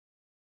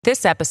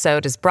This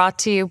episode is brought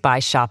to you by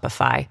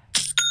Shopify.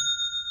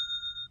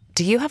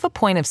 Do you have a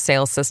point of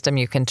sale system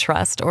you can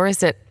trust, or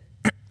is it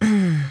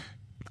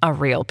a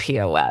real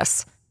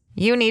POS?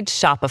 You need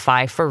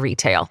Shopify for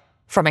retail.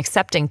 From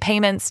accepting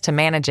payments to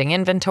managing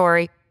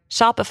inventory,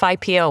 Shopify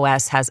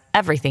POS has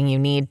everything you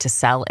need to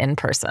sell in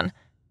person.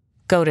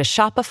 Go to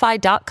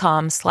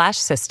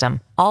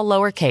shopify.com/system, all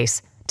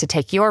lowercase, to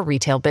take your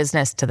retail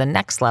business to the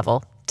next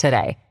level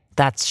today.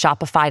 That's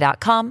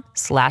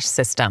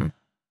shopify.com/system.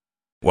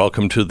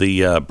 Welcome to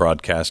the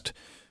broadcast.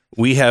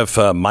 We have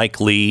Mike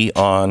Lee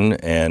on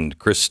and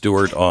Chris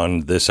Stewart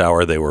on this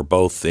hour. They were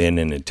both in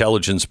an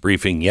intelligence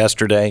briefing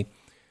yesterday,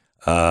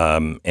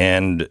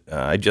 and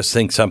I just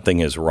think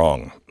something is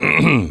wrong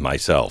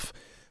myself.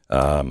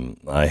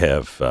 I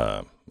have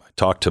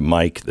talked to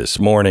Mike this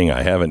morning.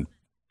 I haven't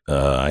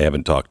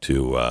talked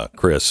to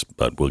Chris,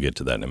 but we'll get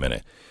to that in a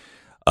minute.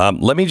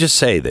 Let me just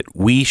say that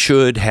we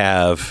should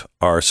have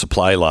our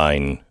supply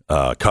line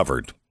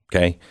covered,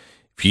 okay?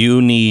 If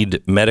you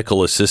need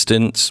medical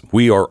assistance,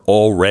 we are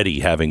already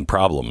having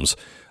problems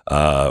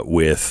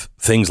with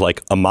things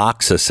like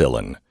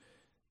amoxicillin.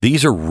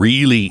 These are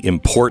really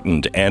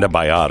important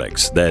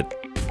antibiotics that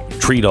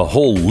treat a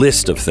whole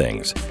list of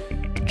things.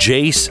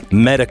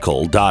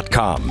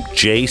 JaceMedical.com,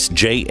 Jace,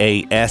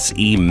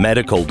 J-A-S-E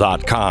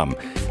medical.com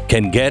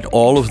can get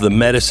all of the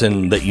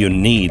medicine that you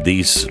need.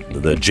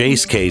 The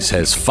Jace case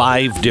has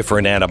 5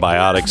 different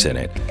antibiotics in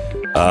it.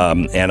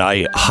 And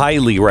I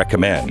highly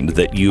recommend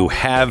that you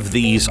have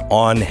these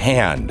on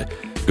hand.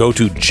 Go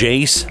to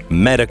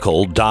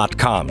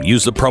JaceMedical.com.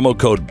 Use the promo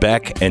code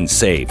Beck and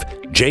save.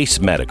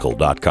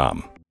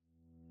 JaceMedical.com.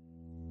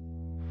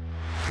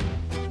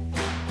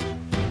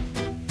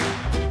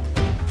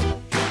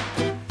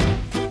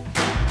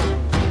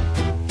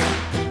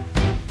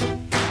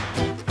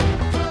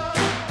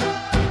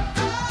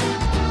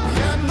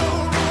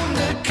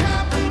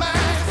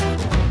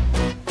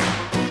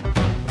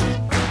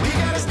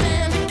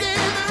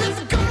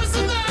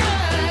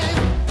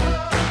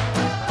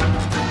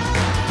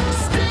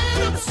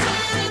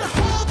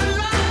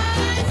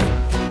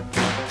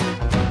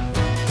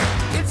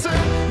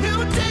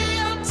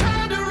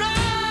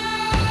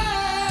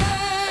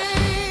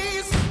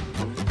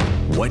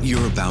 What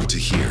you're about to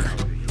hear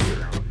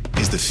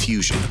is the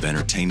fusion of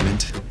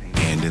entertainment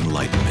and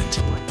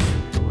enlightenment.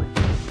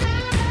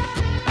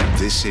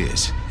 This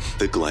is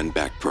the Glenn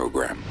Beck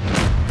Program.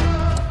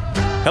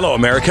 Hello,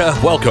 America.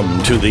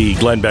 Welcome to the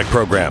Glenn Beck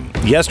Program.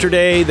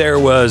 Yesterday, there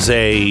was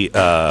a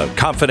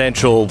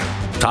confidential,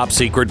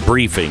 top-secret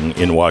briefing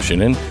in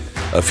Washington.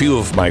 A few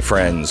of my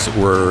friends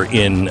were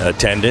in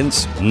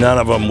attendance. None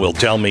of them will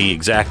tell me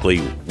exactly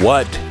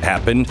what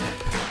happened,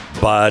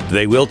 but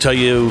they will tell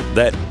you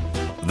that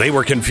they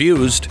were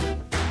confused,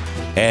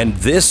 and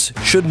this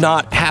should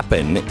not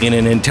happen in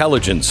an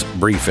intelligence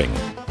briefing.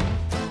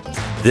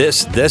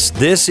 This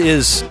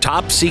is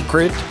top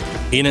secret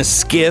in a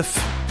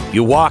skiff.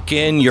 You walk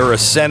in, you're a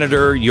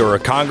senator, you're a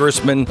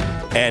congressman,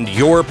 and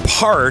you're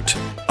part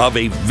of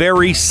a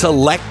very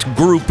select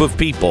group of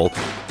people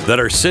that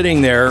are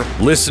sitting there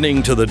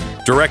listening to the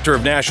Director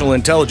of National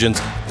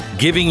Intelligence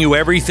giving you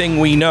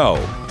everything we know.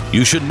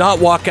 You should not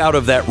walk out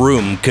of that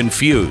room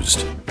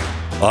confused,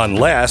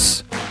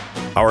 unless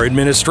our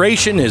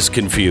administration is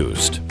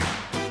confused.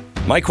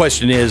 My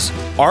question is,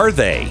 are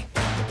they?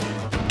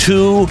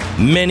 Too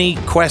many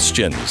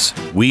questions.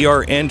 We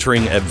are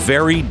entering a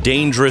very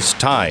dangerous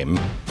time.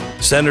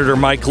 Senator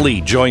Mike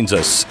Lee joins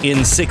us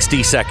in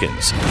 60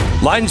 seconds.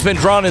 Line's been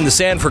drawn in the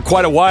sand for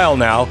quite a while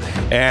now,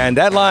 and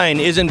that line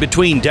isn't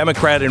between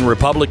Democrat and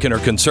Republican or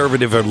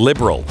conservative or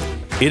liberal.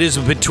 It is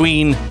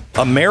between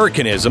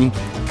Americanism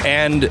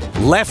and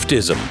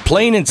leftism,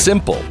 plain and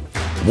simple.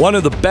 One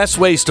of the best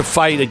ways to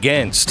fight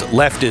against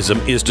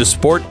leftism is to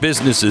support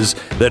businesses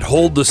that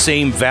hold the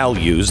same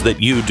values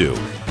that you do.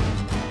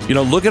 You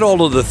know, look at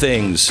all of the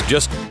things,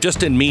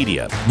 just in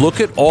media. Look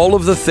at all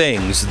of the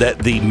things that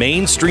the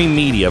mainstream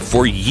media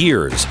for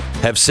years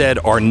have said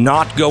are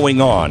not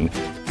going on.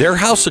 Their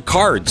house of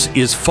cards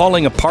is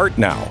falling apart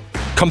now,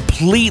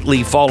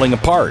 completely falling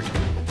apart.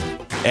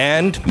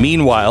 And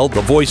meanwhile,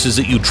 the voices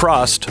that you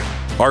trust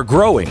are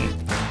growing.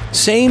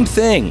 Same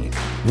thing.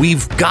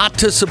 We've got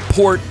to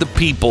support the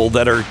people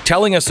that are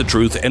telling us the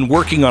truth and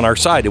working on our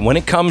side. And when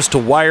it comes to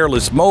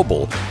wireless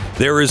mobile,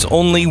 there is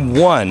only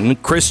one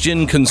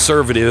Christian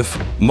conservative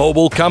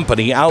mobile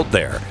company out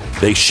there.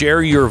 They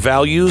share your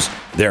values.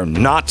 They're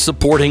not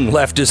supporting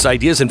leftist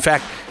ideas. In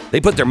fact,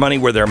 they put their money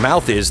where their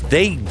mouth is.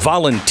 They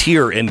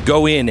volunteer and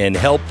go in and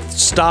help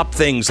stop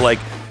things like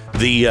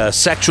the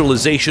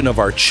sexualization of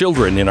our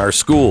children in our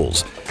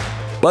schools.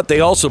 But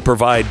they also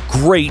provide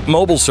great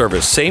mobile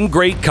service, same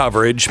great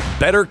coverage,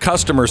 better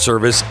customer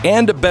service,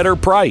 and a better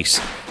price.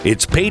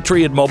 It's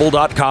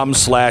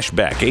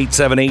patriotmobile.com/Beck,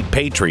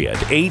 878-PATRIOT,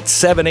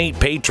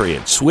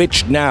 878-PATRIOT.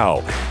 Switch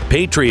now,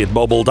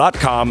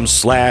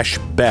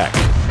 patriotmobile.com/Beck.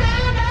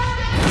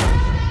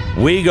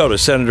 We go to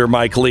Senator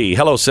Mike Lee.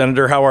 Hello,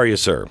 Senator. How are you,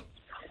 sir?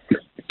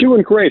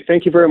 Doing great.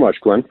 Thank you very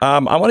much, Glenn. I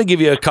want to give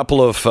you a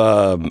couple of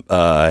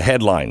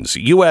headlines.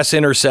 U.S.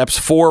 intercepts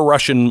 4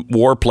 Russian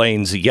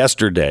warplanes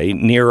yesterday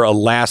near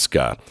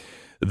Alaska.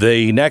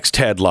 The next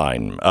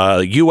headline,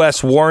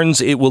 U.S.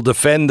 warns it will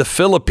defend the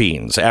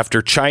Philippines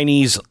after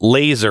Chinese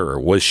laser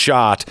was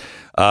shot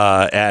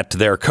at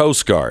their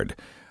Coast Guard.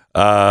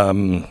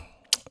 Let's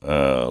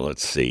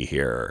see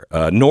here.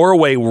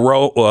 Norway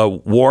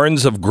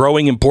warns of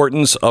growing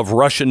importance of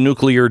Russian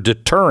nuclear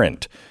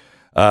deterrent.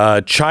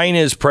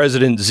 China's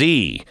President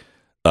Xi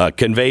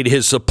conveyed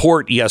his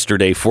support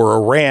yesterday for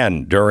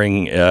Iran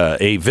during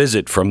a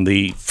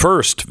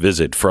first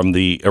visit from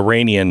the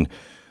Iranian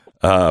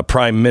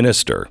prime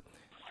minister.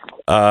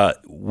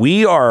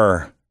 We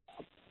are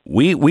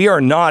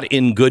not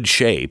in good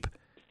shape.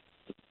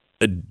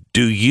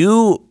 Do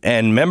you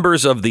and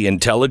members of the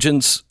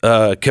Intelligence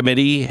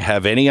Committee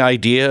have any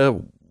idea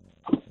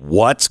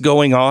what's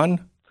going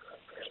on?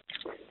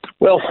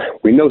 Well,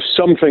 we know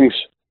some things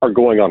are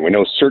going on. We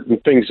know certain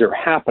things are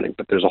happening,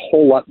 but there's a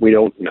whole lot we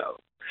don't know.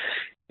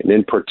 And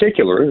in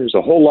particular, there's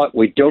a whole lot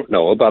we don't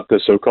know about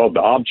the so-called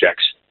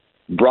objects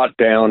brought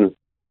down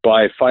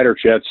by fighter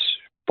jets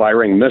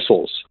firing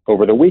missiles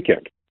over the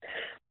weekend.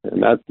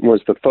 And that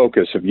was the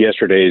focus of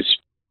yesterday's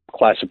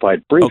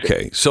classified briefing.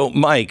 Okay, so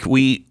Mike,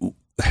 we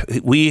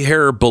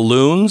hear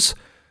balloons.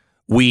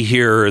 We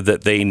hear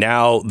that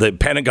the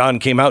Pentagon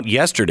came out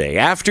yesterday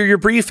after your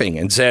briefing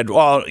and said,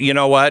 well, you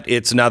know what?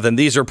 It's nothing.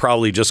 These are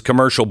probably just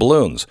commercial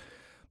balloons.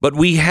 But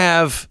we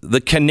have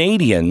the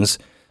Canadians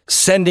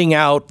sending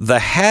out the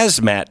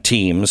hazmat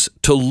teams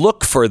to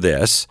look for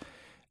this.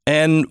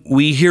 And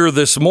we hear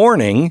this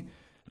morning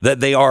that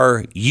they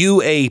are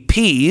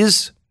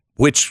UAPs,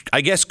 which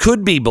I guess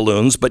could be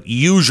balloons, but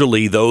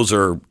usually those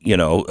are,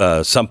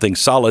 something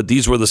solid.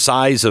 These were the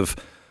size of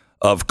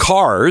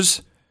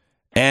cars.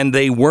 And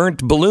they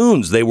weren't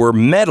balloons. They were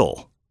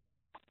metal.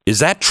 Is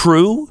that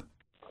true?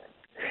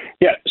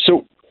 Yeah.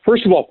 So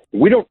first of all,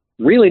 we don't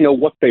really know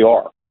what they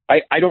are.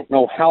 I don't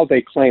know how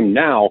they claim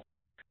now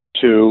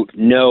to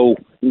know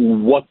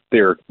what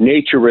their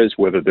nature is,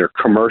 whether they're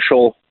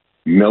commercial,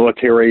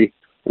 military,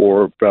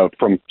 or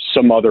from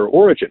some other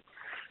origin,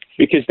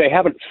 because they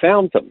haven't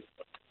found them.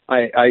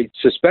 I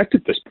suspect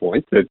at this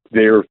point that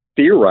they're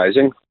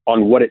theorizing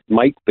on what it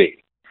might be.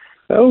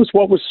 That was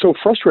what was so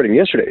frustrating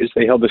yesterday, is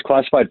they held this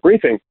classified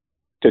briefing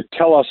to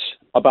tell us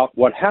about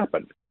what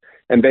happened.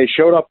 And they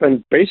showed up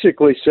and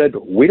basically said,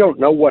 we don't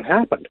know what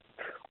happened.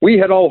 We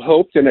had all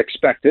hoped and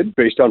expected,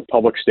 based on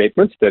public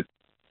statements, that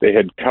they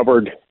had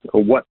covered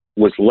what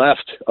was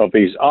left of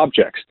these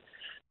objects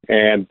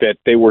and that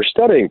they were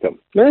studying them.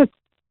 They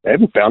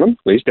haven't found them,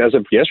 at least as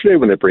of yesterday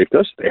when they briefed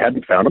us. They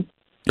hadn't found them.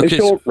 They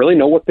still don't really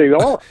know what they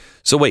are.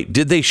 So wait,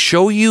 did they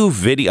show you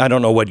video? I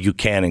don't know what you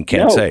can and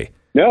can't say.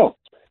 No.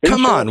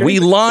 Come on, we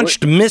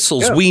launched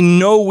missiles. Yeah. We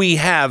know we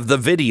have the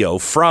video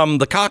from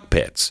the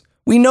cockpits.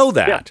 We know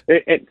that.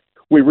 Yeah.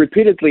 We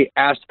repeatedly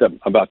asked them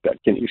about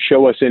that. Can you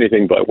show us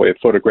anything by way of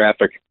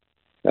photographic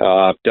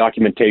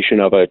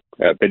documentation of a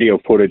video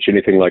footage,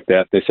 anything like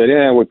that? They said,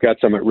 we've got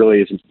some. It really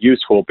isn't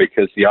useful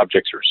because the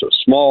objects are so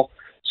small,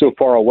 so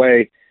far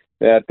away,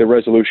 that the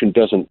resolution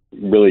doesn't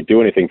really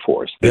do anything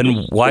for us.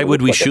 Then why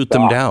would we shoot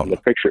them down? The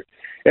picture.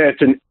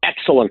 It's an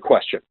excellent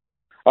question.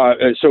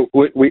 So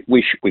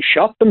we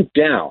shot them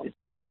down,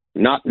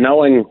 not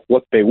knowing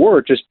what they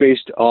were, just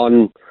based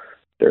on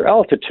their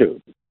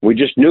altitude. We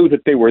just knew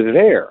that they were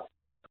there.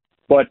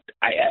 But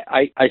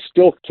I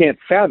still can't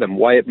fathom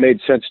why it made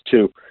sense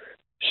to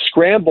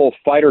scramble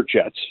fighter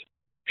jets,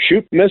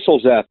 shoot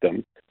missiles at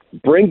them,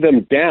 bring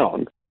them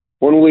down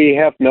when we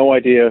have no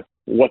idea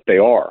what they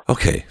are.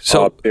 Okay,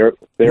 so they're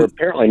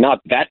apparently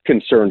not that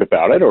concerned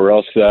about it, or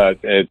else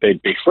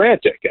they'd be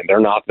frantic, and they're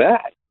not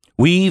that.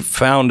 We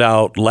found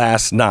out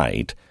last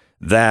night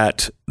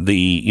that the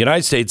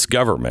United States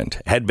government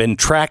had been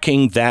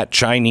tracking that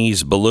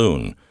Chinese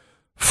balloon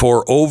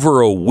for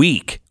over a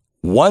week.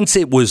 Once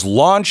it was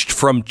launched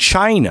from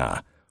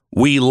China,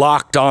 we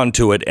locked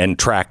onto it and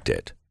tracked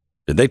it.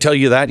 Did they tell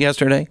you that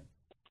yesterday?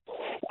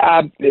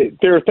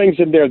 There are things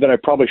in there that I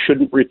probably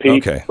shouldn't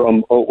repeat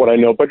from what I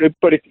know, but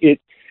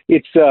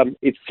it's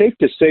safe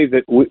to say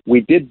that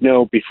we did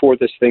know before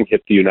this thing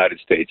hit the United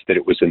States that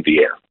it was in the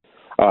air.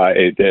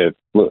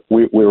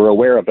 We were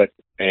aware of it,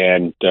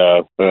 and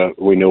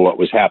we knew what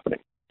was happening.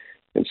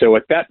 And so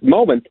at that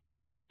moment,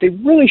 they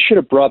really should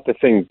have brought the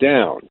thing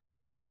down.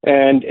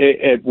 And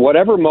at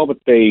whatever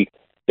moment they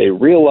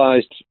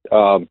realized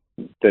that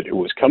it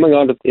was coming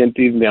onto the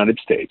United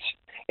States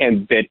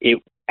and that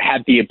it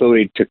had the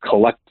ability to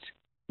collect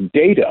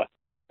data,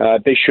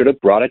 they should have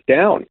brought it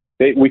down.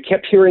 We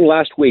kept hearing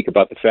last week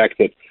about the fact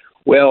that,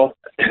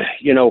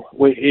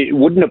 it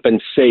wouldn't have been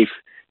safe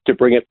to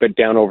bring it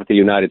down over the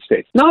United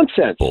States.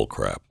 Nonsense. Bull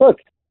crap. Look,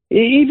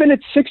 even at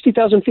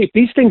 60,000 feet,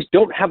 these things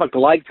don't have a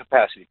glide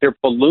capacity. They're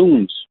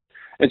balloons.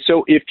 And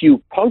so if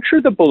you puncture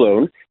the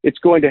balloon, it's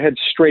going to head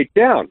straight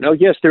down. Now,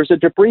 yes, there's a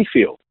debris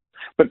field,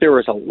 but there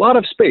is a lot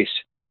of space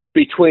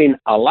between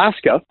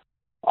Alaska,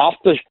 off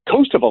the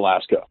coast of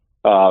Alaska,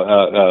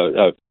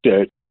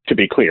 to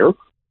be clear,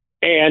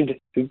 and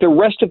the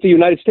rest of the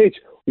United States,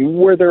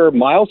 where there are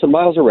miles and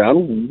miles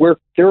around where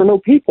there are no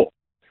people.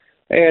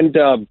 And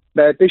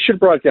they should have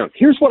brought it down.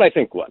 Here's what I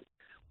think, Glenn.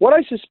 What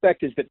I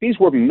suspect is that these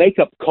were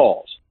make-up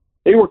calls.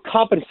 They were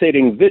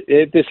compensating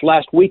this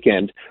last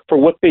weekend for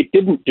what they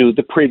didn't do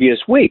the previous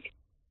week,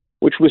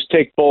 which was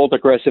take bold,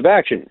 aggressive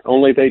action.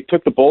 Only they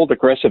took the bold,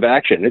 aggressive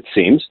action, it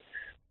seems,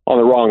 on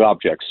the wrong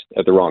objects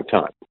at the wrong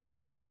time.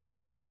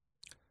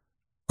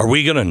 Are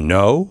we going to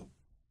know?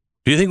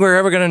 Do you think we're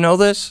ever going to know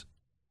this?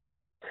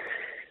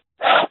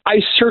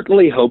 I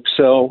certainly hope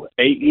so.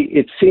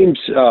 It seems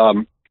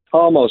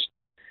almost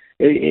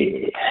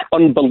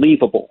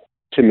unbelievable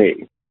to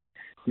me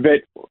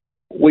that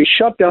we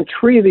shut down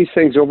 3 of these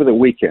things over the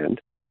weekend.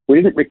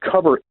 We didn't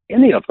recover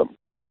any of them.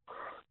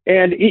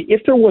 And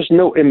if there was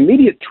no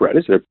immediate threat,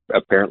 as there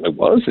apparently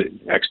was,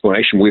 the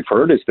explanation we've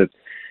heard is that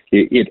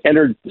it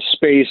entered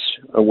space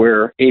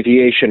where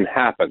aviation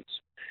happens.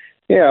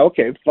 Yeah,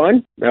 okay,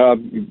 fine.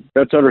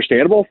 That's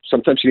understandable.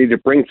 Sometimes you need to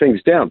bring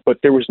things down, but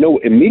there was no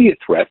immediate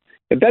threat.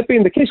 And that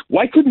being the case,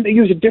 why couldn't they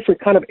use a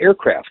different kind of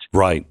aircraft?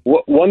 Right.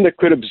 One that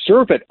could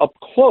observe it up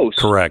close.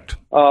 Correct.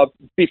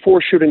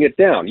 Before shooting it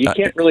down. You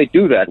can't really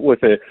do that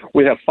with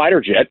a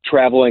fighter jet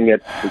traveling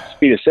at the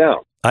speed of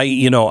sound.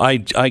 I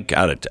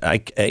got it.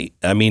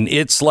 I mean,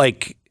 it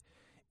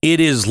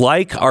is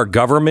like our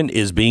government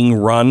is being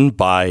run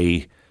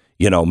by,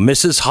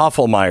 Mrs.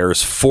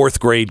 Hoffelmeyer's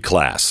 4th grade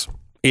class.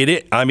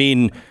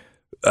 And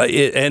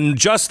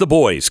just the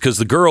boys, because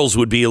the girls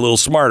would be a little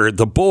smarter.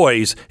 The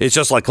boys, it's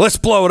just like, let's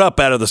blow it up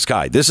out of the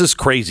sky. This is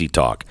crazy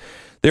talk.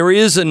 There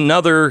is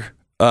another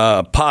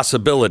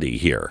possibility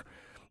here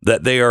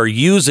that they are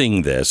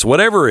using this,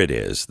 whatever it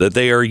is, that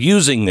they are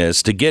using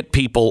this to get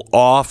people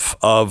off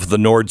of the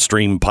Nord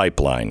Stream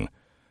pipeline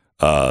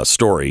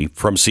story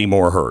from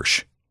Seymour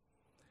Hersh.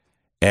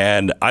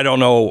 And I don't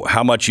know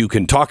how much you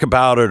can talk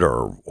about it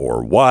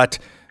or what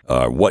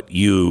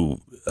you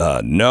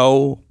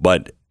know,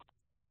 but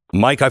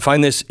Mike, I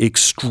find this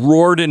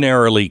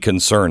extraordinarily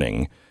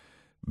concerning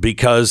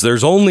because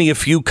there's only a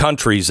few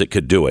countries that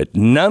could do it.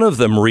 None of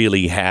them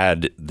really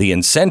had the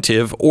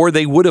incentive, or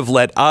they would have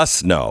let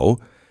us know.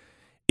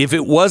 If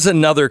it was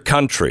another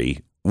country,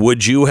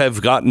 would you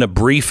have gotten a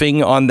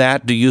briefing on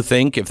that, do you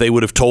think, if they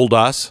would have told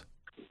us?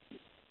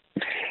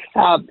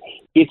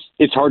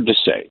 It's hard to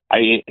say.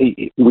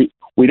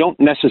 We don't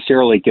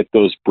necessarily get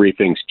those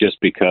briefings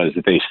just because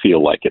they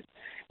feel like it.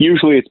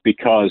 Usually it's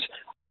because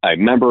a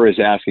member is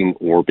asking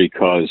or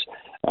because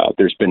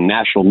there's been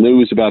national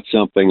news about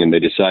something and they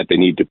decide they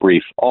need to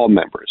brief all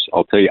members.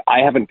 I'll tell you, I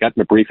haven't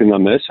gotten a briefing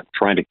on this. I'm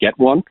trying to get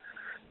one.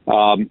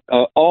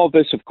 All of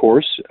this, of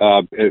course,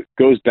 it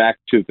goes back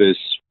to this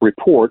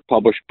report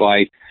published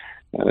by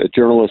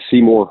journalist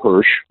Seymour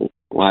Hersh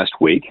last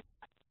week,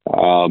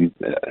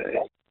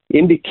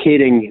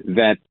 indicating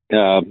that,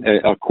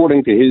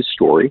 according to his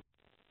story,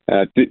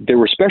 there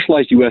were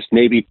specialized U.S.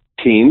 Navy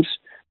teams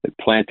that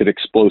planted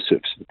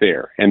explosives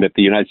there and that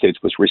the United States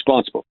was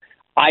responsible.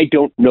 I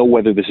don't know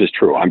whether this is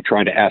true. I'm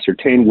trying to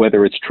ascertain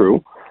whether it's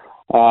true.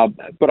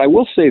 But I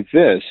will say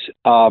this.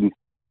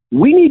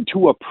 We need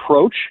to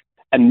approach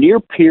a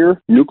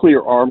near-peer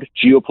nuclear-armed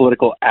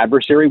geopolitical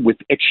adversary with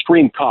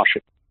extreme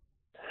caution.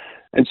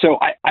 And so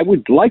I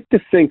would like to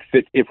think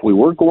that if we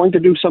were going to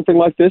do something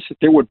like this,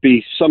 there would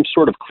be some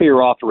sort of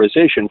clear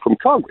authorization from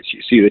Congress.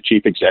 You see, the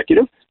chief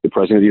executive, the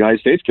president of the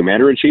United States,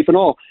 commander-in-chief and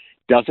all,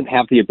 doesn't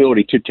have the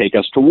ability to take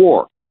us to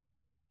war.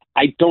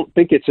 I don't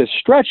think it's a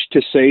stretch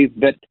to say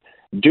that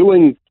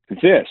doing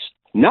this,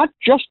 not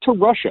just to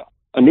Russia,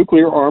 a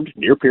nuclear-armed,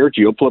 near-peer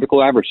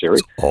geopolitical adversary,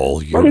 it's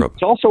all Europe. But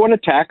it's also an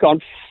attack on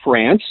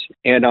France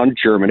and on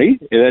Germany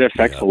that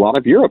affects a lot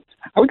of Europe.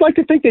 I would like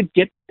to think they'd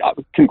get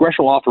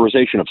congressional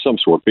authorization of some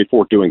sort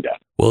before doing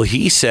that. Well,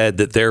 he said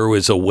that there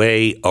was a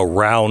way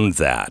around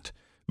that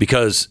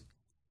because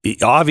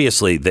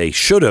obviously they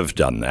should have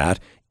done that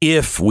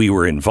if we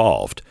were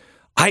involved.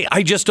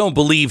 I just don't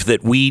believe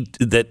that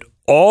that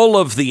all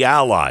of the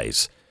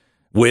allies,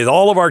 with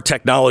all of our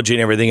technology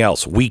and everything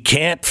else, we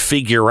can't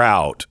figure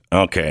out,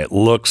 okay, it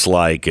looks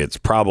like it's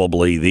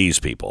probably these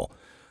people.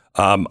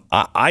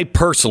 I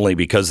personally,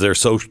 because they're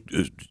so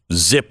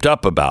zipped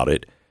up about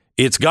it,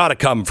 it's got to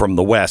come from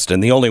the West.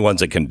 And the only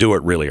ones that can do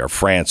it really are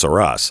France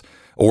or us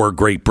or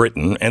Great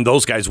Britain. And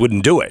those guys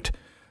wouldn't do it.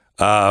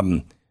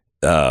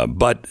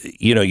 But,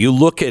 you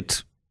look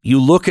at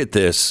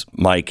this,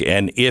 Mike,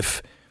 and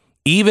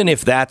even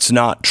if that's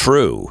not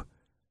true,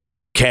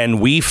 can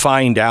we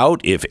find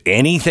out if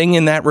anything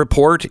in that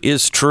report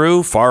is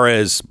true, far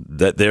as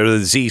that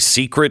there's these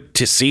secret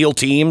SEAL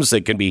teams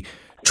that can be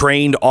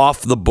trained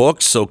off the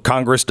books so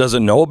Congress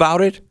doesn't know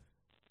about it?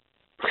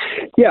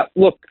 Yeah,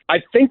 look,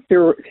 I think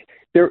there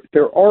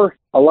are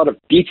a lot of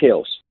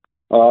details,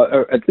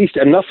 or at least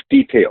enough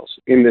details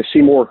in the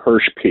Seymour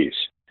Hersh piece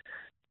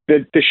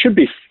that this should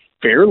be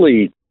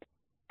fairly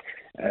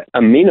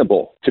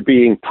amenable to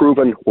being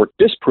proven or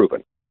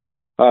disproven.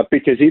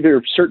 Because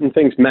either certain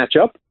things match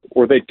up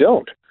or they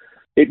don't.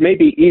 It may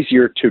be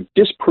easier to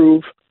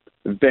disprove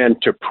than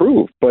to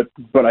prove, but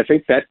I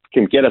think that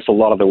can get us a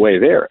lot of the way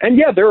there. And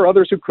yeah, there are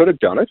others who could have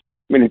done it.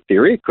 I mean, in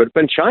theory, it could have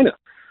been China.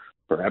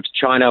 Perhaps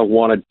China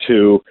wanted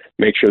to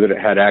make sure that it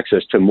had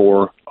access to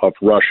more of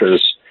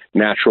Russia's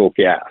natural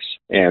gas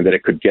and that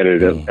it could get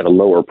it at a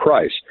lower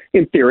price.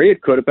 In theory,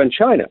 it could have been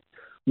China.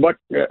 But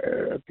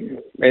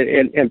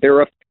and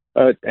there are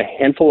a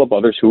handful of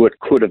others who it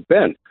could have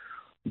been.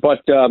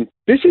 But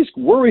this is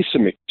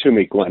worrisome to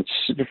me, Glenn,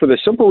 for the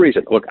simple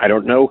reason. Look, I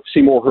don't know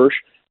Seymour Hersh.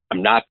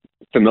 I'm not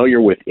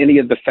familiar with any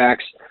of the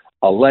facts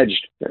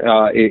alleged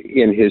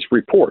in his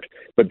report.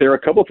 But there are a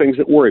couple of things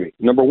that worry me.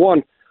 Number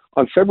one,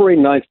 on February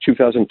 9th,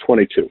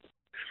 2022,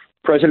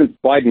 President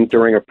Biden,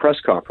 during a press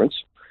conference,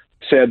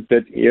 said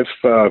that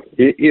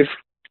if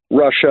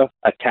Russia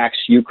attacks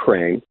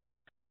Ukraine,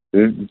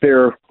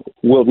 there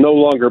will no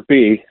longer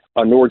be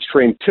a Nord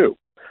Stream 2.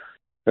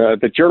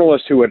 The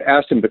journalist who had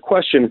asked him the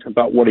question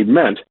about what he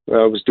meant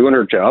was doing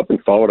her job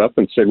and followed up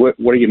and said, "What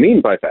do you mean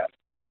by that?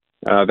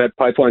 That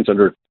pipeline's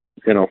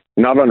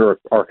not under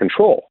our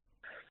control."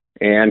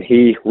 And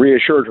he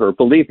reassured her,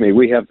 "Believe me,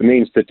 we have the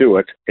means to do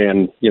it,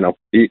 and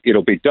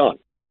it'll be done.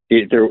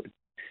 It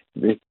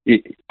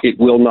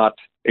will not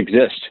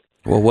exist."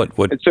 Well, what?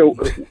 And so,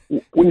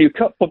 when you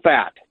couple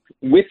that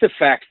with the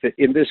fact that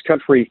in this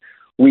country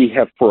we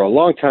have for a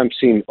long time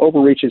seen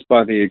overreaches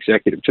by the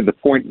executive to the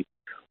point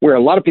where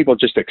a lot of people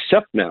just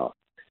accept now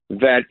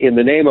that in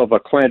the name of a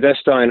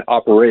clandestine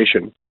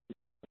operation,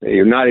 the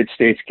United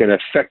States can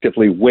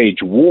effectively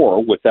wage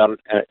war without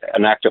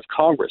an act of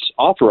Congress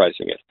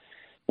authorizing it.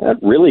 That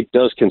really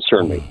does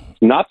concern me.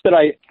 Not that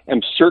I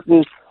am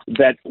certain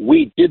that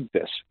we did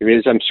this,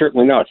 because I'm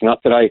certainly not. It's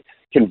not that I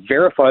can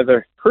verify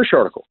the Hersh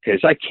article,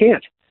 because I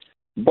can't.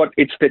 But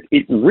it's that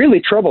it really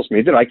troubles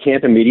me that I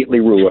can't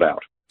immediately rule it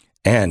out.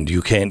 And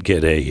you can't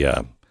get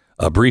a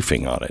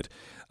briefing on it.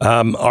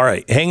 All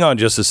right, hang on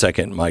just a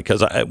second, Mike,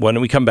 because when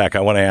we come back,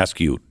 I want to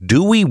ask you,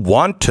 do we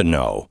want to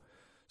know?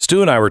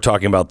 Stu and I were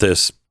talking about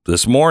this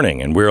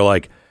morning, and we were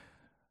like,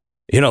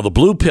 the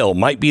blue pill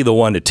might be the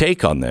one to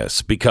take on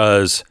this,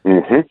 because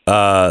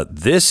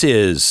this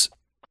is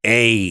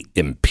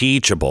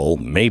impeachable,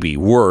 maybe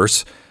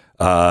worse.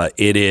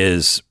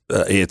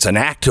 It's an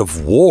act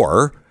of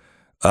war.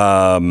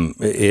 I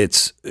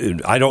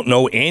don't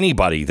know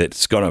anybody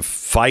that's going to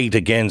fight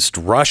against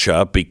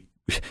Russia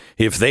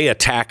if they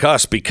attack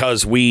us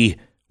because we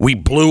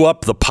blew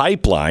up the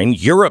pipeline.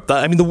 Europe,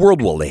 the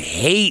world will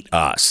hate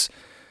us.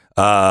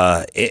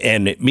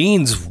 And it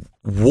means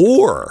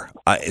war.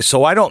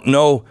 So I don't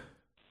know.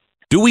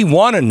 Do we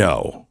want to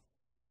know?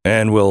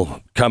 And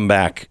we'll come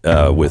back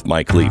with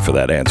Mike Lee for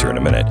that answer in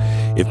a minute.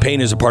 If pain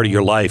is a part of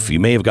your life, you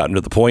may have gotten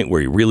to the point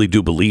where you really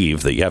do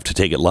believe that you have to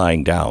take it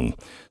lying down,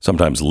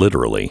 sometimes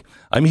literally.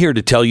 I'm here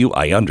to tell you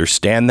I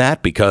understand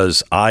that,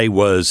 because I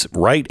was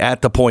right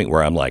at the point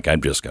where I'm like,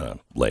 I'm just going to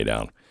lay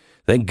down.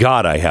 Thank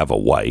God I have a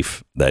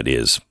wife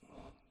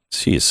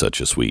she is such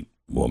a sweet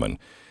woman.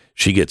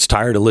 She gets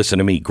tired of listening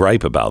to me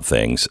gripe about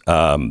things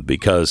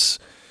because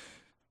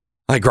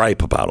I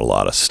gripe about a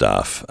lot of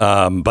stuff.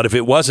 But if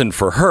it wasn't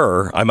for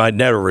her, I might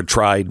never have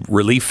tried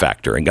Relief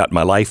Factor and got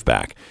my life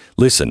back.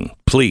 Listen,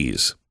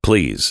 please,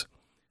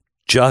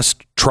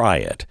 just try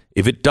it.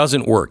 If it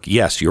doesn't work,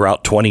 yes, you're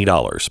out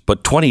 $20.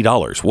 But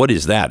 $20, what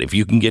is that? If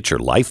you can get your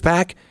life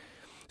back,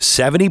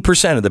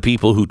 70% of the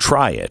people who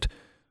try it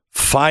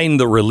find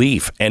the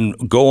relief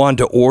and go on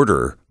to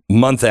order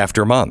month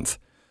after month.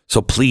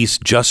 So please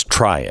just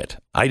try it.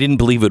 I didn't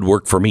believe it'd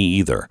work for me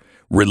either.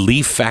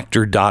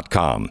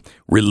 ReliefFactor.com.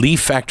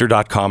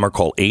 ReliefFactor.com, or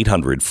call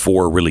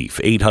 800-4-RELIEF.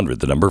 800,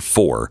 the number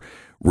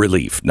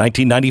 4-RELIEF.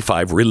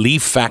 1995,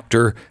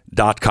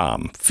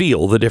 ReliefFactor.com.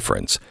 Feel the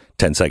difference.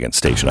 10 seconds,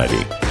 station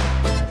ID.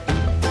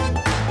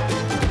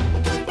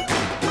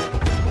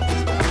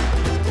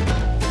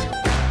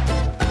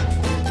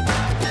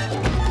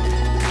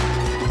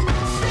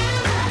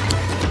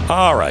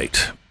 All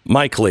right.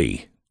 Mike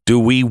Lee, do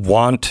we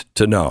want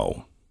to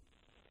know?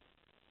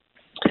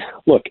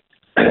 Look,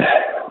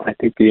 I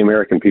think the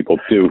American people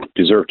do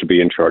deserve to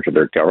be in charge of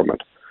their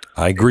government.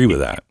 I agree with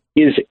that.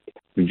 It is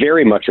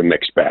very much a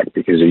mixed bag,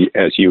 because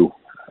as you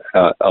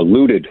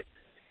alluded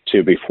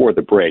to before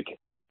the break,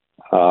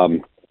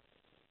 the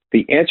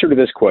answer to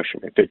this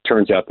question, if it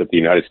turns out that the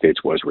United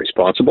States was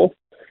responsible,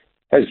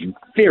 has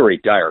very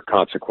dire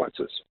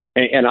consequences.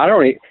 And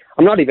I'm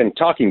not even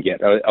talking yet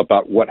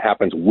about what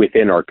happens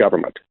within our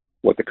government,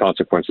 what the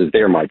consequences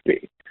there might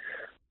be.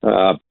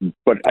 But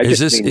does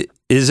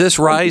this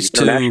rise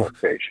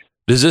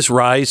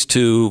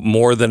to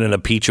more than an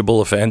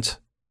impeachable offense?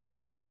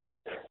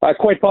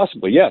 Quite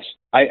possibly, yes.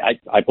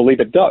 I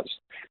believe it does,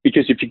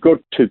 because if you go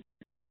to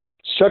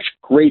such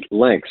great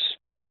lengths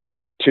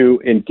to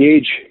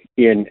engage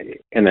in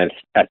an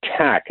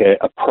attack,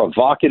 a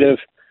provocative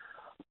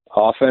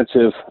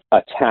offensive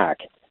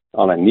attack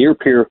on a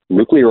near-peer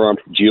nuclear-armed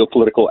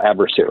geopolitical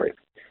adversary,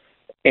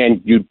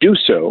 and you do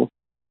so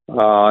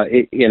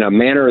in a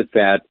manner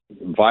that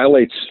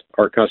violates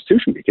our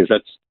Constitution, because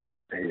that's,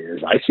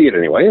 as I see it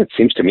anyway, it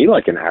seems to me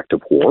like an act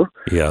of war.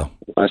 Yeah.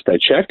 Last I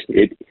checked,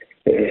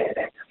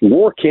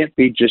 war can't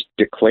be just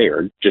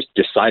declared, just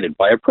decided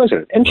by a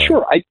president. And right.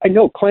 Sure, I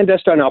know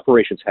clandestine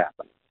operations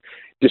happen.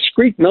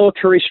 discrete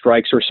military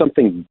strikes are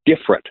something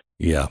different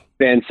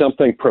than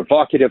something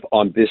provocative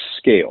on this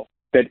scale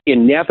that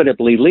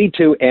inevitably lead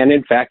to, and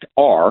in fact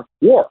are,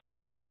 war.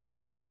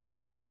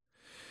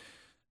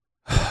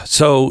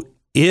 So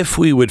if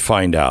we would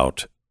find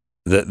out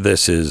that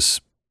this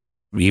is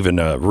even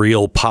a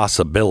real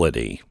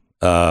possibility,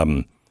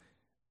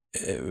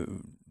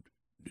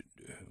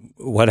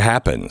 what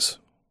happens?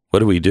 What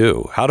do we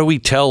do? How do we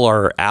tell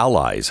our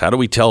allies? How do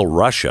we tell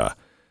Russia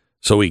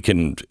so we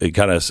can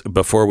kind of,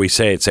 before we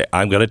say it, say,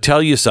 I'm going to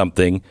tell you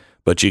something,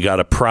 but you got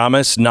to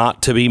promise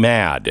not to be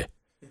mad.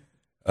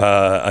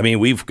 I mean,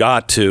 we've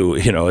got to,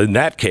 in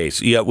that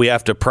case, we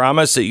have to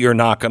promise that you're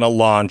not going to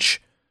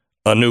launch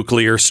a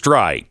nuclear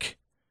strike.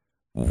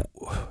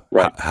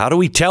 Right. How do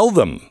we tell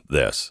them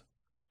this?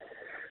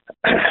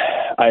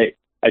 I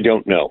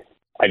don't know.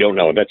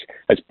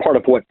 That's part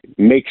of what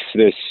makes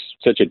this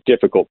such a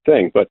difficult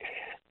thing. But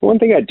one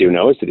thing I do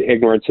know is that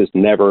ignorance is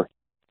never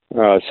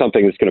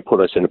something that's going to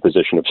put us in a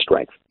position of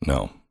strength.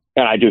 No.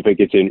 And I do think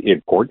it's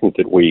important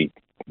that we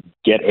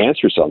get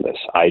answers on this.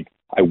 I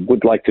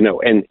would like to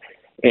know. And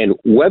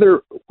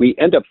whether we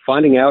end up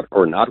finding out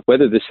or not,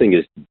 whether this thing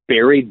is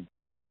buried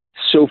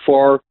so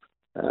far,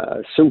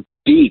 so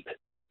deep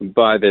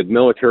by the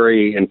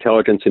military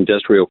intelligence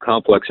industrial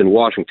complex in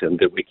Washington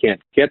that we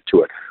can't get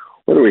to it,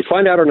 whether we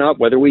find out or not,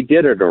 whether we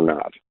did it or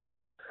not,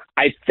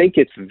 I think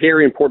it's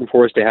very important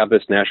for us to have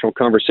this national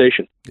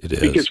conversation. It is.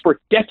 Because for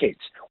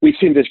decades, we've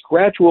seen this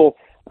gradual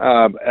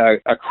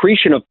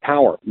accretion of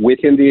power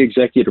within the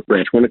executive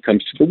branch when it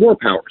comes to the war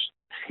powers.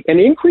 And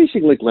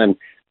increasingly, Glenn,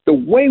 the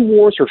way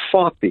wars are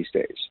fought these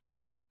days,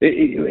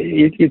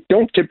 you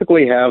don't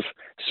typically have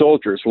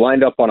soldiers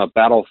lined up on a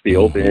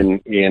battlefield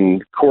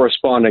in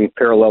corresponding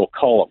parallel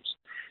columns.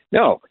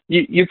 No,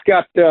 you've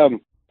got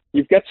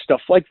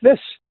stuff like this.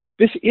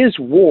 This is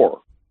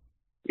war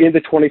in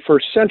the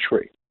 21st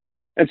century.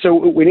 And so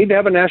we need to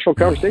have a national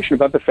conversation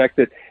about the fact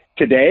that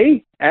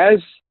today, as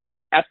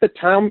at the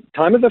time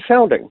of the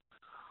founding,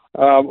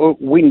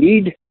 we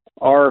need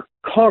our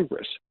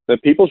Congress, the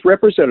people's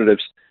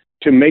representatives,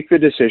 to make the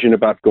decision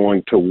about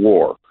going to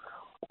war.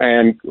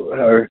 And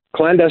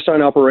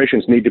clandestine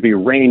operations need to be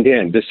reined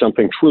in to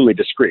something truly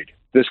discreet.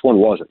 This one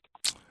wasn't.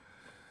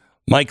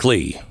 Mike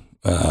Lee,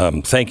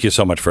 thank you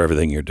so much for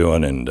everything you're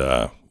doing. And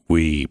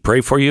we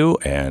pray for you,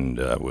 and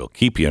we'll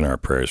keep you in our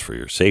prayers for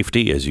your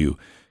safety as you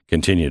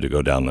continue to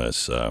go down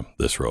this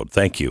road.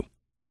 Thank you.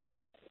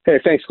 Hey,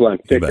 thanks, Glenn.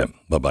 Take care.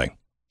 Bye-bye.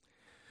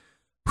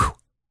 Whew.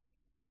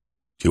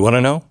 Do you want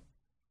to know?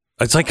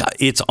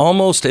 It's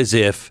almost as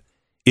if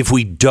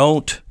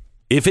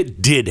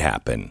it did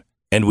happen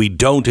and we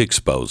don't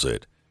expose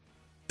it,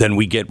 then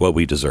we get what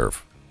we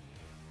deserve.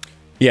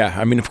 Yeah,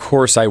 I mean, of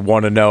course I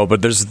want to know,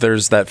 but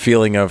there's that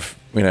feeling of,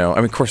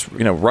 of course,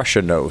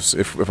 Russia knows.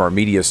 If our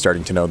media is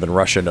starting to know, then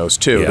Russia knows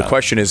too. Yeah. The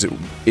question is,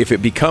 if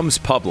it becomes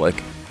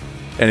public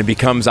and it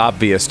becomes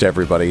obvious to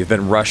everybody,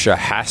 then Russia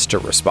has to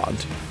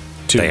respond.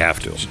 They have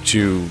to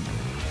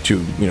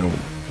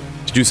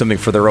do something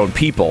for their own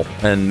people,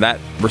 and that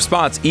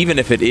response, even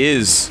if it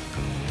is,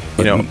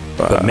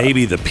 but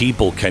maybe the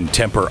people can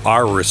temper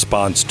our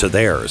response to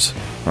theirs.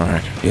 All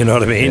right. You know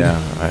what I mean?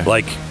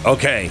 Yeah.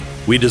 Okay,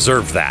 we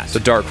deserve that. It's a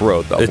dark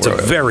road, though. It's a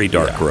very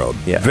dark road.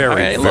 Yeah.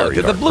 Very look,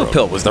 dark the blue road.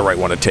 pill was the right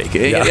one to take.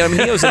 Yeah. I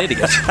mean, he was an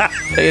idiot.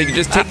 You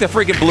just take the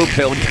freaking blue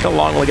pill and get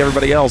along like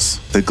everybody else.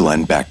 The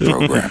Glenn Beck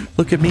Program.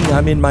 Look at me,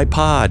 I'm in my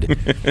pod.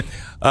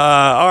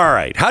 All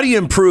right. How do you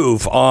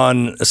improve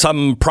on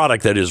some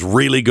product that is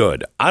really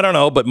good? I don't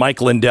know, but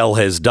Mike Lindell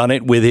has done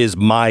it with his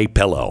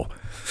MyPillow.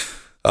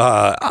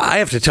 I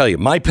have to tell you,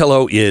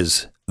 MyPillow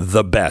is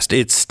the best.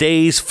 It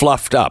stays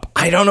fluffed up.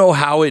 I don't know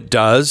how it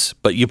does,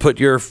 but you put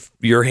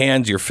your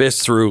hands, your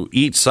fists through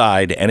each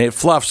side and it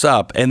fluffs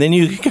up, and then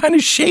you kind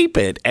of shape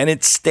it and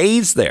it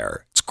stays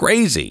there. It's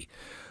crazy.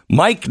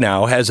 Mike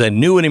now has a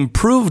new and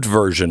improved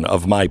version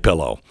of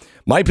MyPillow.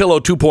 MyPillow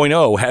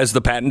 2.0 has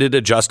the patented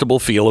adjustable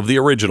feel of the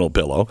original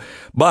pillow,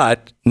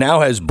 but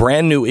now has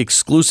brand new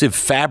exclusive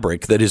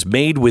fabric that is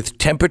made with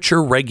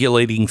temperature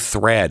regulating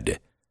thread.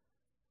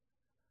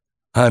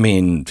 I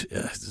mean,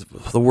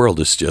 the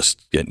world is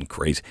just getting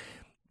crazy.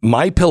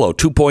 MyPillow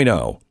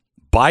 2.0,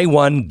 buy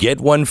one,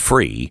 get one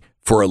free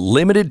for a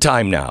limited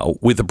time now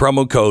with the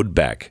promo code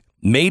BECK.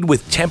 Made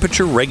with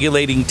temperature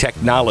regulating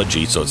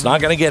technology, so it's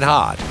not going to get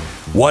hot.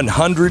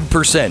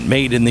 100%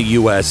 made in the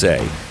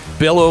USA.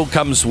 Pillow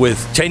comes with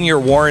 10-year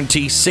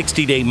warranty,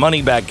 60-day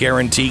money-back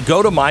guarantee.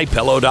 Go to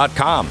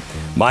MyPillow.com.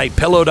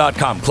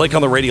 MyPillow.com. Click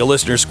on the radio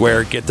listener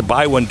square. Get the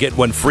buy one, get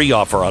one free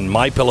offer on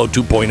MyPillow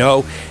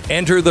 2.0.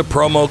 Enter the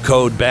promo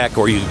code BECK,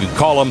 or you can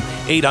call them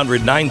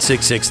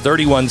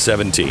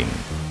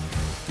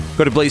 800-966-3117.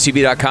 Go to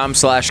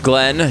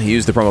blazetv.com/Glenn.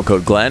 Use the promo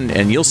code Glenn,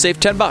 and you'll save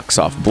 $10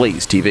 off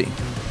Blaze TV.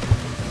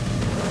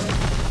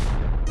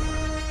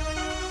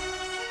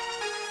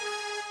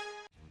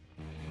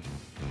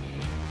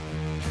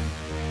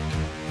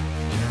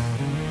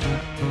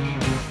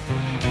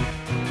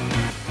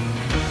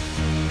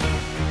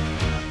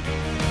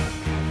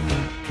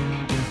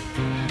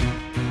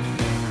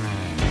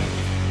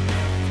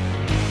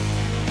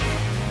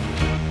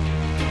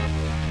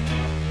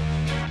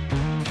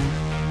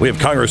 We have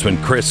Congressman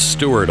Chris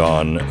Stewart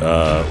on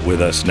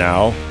with us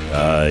now.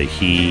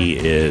 He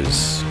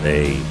is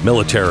a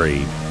military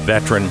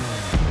veteran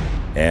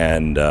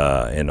and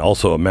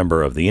also a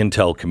member of the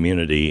intel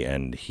community,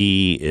 and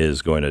he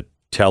is going to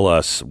tell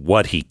us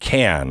what he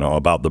can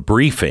about the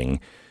briefing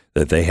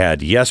that they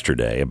had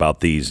yesterday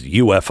about these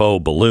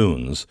UFO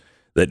balloons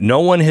that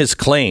no one has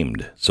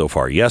claimed so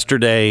far.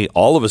 Yesterday,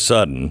 all of a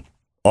sudden,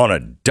 on a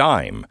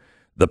dime,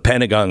 the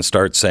Pentagon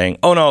starts saying,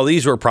 oh, no,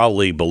 these were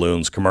probably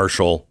balloons,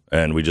 commercial,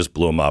 and we just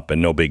blew them up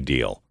and no big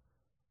deal.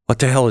 What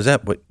the hell is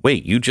that?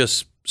 Wait, you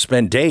just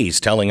spent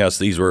days telling us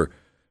these were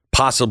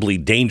possibly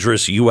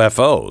dangerous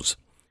UFOs.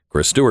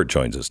 Chris Stewart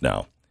joins us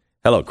now.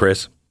 Hello,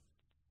 Chris.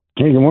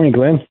 Hey, good morning,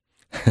 Glenn.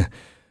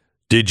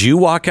 Did you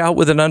walk out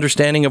with an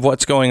understanding of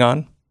what's going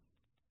on?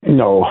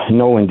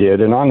 No one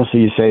did. And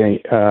honestly, you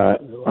say,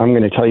 I'm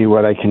going to tell you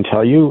what I can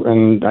tell you,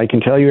 and I can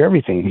tell you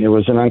everything. It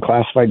was an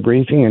unclassified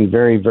briefing, and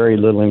very, very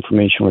little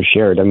information was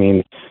shared. I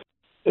mean,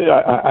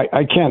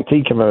 I can't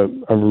think of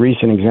a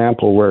recent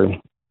example where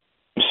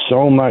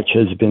so much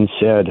has been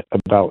said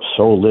about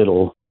so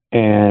little,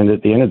 and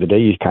at the end of the day,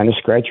 you kind of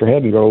scratch your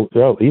head and go,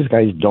 well, these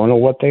guys don't know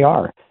what they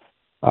are.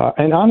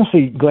 And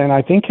honestly, Glenn,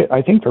 I think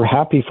they're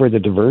happy for the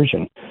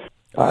diversion.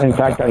 In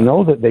fact, I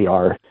know that they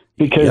are.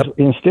 Because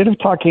instead of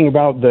talking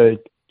about the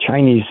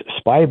Chinese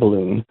spy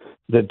balloon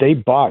that they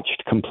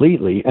botched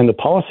completely and the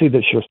policy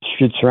that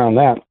should surround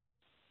that,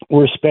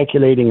 we're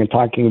speculating and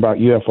talking about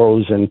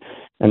UFOs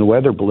and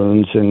weather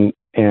balloons. And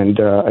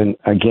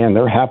again,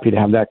 they're happy to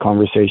have that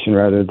conversation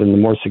rather than the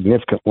more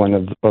significant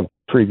one of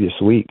previous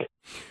week.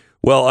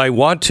 Well, I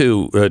want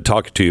to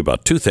talk to you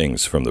about two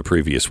things from the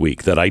previous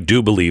week that I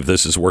do believe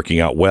this is working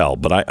out well.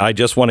 But I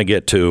just want to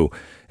get to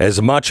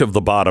as much of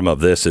the bottom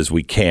of this as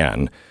we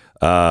can.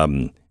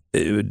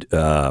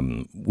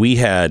 We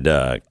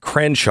had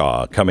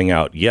Crenshaw coming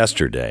out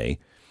yesterday,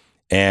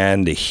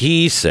 and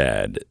he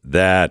said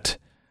that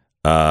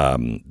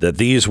that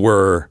these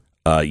were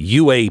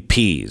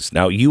UAPs.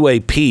 Now,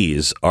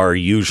 UAPs are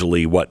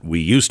usually what we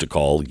used to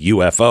call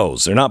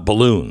UFOs. They're not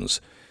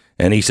balloons.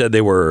 And he said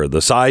they were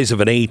the size of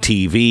an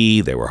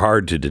ATV. They were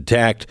hard to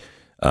detect.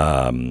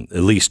 At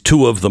least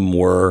two of them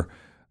were.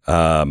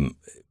 Are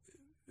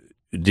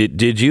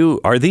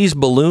these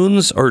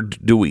balloons, or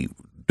do we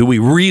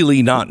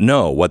really not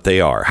know what they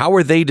are? How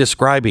are they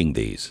describing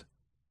these?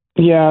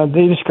 Yeah,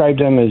 they described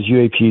them as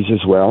UAPs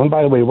as well. And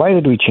by the way, why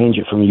did we change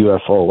it from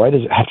UFO? Why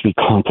does it have to be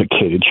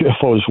complicated?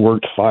 UFOs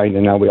worked fine,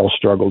 and now we all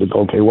struggle to go,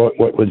 okay, what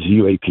does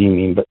UAP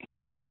mean? But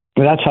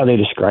that's how they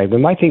describe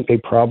them. I think they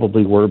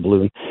probably were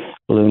balloons.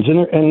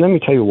 And let me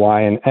tell you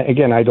why. And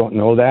again, I don't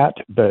know that,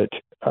 but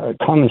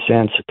common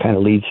sense kind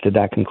of leads to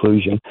that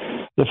conclusion.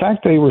 The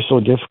fact they were so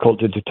difficult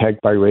to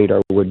detect by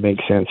radar would make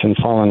sense and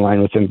fall in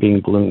line with them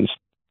being balloons,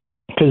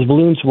 because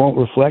balloons won't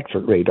reflect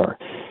for radar.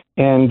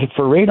 And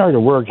for radar to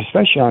work,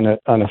 especially on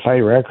a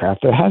fighter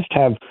aircraft, there has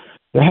to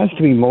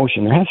be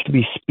motion, there has to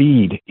be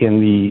speed in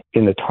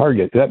the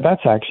target.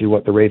 That's actually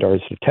what the radar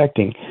is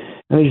detecting.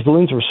 And these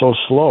balloons were so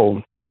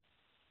slow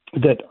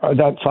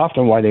that's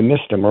often why they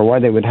missed them, or why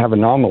they would have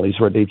anomalies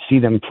where they'd see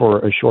them for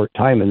a short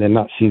time and then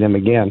not see them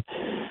again.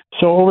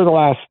 So over the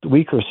last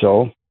week or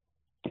so,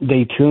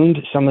 they tuned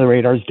some of the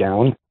radars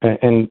down,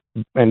 and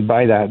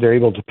by that they're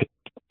able to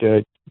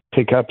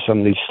pick up some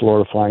of these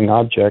slower flying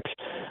objects,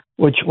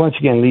 which once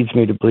again leads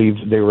me to believe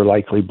they were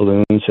likely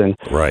balloons. And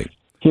right,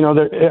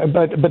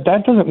 but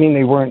that doesn't mean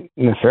they weren't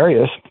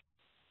nefarious.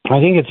 I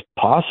think it's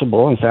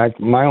possible. In fact,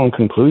 my own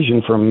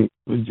conclusion from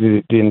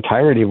the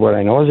entirety of what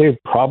I know is they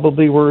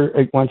probably were,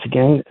 once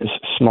again,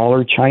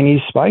 smaller Chinese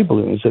spy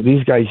balloons, that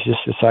these guys just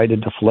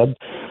decided to flood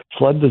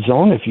the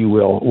zone, if you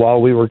will,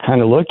 while we were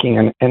kind of looking.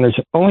 And there's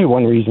only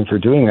one reason for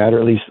doing that, or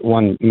at least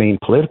one main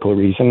political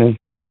reason, and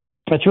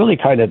that's really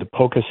kind of to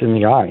poke us in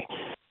the eye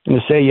and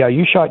to say, yeah,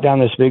 you shot down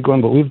this big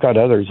one, but we've got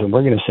others, and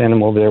we're going to send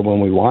them over there when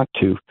we want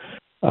to.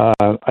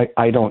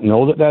 I don't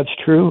know that that's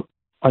true.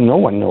 No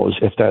one knows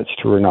if that's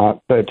true or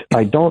not, but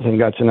I don't think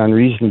that's an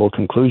unreasonable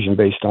conclusion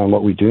based on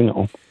what we do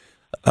know.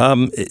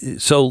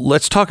 So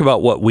let's talk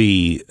about what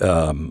they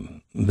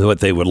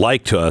would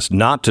like to us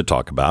not to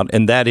talk about,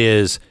 and that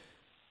is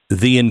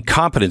the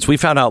incompetence. We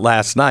found out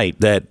last night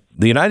that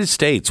the United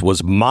States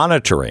was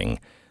monitoring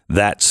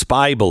that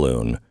spy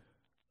balloon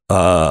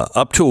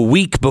up to a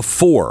week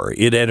before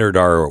it entered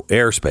our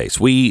airspace.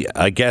 We,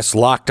 I guess,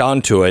 locked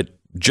onto it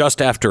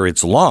just after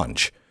its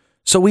launch,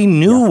 so we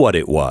knew what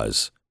it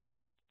was.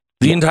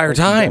 The entire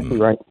time. Exactly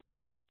right.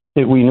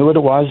 We knew what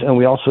it was, and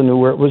we also knew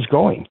where it was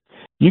going.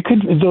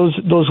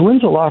 Those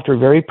winds aloft are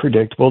very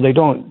predictable. They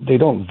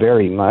don't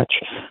vary much,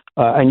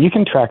 and you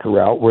can track a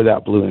route where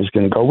that balloon is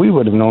going to go. We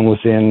would have known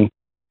within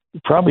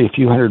probably a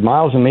few hundred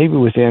miles, and maybe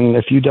within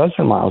a few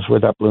dozen miles, where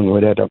that balloon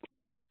would end up.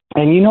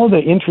 And the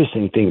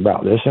interesting thing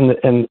about this, and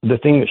the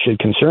thing that should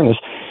concern us,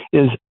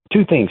 is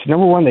two things.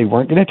 Number one, they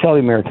weren't going to tell the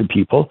American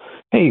people,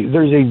 hey,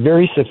 there's a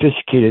very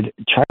sophisticated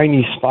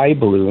Chinese spy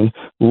balloon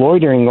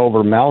loitering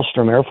over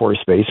Malmstrom Air Force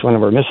Base, one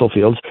of our missile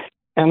fields.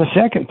 And the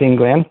second thing,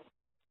 Glenn,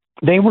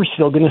 they were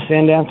still going to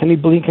send Anthony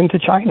Blinken to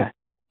China.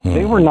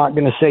 They were not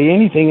going to say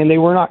anything, and they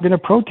were not going to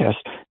protest.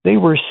 They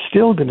were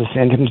still going to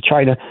send him to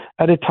China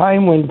at a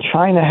time when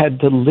China had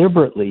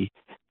deliberately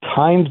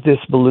timed this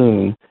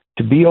balloon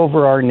to be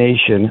over our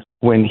nation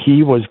when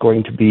he was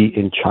going to be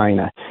in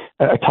China.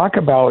 Talk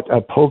about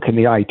a poke in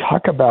the eye.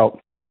 Talk about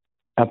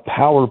a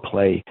power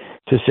play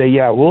to say,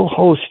 yeah, we'll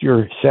host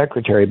your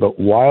secretary, but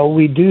while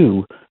we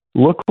do,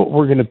 look what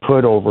we're going to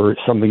put over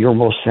some of your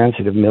most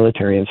sensitive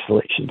military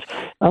installations.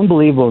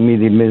 Unbelievable to me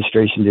the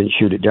administration didn't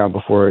shoot it down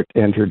before it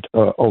entered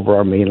over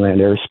our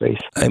mainland airspace.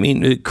 I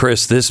mean,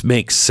 Chris, this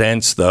makes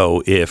sense,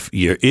 though, if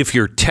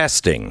you're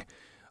testing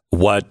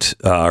what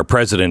our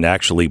president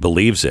actually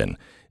believes in.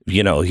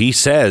 You know, he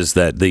says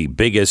that the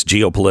biggest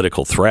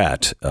geopolitical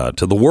threat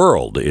to the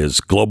world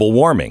is global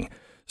warming.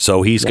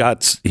 So he's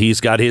got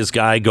his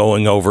guy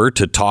going over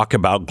to talk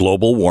about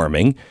global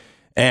warming.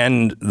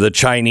 And the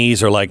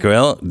Chinese are like,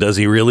 well, does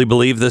he really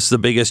believe this is the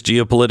biggest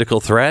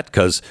geopolitical threat?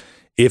 Because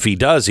if he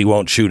does, he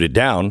won't shoot it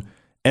down.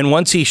 And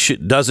once he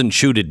doesn't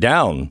shoot it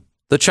down,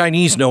 the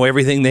Chinese know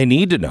everything they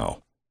need to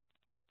know.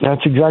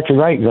 That's exactly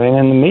right, Glenn.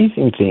 And the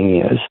amazing thing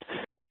is,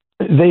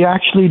 they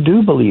actually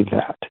do believe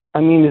that. I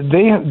mean,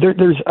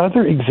 there's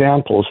other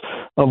examples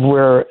of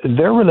where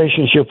their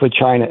relationship with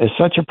China is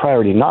such a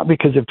priority, not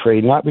because of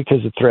trade, not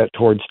because of threat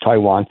towards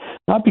Taiwan,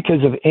 not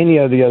because of any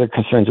of the other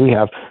concerns we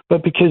have,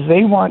 but because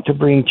they want to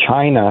bring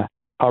China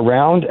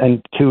around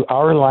and to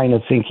our line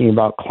of thinking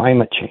about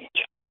climate change.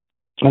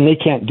 And they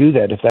can't do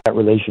that if that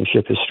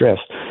relationship is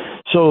stressed.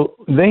 So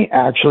they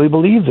actually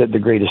believe that the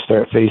greatest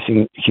threat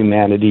facing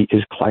humanity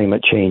is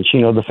climate change.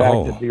 You know, the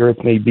fact that the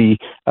Earth may be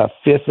a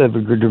fifth of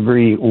a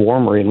degree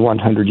warmer in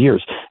 100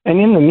 years.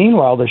 And in the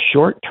meanwhile, the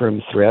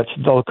short-term threats,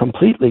 they'll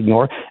completely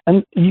ignore.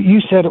 And you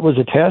said it was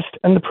a test,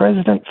 and the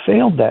president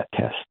failed that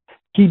test.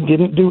 He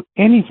didn't do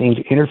anything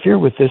to interfere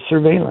with this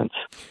surveillance.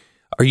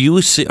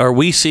 Are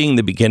we seeing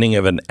the beginning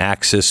of an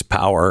Axis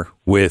power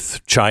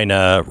with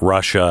China,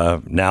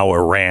 Russia, now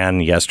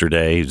Iran?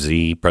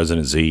 Yesterday,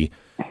 President Xi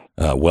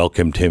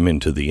welcomed him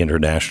into the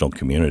international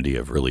community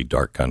of really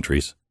dark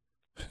countries.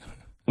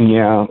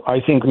 Yeah,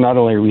 I think not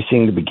only are we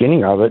seeing the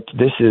beginning of it,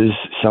 this is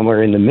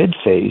somewhere in the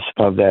mid-phase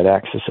of that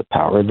axis of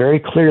power. Very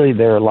clearly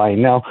they're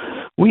aligned. Now,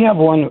 we have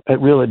one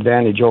real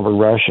advantage over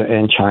Russia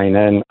and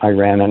China and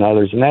Iran and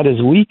others, and that is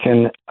we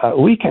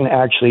can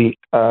actually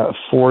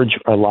forge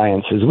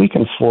alliances. We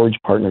can forge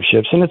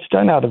partnerships, and it's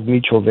done out of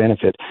mutual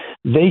benefit.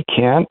 They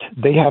can't.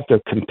 They have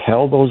to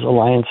compel those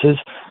alliances.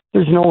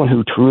 There's no one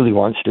who truly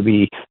wants to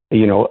be,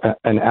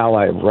 an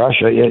ally of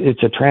Russia.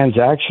 It's a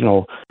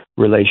transactional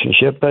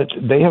relationship, but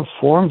they have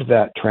formed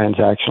that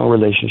transactional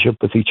relationship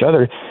with each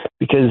other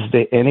because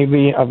the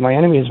enemy of my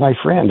enemy is my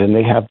friend, and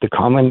they have the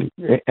common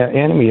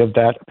enemy of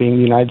that being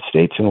the United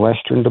States, and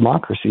Western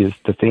democracy is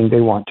the thing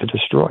they want to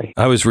destroy.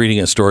 I was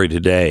reading a story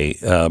today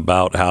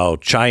about how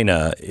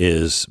China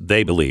is,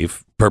 they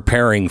believe,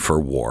 preparing for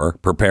war,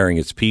 preparing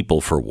its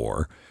people for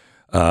war.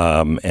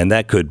 And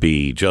that could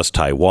be just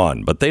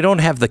Taiwan, but they don't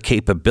have the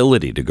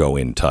capability to go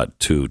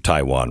into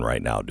Taiwan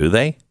right now, do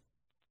they?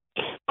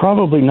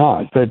 Probably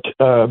not, but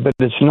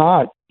it's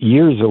not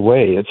years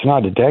away. It's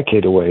not a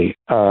decade away,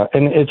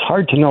 and it's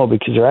hard to know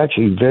because they're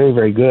actually very,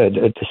 very good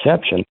at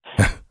deception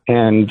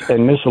and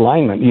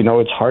misalignment.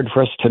 It's hard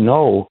for us to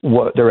know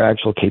what their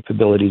actual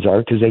capabilities are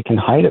because they can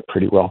hide it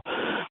pretty well.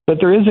 But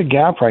there is a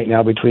gap right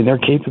now between their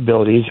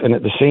capabilities, and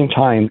at the same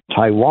time,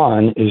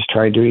 Taiwan is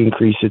trying to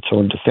increase its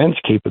own defense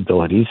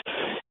capabilities.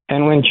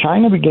 And when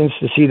China begins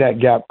to see that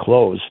gap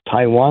close,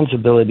 Taiwan's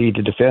ability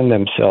to defend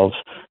themselves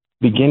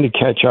begin to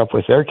catch up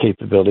with their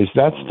capabilities,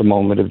 that's the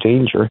moment of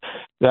danger.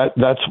 That's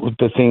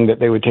the thing that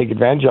they would take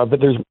advantage of. But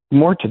there's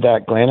more to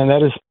that, Glenn, and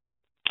that is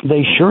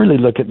they surely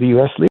look at the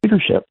U.S.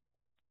 leadership.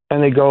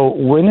 And they go,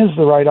 when is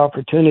the right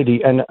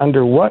opportunity and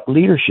under what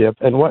leadership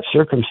and what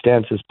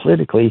circumstances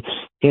politically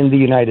in the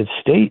United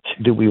States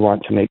do we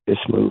want to make this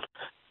move?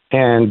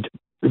 And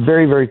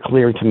very, very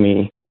clear to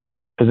me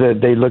that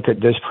they look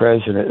at this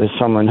president as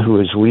someone who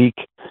is weak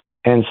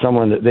and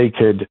someone that they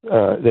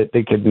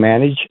could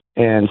manage,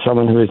 and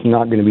someone who is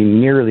not going to be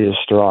nearly as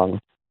strong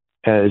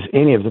as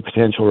any of the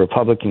potential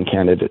Republican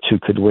candidates who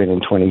could win in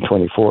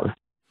 2024.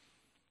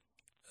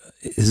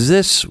 Is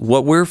this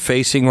what we're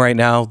facing right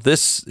now?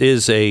 This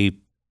is a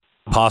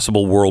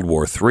possible World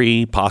War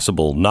III,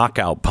 possible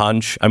knockout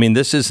punch. I mean,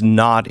 this is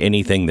not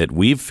anything that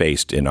we've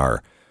faced in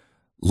our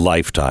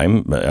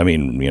lifetime. I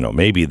mean,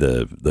 maybe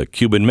the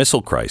Cuban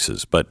Missile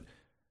Crisis, but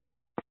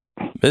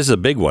this is a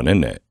big one,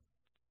 isn't it?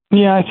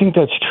 Yeah, I think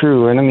that's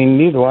true. And I mean,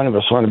 neither one of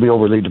us want to be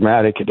overly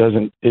dramatic. It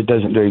doesn't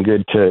do any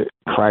good to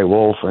cry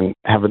wolf and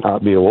have it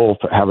not be a wolf,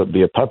 but have it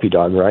be a puppy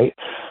dog, right?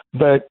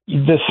 But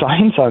the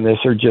signs on this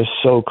are just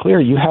so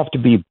clear. You have to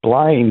be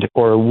blind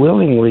or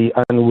willingly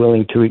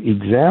unwilling to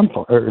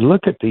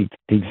look at the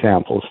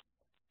examples.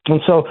 And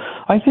so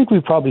I think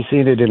we've probably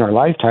seen it in our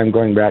lifetime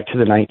going back to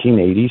the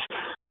 1980s,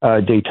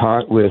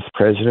 détente with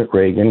President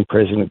Reagan,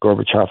 President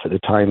Gorbachev at the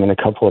time, and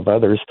a couple of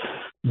others.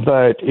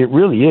 But it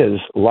really is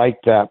like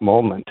that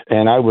moment.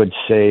 And I would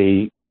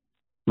say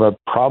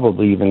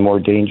probably even more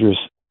dangerous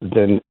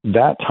than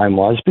that time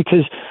was,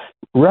 because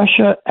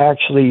Russia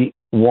actually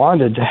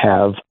wanted to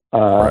have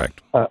a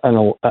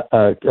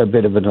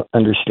bit of an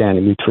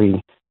understanding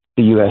between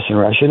the U.S. and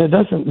Russia, and it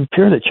doesn't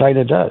appear that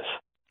China does.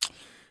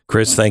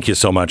 Chris, thank you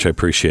so much. I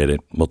appreciate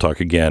it. We'll talk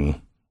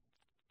again.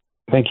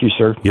 Thank you,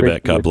 sir. You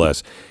bet. God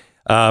bless.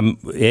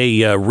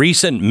 A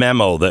recent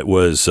memo that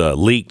was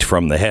leaked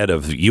from the head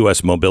of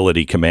U.S.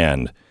 Mobility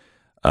Command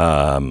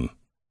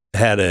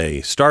had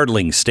a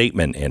startling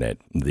statement in it.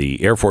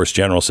 The Air Force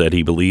general said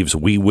he believes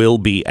we will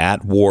be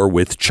at war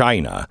with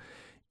China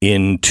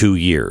in 2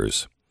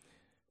 years.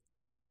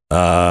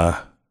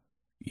 I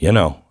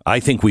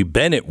think we've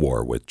been at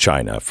war with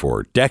China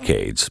for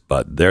decades,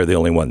 but they're the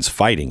only ones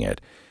fighting it.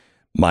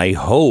 My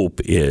hope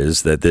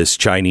is that this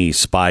Chinese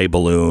spy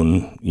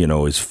balloon,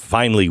 is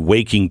finally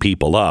waking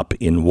people up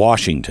in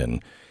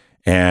Washington.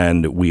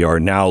 And we are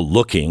now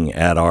looking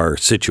at our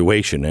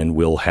situation, and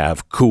we'll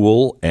have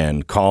cool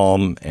and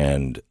calm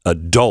and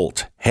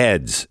adult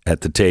heads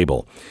at the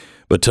table.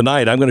 But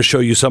tonight, I'm going to show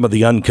you some of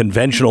the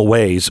unconventional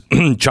ways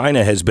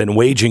China has been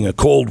waging a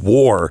Cold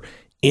War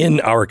in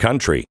our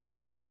country.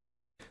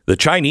 The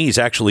Chinese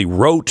actually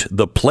wrote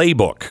the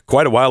playbook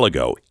quite a while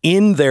ago.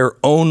 In their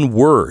own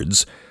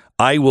words,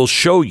 I will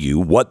show you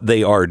what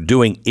they are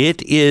doing.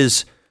 It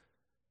is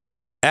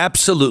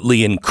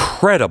absolutely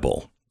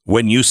incredible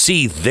when you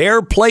see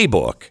their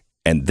playbook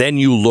and then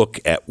you look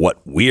at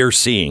what we're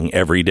seeing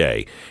every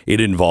day.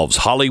 It involves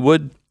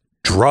Hollywood,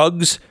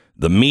 drugs,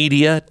 the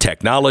media,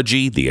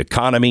 technology, the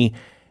economy,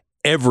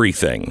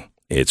 everything.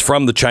 It's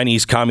from the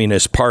Chinese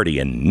Communist Party,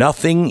 and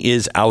nothing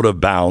is out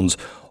of bounds.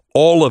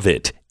 All of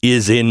it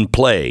is in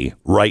play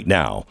right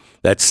now.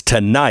 That's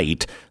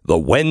tonight, the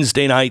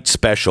Wednesday night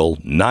special,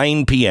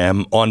 9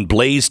 p.m. on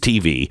Blaze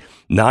TV,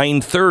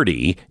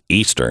 9:30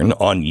 Eastern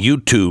on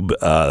YouTube.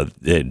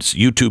 It's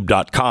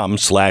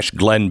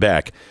youtube.com/Glenn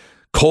Beck.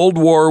 Cold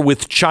War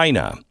with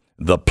China,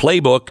 the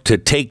playbook to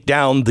take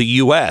down the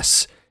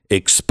U.S.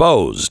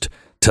 exposed.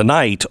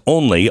 Tonight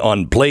only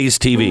on Blaze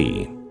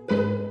TV.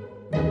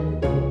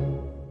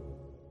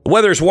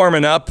 Weather's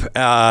warming up,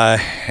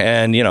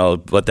 and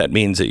what that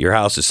means at your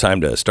house is time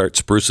to start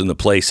sprucing the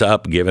place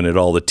up, giving it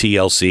all the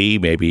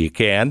TLC. Maybe you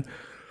can,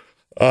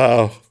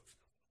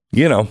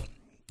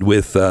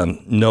 with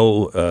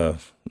no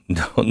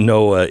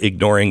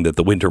ignoring that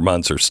the winter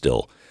months are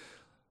still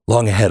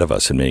long ahead of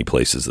us in many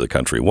places of the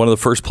country. One of the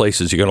first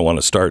places you're going to want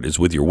to start is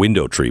with your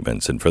window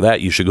treatments, and for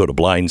that you should go to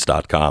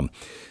blinds.com.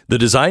 The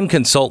design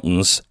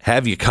consultants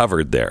have you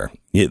covered there.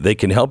 They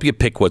can help you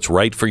pick what's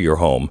right for your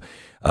home.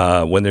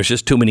 When there's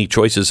just too many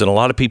choices, and a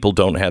lot of people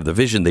don't have the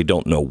vision, they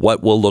don't know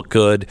what will look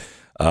good.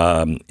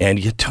 And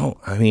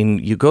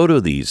you go to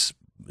these,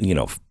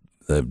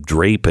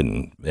 drape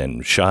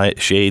and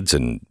shades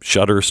and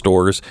shutter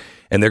stores,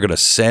 and they're going to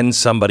send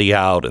somebody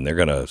out and they're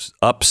going to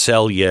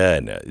upsell you.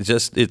 And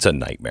it's a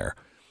nightmare.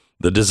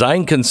 The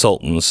design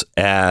consultants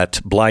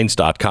at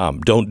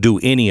blinds.com don't do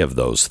any of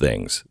those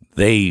things.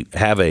 They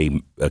have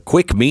a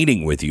quick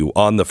meeting with you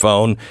on the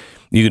phone.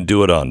 You can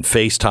do it on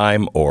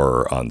FaceTime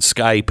or on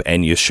Skype,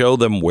 and you show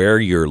them where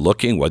you're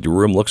looking, what your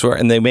room looks for,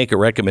 and they make a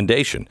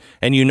recommendation.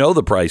 And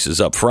the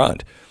prices up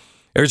front.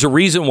 There's a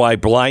reason why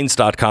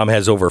Blinds.com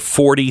has over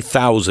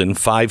 40,000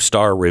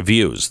 five-star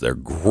reviews. They're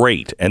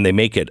great, and they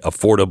make it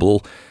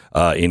affordable,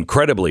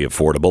 incredibly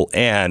affordable,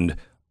 and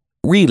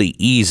really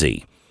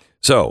easy.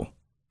 So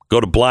go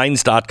to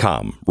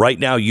Blinds.com. Right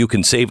now, you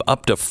can save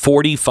up to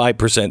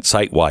 45%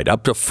 site-wide,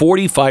 up to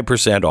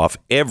 45% off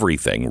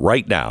everything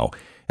right now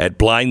at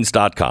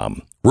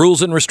Blinds.com.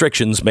 Rules and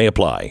restrictions may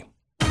apply.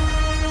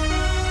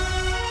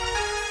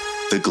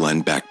 The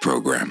Glenn Beck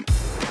Program.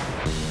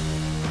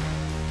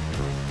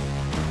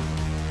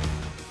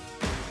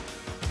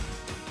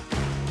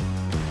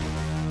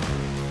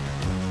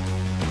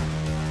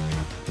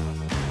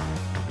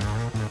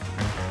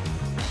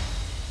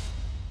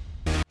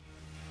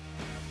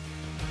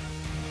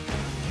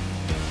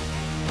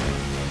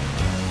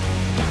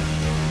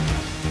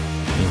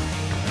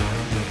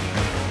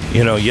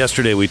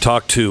 Yesterday we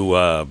talked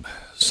to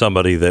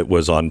somebody that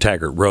was on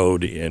Taggart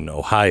Road in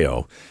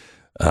Ohio.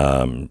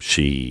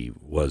 She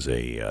was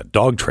a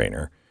dog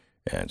trainer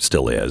and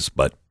still is,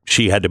 but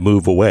she had to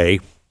move away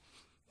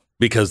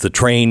because the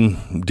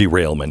train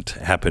derailment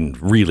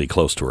happened really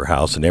close to her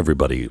house and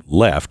everybody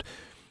left.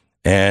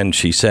 And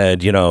she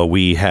said,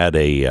 we had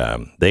they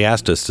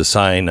asked us to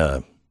sign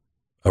a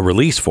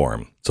release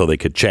form so they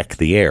could check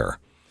the air.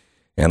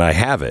 And I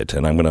have it,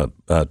 and I'm going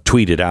to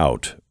tweet it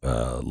out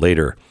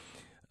later.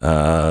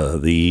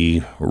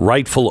 The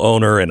rightful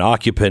owner and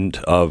occupant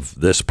of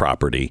this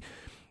property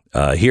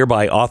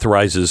hereby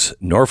authorizes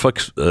Norfolk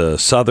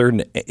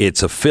Southern,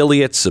 its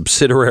affiliates,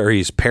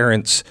 subsidiaries,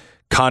 parents,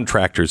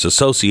 contractors,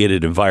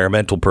 associated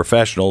environmental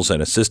professionals,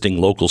 and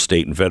assisting local,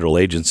 state, and federal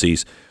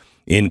agencies,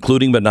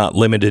 including but not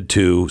limited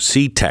to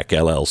CTEC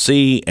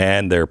LLC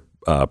and their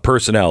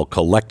personnel,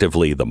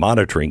 collectively the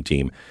monitoring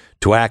team,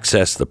 to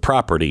access the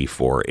property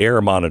for air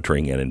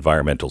monitoring and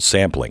environmental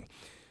sampling.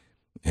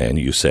 And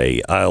you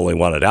say, I only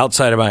want it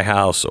outside of my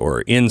house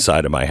or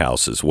inside of my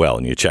house as well.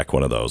 And you check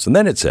one of those. And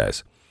then it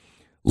says,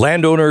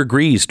 Landowner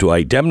agrees to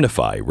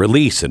indemnify,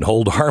 release, and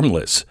hold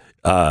harmless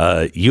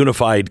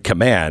Unified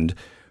Command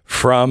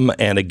from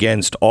and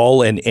against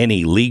all and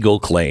any legal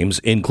claims,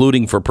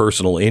 including for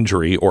personal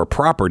injury or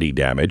property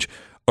damage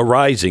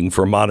arising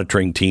from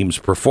monitoring team's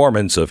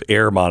performance of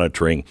air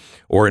monitoring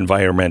or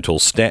environmental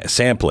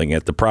sampling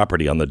at the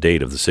property on the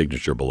date of the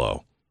signature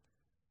below.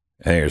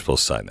 And you're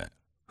supposed to sign that.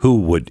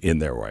 Who would, in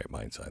their right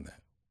mind, sign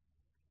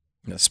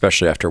that?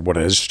 Especially after what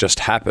has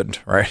just happened,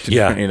 right?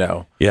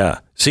 Yeah. Yeah.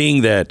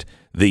 Seeing that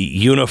the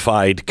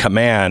Unified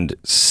Command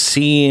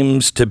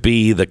seems to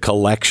be the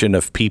collection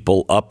of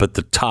people up at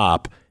the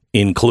top,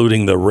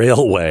 including the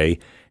railway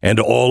and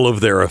all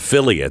of their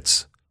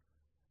affiliates.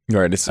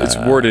 Right. It's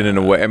worded in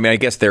a way. I mean, I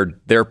guess their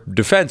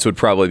defense would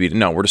probably be,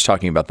 no, we're just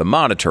talking about the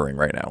monitoring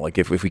right now. Like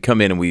if we come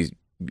in and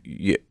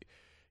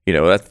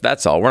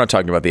that's all. We're not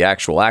talking about the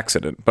actual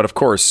accident. But of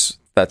course,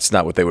 that's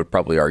not what they would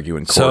probably argue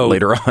in court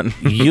later on.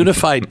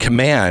 Unified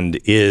Command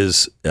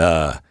is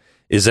an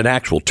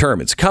actual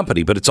term. It's a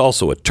company, but it's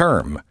also a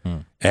term.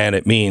 And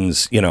it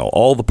means,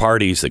 all the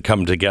parties that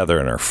come together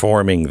and are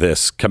forming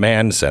this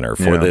command center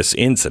for this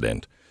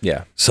incident.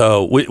 Yeah.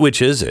 So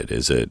which is it?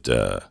 Is it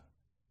a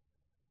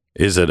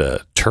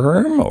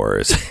term or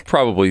is it?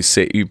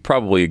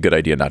 Probably a good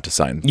idea not to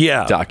sign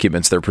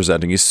documents they're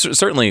presenting you,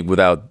 certainly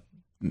without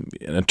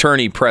an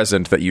attorney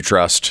present that you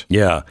trust.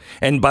 Yeah.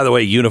 And by the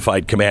way,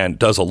 Unified Command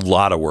does a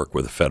lot of work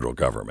with the federal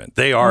government.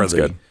 They are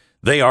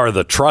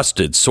the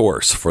trusted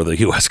source for the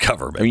U.S.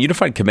 government. I mean,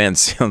 Unified Command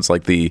sounds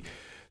like the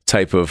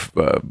type of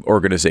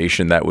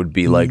organization that would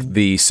be like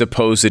the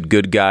supposed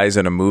good guys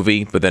in a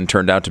movie, but then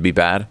turned out to be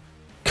bad.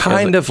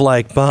 Kind of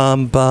like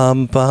bum,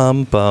 bum,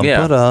 bum, bum,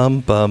 ba-dum,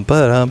 bum,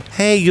 ba-dum.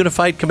 Hey,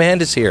 Unified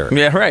Command is here.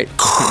 Yeah, right.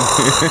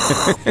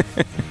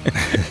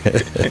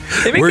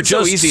 We're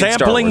just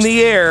sampling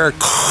the air.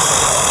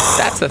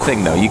 That's the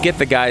thing, though. You get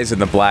the guys in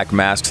the black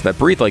masks that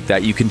breathe like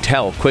that, you can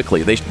tell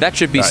quickly. That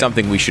should be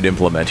something we should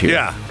implement here.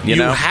 Yeah.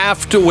 You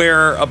have to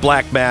wear a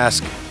black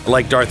mask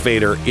like Darth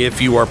Vader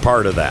if you are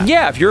part of that.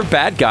 Yeah, if you're a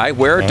bad guy,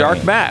 wear a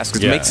dark mask.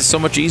 It makes it so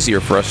much easier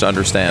for us to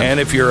understand. And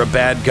if you're a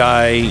bad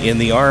guy in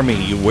the Army,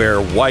 you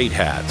wear white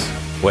hats.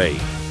 Wait.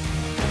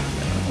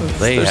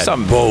 They had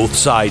both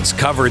sides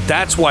covered.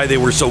 That's why they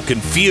were so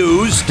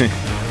confused.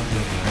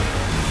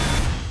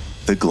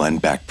 The Glenn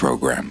Beck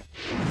Program.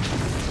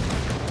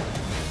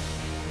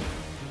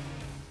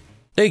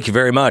 Thank you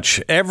very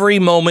much. Every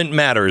moment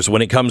matters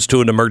when it comes to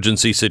an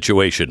emergency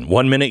situation.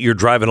 1 minute you're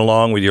driving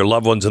along with your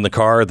loved ones in the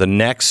car. The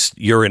next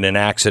you're in an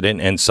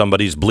accident and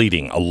somebody's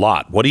bleeding a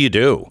lot. What do you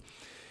do?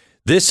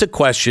 This is a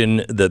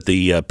question that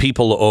the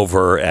people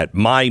over at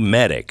My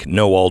Medic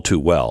know all too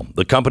well.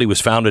 The company was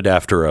founded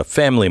after a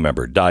family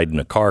member died in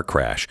a car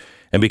crash.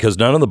 And because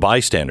none of the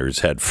bystanders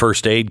had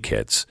first aid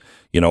kits,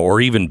 or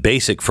even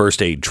basic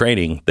first aid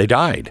training, they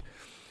died.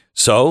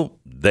 So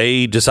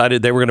they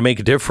decided they were going to make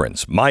a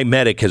difference. My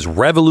Medic has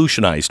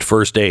revolutionized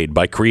first aid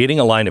by creating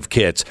a line of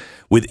kits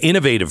with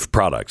innovative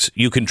products.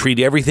 You can treat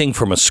everything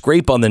from a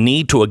scrape on the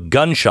knee to a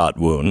gunshot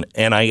wound,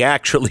 and I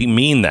actually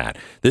mean that.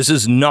 This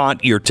is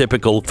not your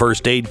typical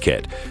first aid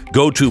kit.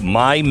 Go to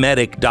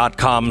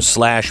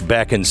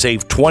mymedic.com/Beck and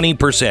save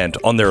 20%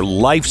 on their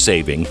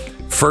life-saving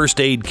first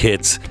aid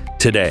kits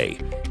today.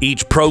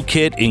 Each pro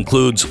kit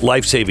includes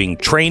life-saving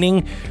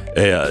training.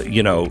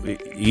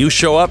 You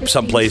show up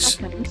someplace.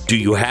 Do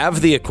you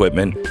have the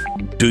equipment?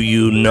 Do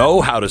you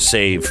know how to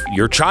save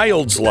your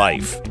child's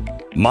life?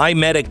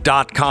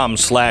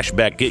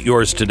 mymedic.com/Beck. Get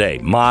yours today.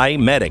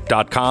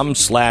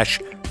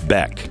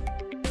 mymedic.com/Beck.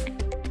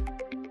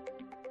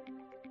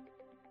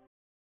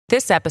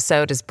 This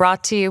episode is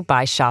brought to you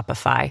by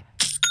Shopify.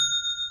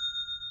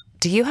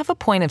 Do you have a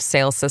point of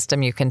sale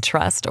system you can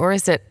trust, or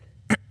is it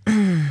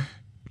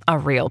a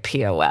real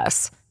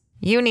POS?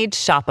 You need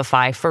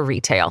Shopify for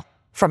retail.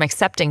 From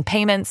accepting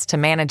payments to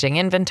managing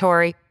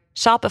inventory,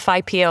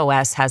 Shopify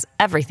POS has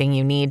everything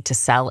you need to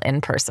sell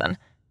in person.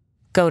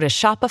 Go to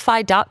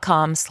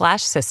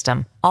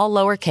shopify.com/system, all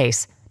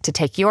lowercase, to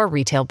take your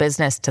retail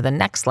business to the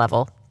next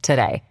level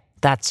today.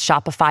 That's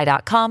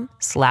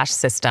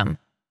shopify.com/system.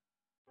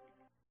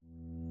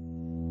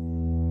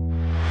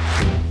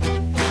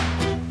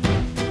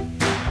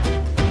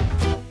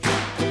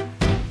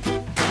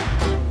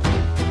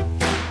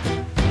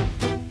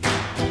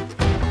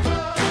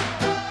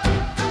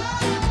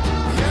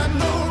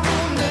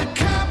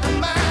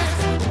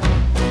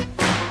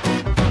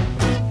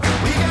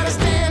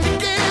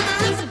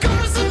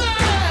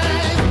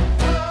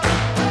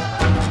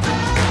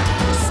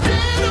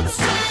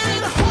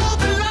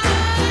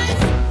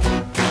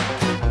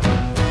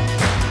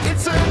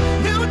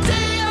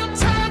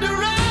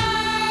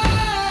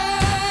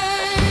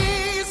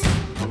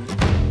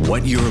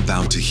 What you're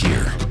about to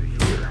hear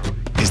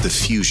is the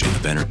fusion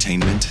of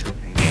entertainment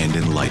and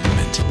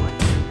enlightenment.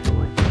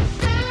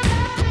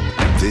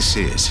 This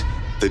is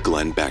the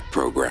Glenn Beck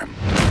Program.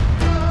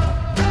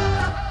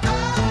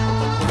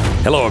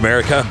 Hello,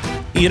 America.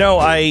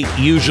 I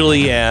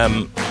usually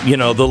am,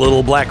 the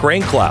little black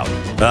rain cloud.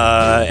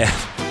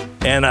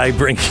 And I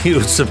bring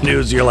you some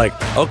news. You're like,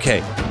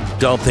 okay,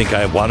 don't think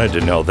I wanted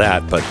to know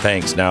that, but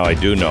thanks. Now I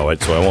do know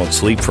it, so I won't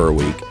sleep for a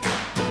week.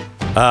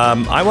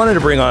 I wanted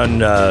to bring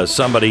on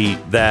somebody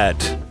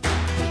that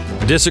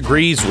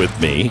disagrees with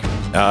me,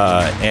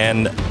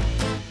 and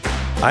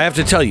I have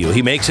to tell you,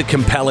 he makes a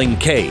compelling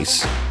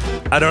case.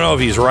 I don't know if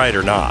he's right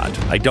or not.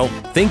 I don't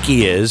think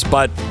he is,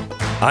 but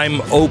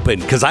I'm open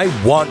because I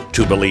want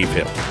to believe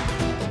him.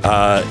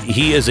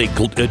 He is a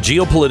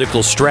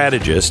geopolitical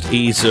strategist.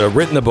 He's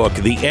written the book,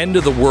 The End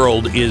of the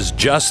World is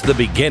Just the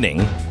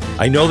Beginning.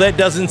 I know that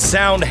doesn't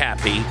sound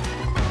happy,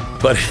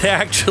 but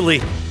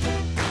actually,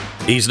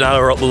 he's not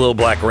a little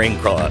black rain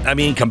cloud. I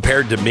mean,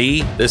 compared to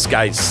me, this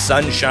guy's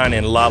sunshine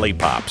and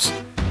lollipops.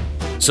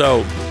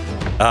 So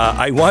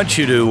I want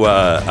you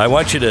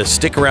to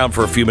stick around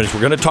for a few minutes.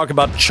 We're going to talk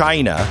about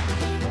China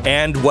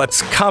and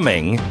what's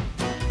coming,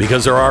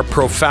 because there are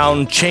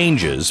profound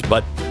changes,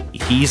 but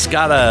he's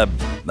got a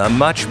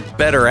much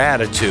better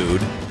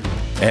attitude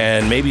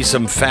and maybe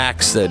some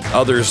facts that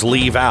others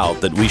leave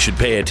out that we should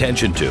pay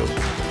attention to.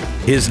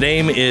 His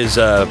name is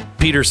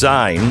Peter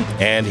Zeihan,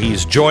 and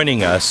he's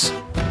joining us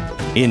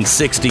in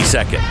 60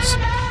 seconds.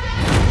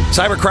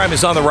 Cybercrime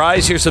is on the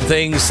rise. Here's some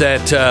things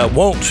that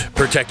won't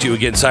protect you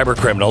against cyber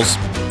criminals.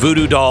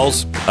 Voodoo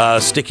dolls,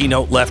 sticky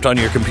note left on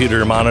your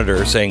computer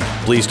monitor saying,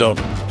 please don't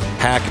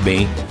hack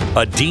me.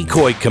 A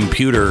decoy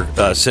computer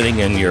sitting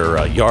in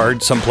your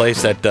yard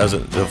someplace that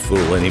doesn't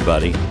fool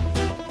anybody.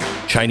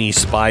 Chinese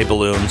spy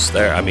balloons,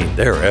 they're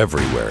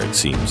everywhere, it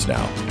seems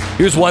now.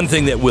 Here's one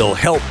thing that will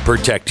help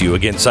protect you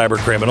against cyber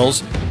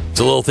criminals. It's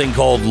a little thing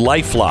called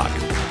LifeLock.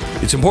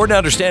 It's important to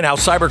understand how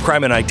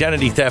cybercrime and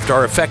identity theft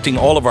are affecting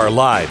all of our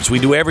lives. We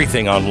do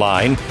everything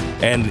online,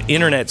 and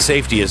internet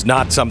safety is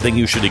not something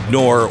you should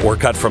ignore or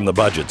cut from the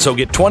budget. So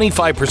get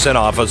 25%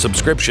 off a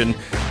subscription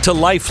to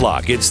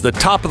LifeLock. It's the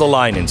top of the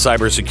line in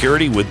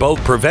cybersecurity, with both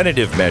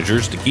preventative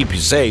measures to keep you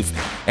safe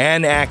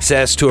and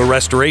access to a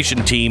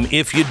restoration team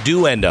if you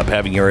do end up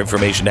having your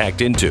information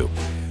hacked into.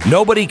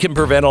 Nobody can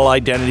prevent all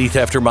identity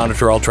theft or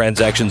monitor all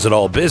transactions at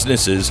all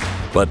businesses,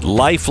 but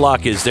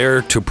LifeLock is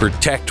there to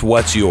protect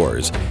what's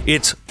yours.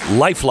 It's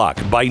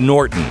LifeLock by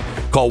Norton.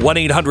 Call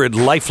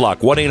 1-800-LifeLock,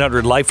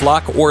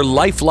 1-800-LifeLock, or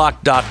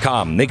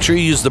LifeLock.com. Make sure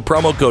you use the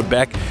promo code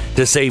Beck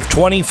to save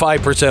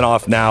 25%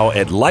 off now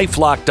at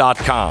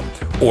LifeLock.com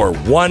or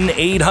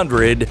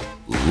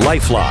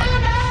 1-800-LifeLock.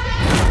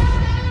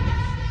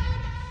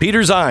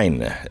 Peter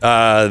Zeihan,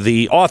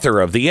 the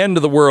author of The End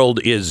of the World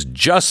is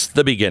Just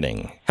the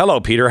Beginning. Hello,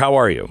 Peter. How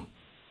are you?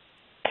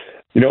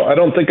 I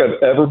don't think I've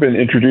ever been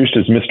introduced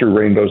as Mr.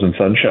 Rainbows and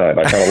Sunshine.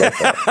 I kind of like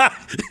that.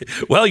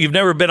 Well, you've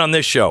never been on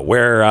this show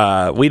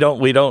where we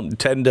don't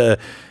tend to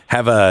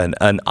have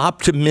an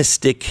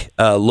optimistic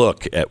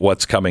look at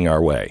what's coming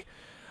our way.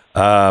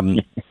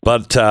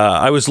 But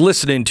I was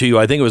listening to you.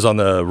 I think it was on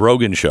the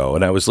Rogan show,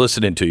 and I was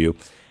listening to you,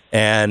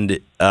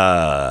 and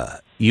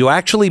you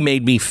actually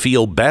made me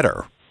feel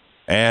better.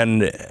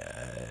 And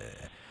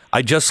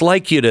I'd just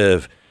like you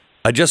to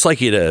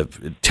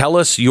tell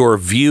us your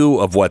view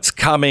of what's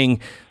coming,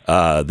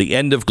 the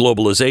end of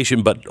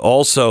globalization, but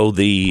also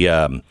the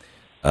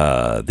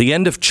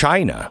end of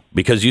China,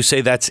 because you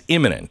say that's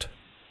imminent.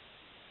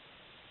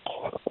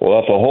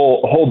 Well, that's a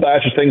whole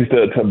batch of things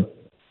to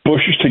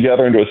bush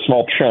together into a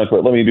small chunk,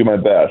 but let me do my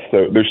best.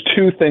 So there's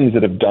two things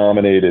that have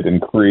dominated and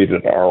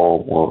created our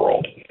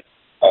world.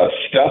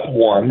 Step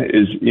one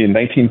is in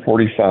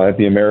 1945,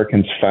 the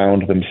Americans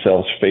found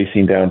themselves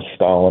facing down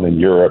Stalin in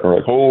Europe. We're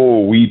like,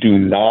 we do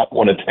not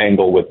want to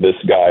tangle with this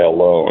guy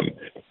alone.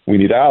 We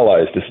need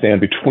allies to stand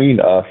between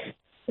us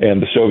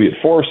and the Soviet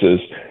forces.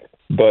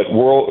 But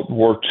World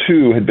War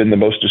II had been the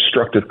most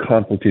destructive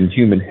conflict in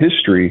human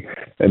history,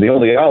 and the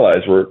only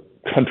allies were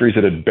countries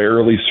that had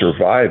barely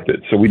survived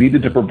it. So we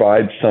needed to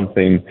provide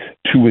something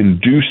to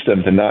induce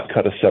them to not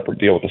cut a separate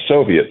deal with the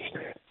Soviets.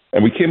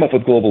 And we came up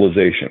with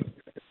globalization.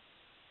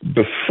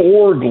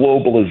 Before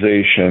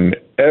globalization,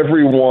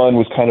 everyone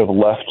was kind of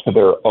left to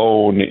their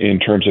own in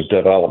terms of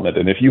development.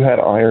 And if you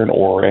had iron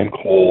ore and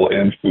coal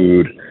and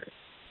food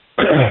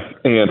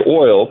and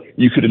oil,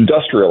 you could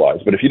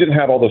industrialize. But if you didn't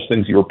have all those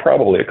things, you were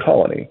probably a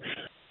colony.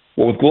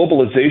 Well, with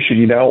globalization,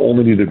 you now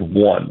only needed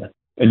one,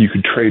 and you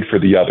could trade for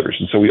the others.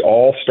 And so we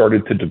all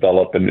started to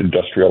develop and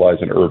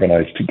industrialize and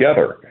urbanize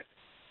together.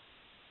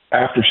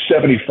 After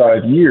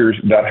 75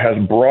 years, that has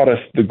brought us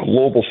the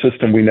global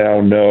system we now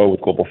know, with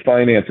global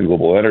finance and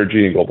global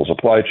energy and global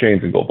supply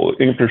chains and global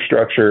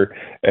infrastructure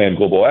and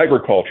global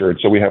agriculture. And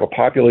so we have a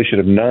population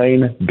of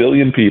 8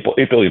 billion people,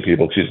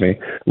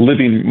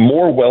 living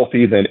more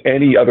wealthy than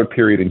any other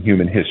period in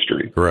human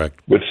history. Correct.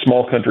 With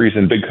small countries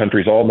and big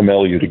countries all in the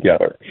milieu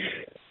together.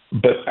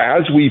 But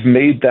as we've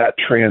made that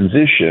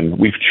transition,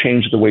 we've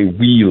changed the way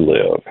we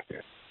live.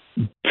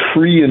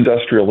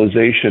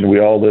 Pre-industrialization, we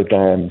all lived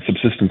on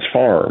subsistence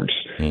farms.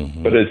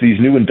 Mm-hmm. But as these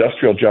new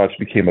industrial jobs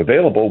became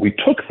available, we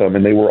took them,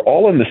 and they were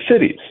all in the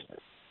cities.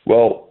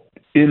 Well,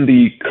 in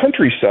the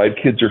countryside,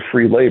 kids are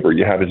free labor.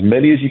 You have as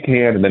many as you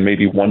can, and then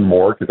maybe one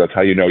more, because that's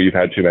how you know you've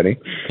had too many.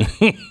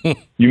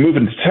 You move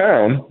into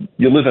town,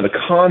 you live in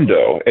a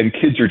condo, and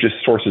kids are just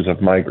sources of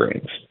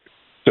migraines.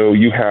 So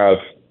you have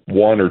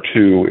one or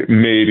two,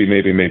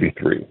 maybe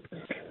three.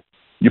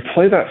 You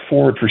play that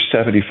forward for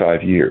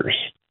 75 years.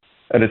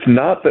 And it's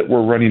not that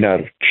we're running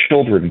out of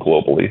children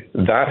globally.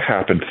 That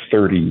happened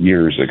 30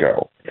 years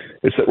ago.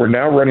 It's that we're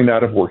now running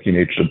out of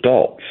working-aged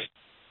adults.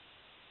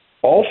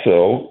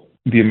 Also,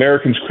 the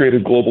Americans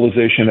created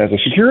globalization as a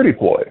security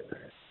ploy.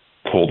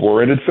 Cold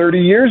War ended 30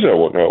 years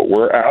ago.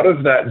 We're out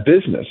of that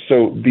business.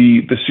 So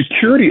the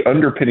security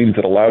underpinnings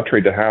that allow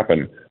trade to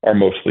happen are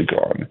mostly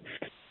gone.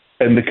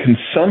 And the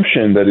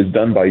consumption that is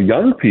done by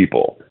young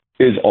people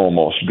is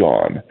almost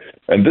gone.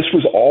 And this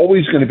was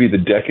always going to be the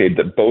decade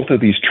that both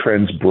of these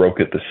trends broke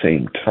at the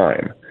same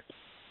time.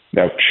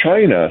 Now,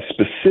 China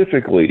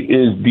specifically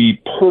is the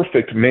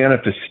perfect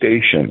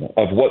manifestation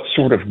of what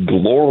sort of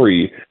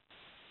glory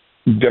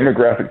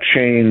demographic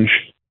change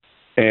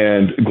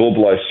and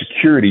globalized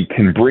security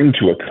can bring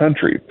to a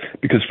country.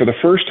 Because for the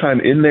first time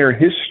in their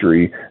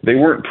history, they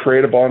weren't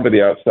preyed upon by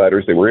the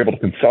outsiders. They were able to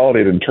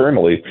consolidate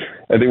internally,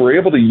 and they were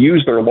able to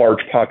use their large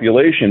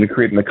population to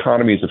create an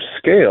economies of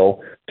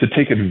scale to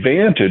take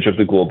advantage of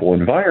the global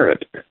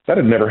environment. That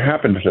had never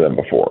happened to them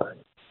before.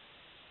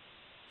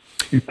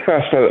 You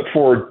fast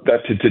forward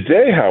that to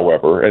today,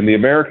 however, and the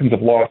Americans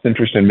have lost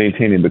interest in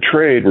maintaining the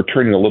trade. We're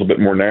turning a little bit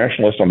more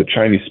nationalist on the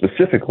Chinese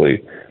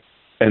specifically.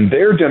 And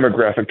their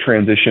demographic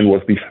transition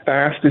was the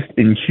fastest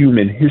in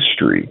human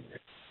history.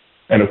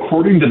 And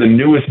according to the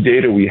newest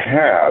data we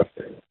have,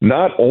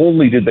 not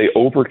only did they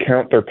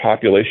overcount their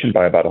population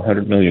by about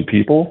 100 million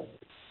people,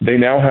 they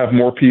now have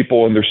more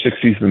people in their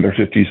 60s than their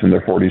 50s and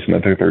their 40s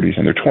and their 30s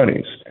and their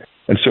 20s.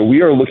 And so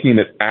we are looking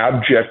at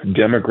abject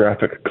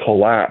demographic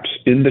collapse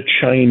in the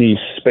Chinese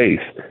space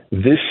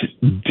this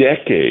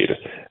decade.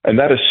 And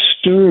that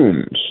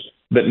assumes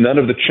that none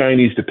of the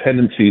Chinese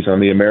dependencies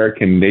on the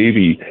American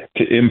Navy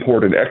to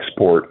import and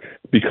export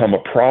become a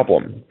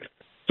problem.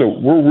 So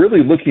we're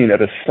really looking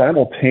at a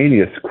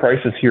simultaneous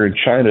crisis here in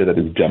China that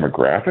is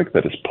demographic,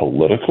 that is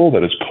political,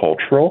 that is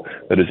cultural,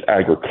 that is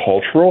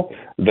agricultural,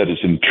 that is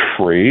in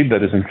trade,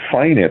 that is in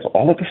finance,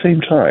 all at the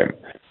same time.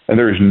 And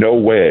there is no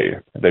way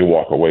they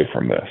walk away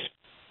from this.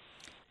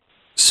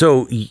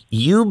 So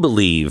you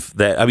believe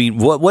that, I mean,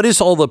 what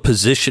is all the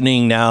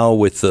positioning now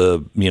with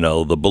the,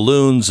 the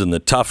balloons and the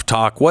tough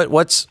talk?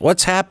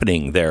 What's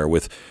happening there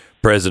with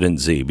President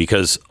Xi?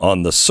 Because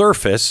on the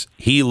surface,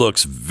 he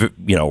looks,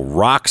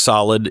 rock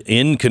solid,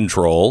 in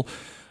control.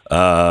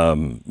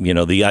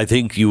 I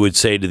think you would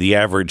say to the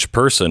average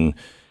person,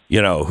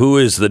 who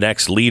is the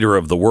next leader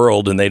of the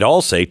world? And they'd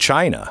all say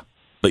China.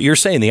 But you're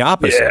saying the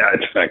opposite. Yeah,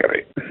 it's not going to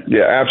be.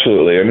 Yeah,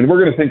 absolutely. I mean, we're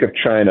going to think of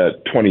China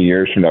 20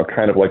 years from now,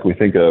 kind of like we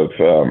think of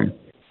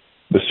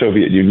the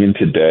Soviet Union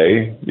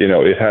today.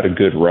 It had a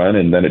good run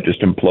and then it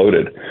just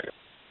imploded.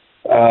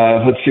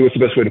 Let's see, what's the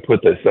best way to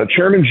put this?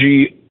 Chairman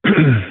Xi,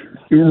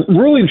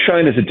 ruling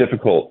China is a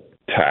difficult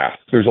task.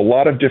 There's a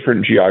lot of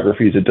different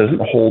geographies. It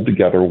doesn't hold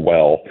together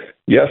well.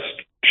 Yes,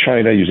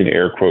 China, using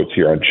air quotes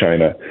here on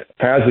China,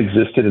 has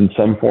existed in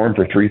some form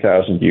for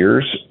 3,000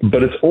 years,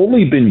 but it's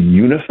only been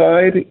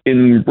unified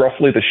in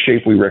roughly the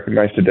shape we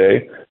recognize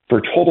today for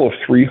a total of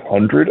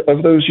 300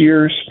 of those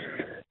years.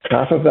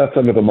 Half of that's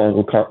under the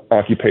Mongol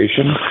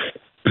occupation,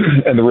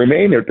 and the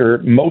remainder,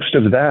 most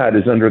of that,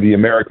 is under the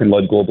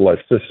American-led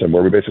globalized system,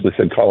 where we basically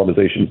said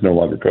colonization is no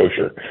longer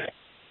kosher.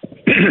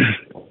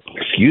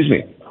 Excuse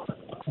me.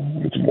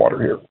 Get some water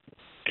here.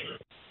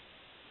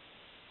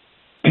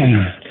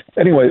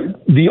 Anyway,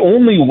 the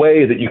only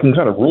way that you can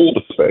kind of rule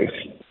the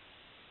space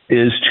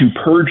is to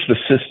purge the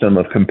system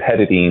of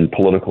competing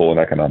political and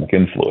economic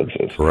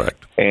influences.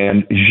 Correct.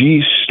 And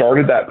Xi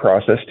started that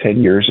process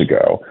 10 years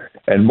ago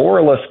and more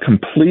or less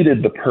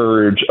completed the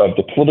purge of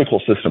the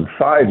political system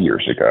 5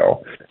 years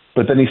ago.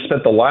 But then he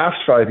spent the last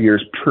 5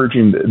 years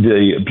purging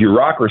the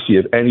bureaucracy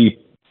of any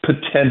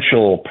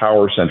potential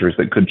power centers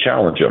that could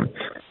challenge him.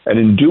 And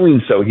in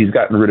doing so, he's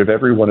gotten rid of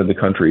everyone in the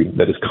country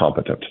that is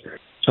competent.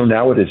 So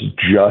now it is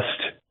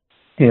just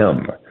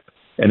him.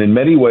 And in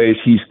many ways,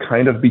 he's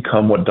kind of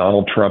become what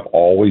Donald Trump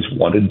always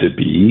wanted to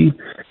be.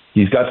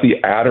 He's got the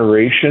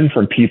adoration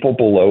from people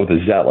below,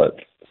 the zealots,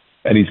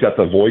 and he's got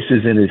the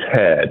voices in his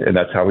head, and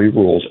that's how he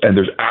rules. And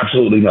there's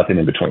absolutely nothing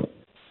in between.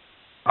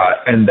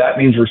 And that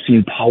means we're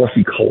seeing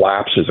policy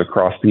collapses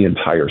across the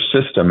entire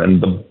system.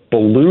 And the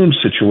balloon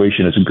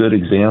situation is a good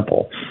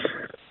example.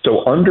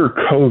 So under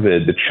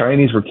COVID, the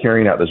Chinese were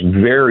carrying out this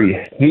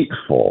very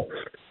hateful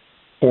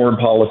foreign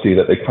policy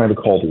that they kind of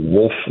called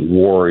wolf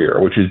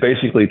warrior, which is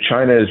basically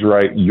China is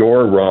right,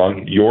 you're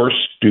wrong, you're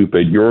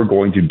stupid, you're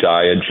going to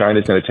die, and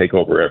China's going to take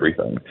over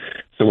everything.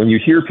 So when you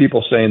hear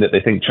people saying that they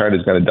think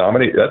China's going to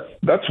dominate,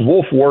 that's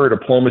wolf warrior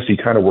diplomacy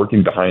kind of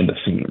working behind the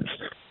scenes.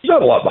 There's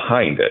not a lot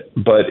behind it,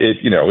 but it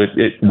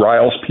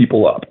riles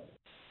people up.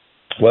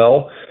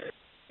 Well,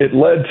 it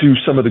led to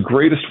some of the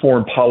greatest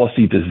foreign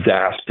policy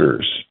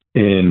disasters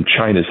in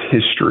China's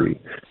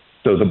history.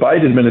 So the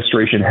Biden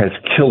administration has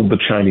killed the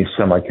Chinese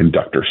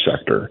semiconductor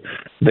sector.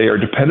 They are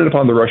dependent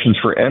upon the Russians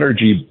for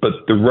energy, but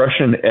the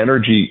Russian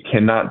energy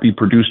cannot be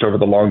produced over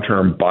the long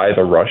term by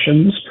the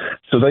Russians.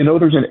 So they know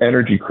there's an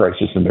energy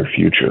crisis in their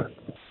future.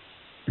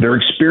 They're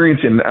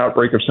experiencing an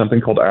outbreak of something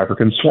called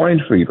African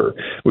swine fever,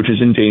 which is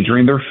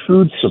endangering their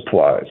food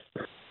supplies.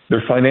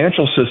 Their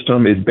financial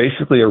system is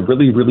basically a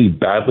really, really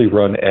badly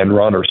run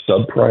Enron or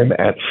subprime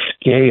at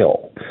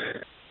scale.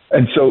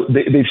 And so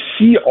they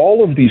see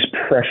all of these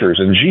pressures,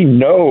 and Xi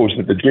knows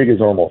that the jig is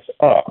almost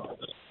up.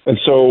 And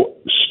so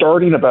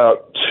starting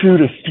about 2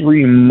 to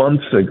 3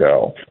 months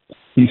ago,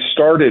 he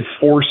started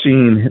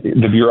forcing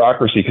the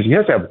bureaucracy, because he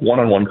has to have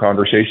one-on-one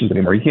conversations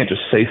anymore. He can't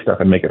just say stuff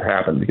and make it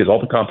happen because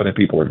all the competent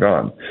people are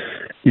gone.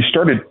 He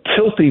started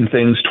tilting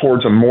things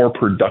towards a more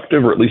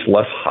productive or at least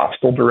less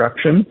hostile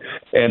direction.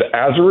 And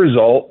as a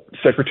result,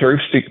 Secretary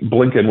of State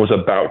Blinken was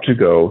about to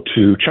go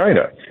to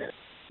China.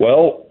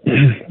 Well,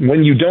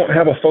 when you don't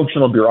have a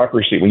functional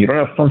bureaucracy, when you don't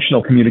have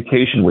functional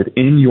communication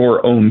within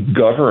your own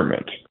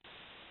government,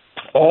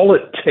 all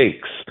it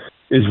takes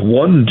is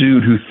one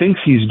dude who thinks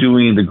he's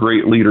doing the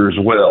great leader's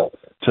will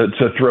to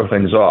throw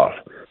things off.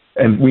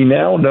 And we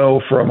now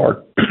know from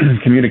our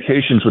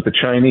communications with the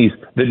Chinese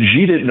that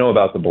Xi didn't know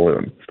about the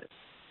balloon.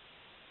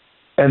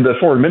 And the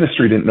foreign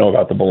ministry didn't know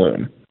about the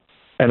balloon.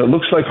 And it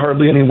looks like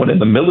hardly anyone in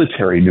the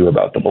military knew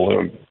about the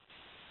balloon.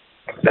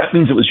 That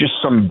means it was just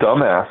some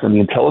dumbass in the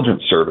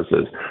intelligence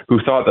services who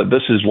thought that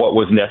this is what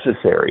was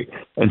necessary,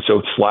 and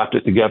so slapped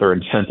it together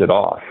and sent it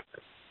off.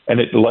 And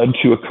it led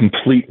to a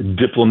complete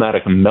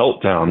diplomatic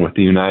meltdown with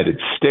the United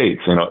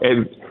States.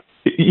 And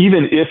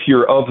even if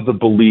you're of the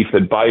belief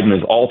that Biden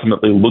is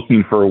ultimately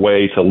looking for a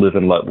way to live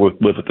with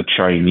the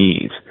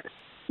Chinese,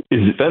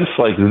 events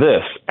like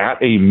this,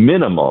 at a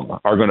minimum,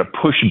 are going to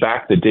push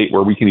back the date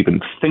where we can even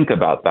think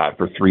about that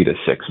for 3 to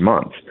 6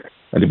 months.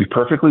 And to be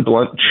perfectly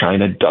blunt,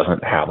 China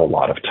doesn't have a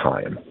lot of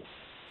time.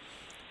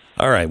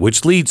 All right,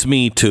 which leads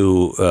me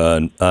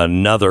to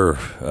another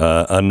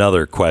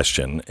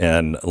question,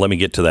 and let me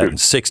get to that in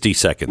 60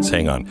 seconds.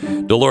 Hang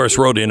on. Dolores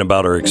wrote in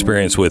about her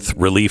experience with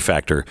Relief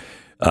Factor.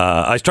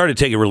 I started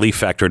taking Relief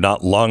Factor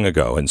not long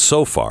ago, and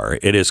so far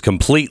it has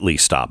completely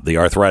stopped the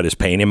arthritis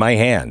pain in my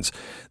hands.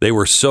 They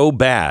were so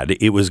bad,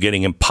 it was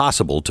getting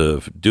impossible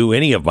to do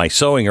any of my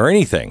sewing or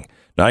anything.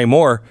 Not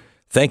anymore.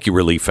 Thank you,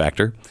 Relief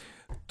Factor.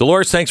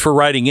 Dolores, thanks for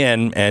writing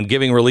in and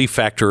giving Relief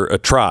Factor a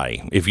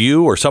try. If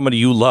you or somebody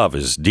you love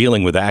is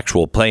dealing with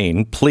actual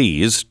pain,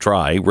 please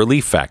try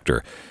Relief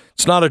Factor.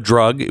 It's not a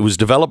drug. It was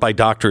developed by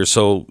doctors,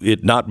 so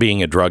it not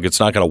being a drug, it's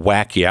not going to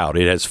whack you out.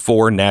 It has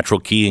 4 natural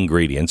key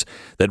ingredients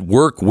that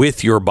work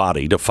with your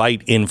body to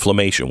fight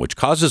inflammation, which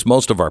causes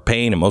most of our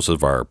pain and most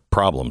of our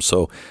problems.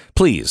 So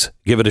please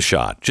give it a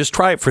shot. Just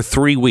try it for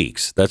 3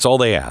 weeks. That's all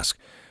they ask.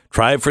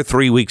 Try it for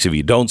 3 weeks. If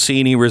you don't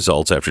see any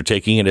results after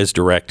taking it as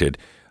directed,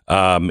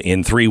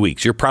 in 3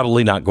 weeks, you're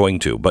probably not going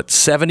to. But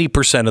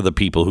 70% of the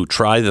people who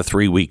try the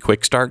 3-week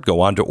quick start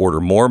go on to order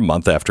more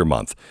month after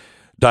month.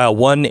 Dial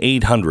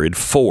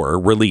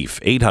 1-800-4-RELIEF,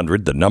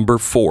 800, the number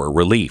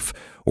 4-RELIEF,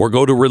 or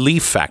go to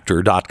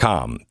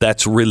relieffactor.com.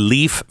 That's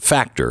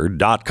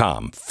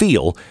relieffactor.com.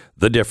 Feel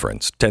the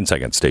difference. 10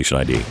 seconds, station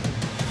ID.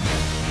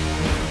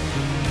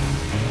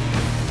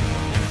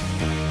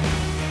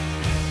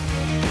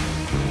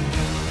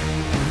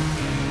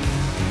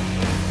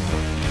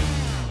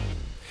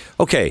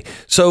 Okay,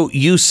 so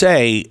you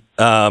say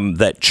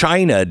that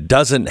China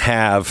doesn't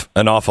have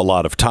an awful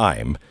lot of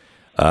time,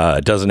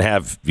 doesn't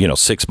have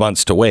 6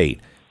 months to wait.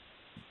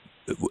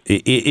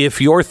 If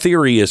your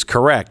theory is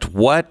correct,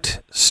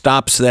 what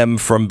stops them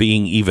from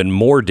being even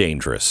more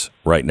dangerous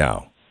right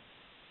now?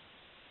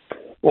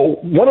 Well,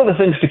 one of the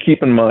things to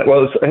keep in mind,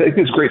 I think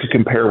it's great to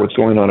compare what's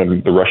going on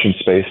in the Russian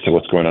space to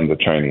what's going on in the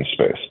Chinese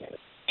space.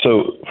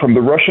 So from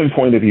the Russian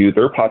point of view,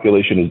 their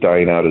population is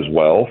dying out as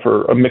well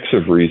for a mix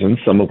of reasons,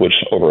 some of which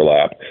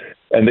overlap.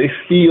 And they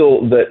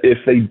feel that if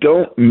they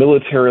don't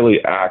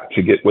militarily act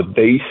to get what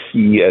they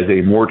see as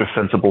a more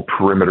defensible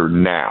perimeter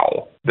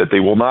now, that they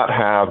will not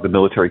have the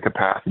military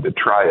capacity to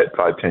try it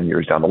 5-10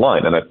 years down the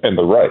line. And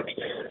they're right.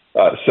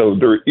 So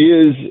there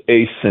is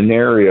a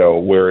scenario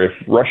where if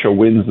Russia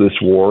wins this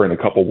war and a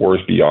couple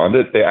wars beyond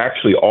it, they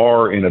actually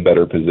are in a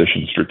better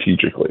position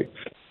strategically.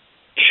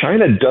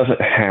 China doesn't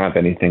have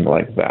anything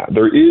like that.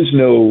 There is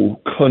no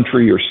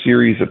country or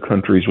series of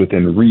countries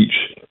within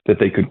reach that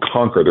they could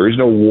conquer. There is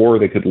no war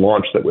they could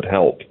launch that would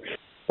help.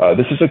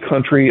 This is a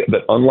country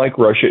that, unlike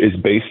Russia, is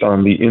based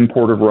on the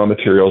import of raw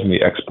materials and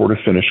the export of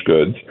finished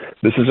goods.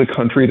 This is a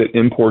country that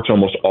imports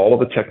almost all of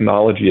the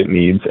technology it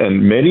needs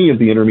and many of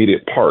the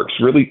intermediate parts.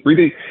 Really,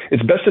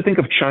 it's best to think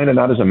of China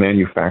not as a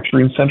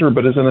manufacturing center,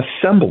 but as an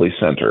assembly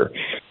center.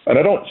 And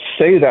I don't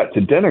say that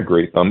to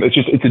denigrate them. It's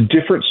a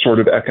different sort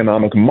of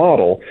economic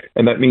model,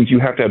 and that means you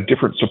have to have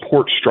different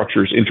support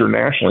structures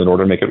internationally in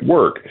order to make it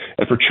work.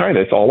 And for China,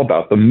 it's all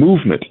about the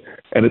movement,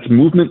 and it's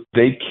movement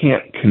they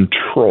can't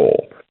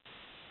control.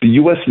 The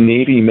U.S.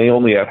 Navy may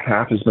only have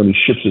half as many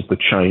ships as the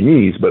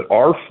Chinese, but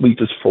our fleet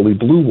is fully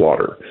blue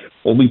water.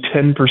 Only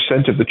 10%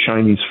 of the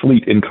Chinese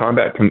fleet in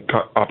combat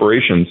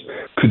operations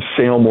could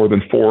sail more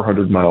than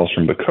 400 miles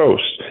from the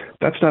coast.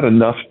 That's not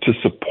enough to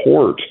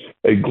support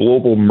a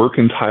global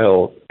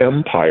mercantile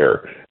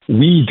empire.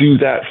 We do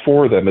that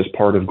for them as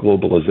part of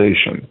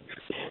globalization.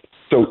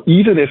 So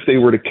even if they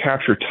were to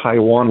capture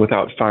Taiwan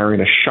without firing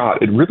a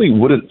shot, it really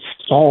wouldn't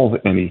solve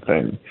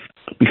anything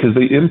because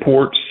they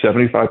import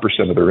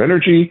 75% of their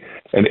energy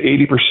and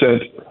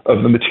 80%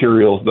 of the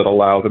materials that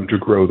allow them to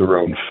grow their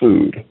own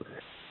food.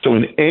 So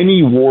in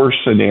any war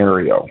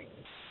scenario,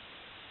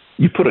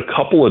 you put a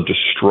couple of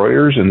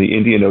destroyers in the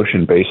Indian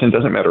Ocean basin,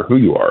 doesn't matter who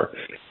you are,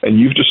 and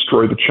you've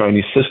destroyed the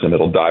Chinese system.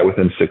 It'll die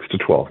within 6 to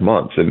 12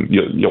 months, and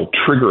you'll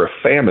trigger a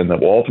famine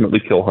that will ultimately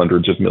kill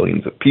hundreds of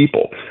millions of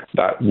people.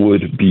 That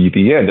would be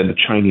the end, and the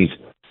Chinese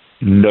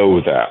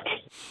know that.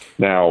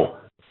 Now,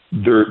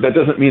 that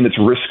doesn't mean it's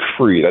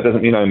risk-free. That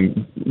doesn't mean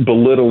I'm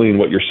belittling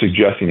what you're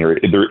suggesting here.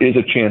 There is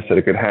a chance that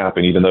it could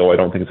happen, even though I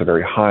don't think it's a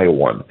very high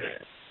one.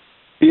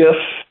 If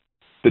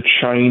the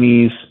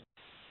Chinese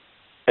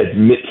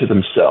admit to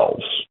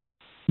themselves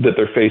that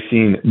they're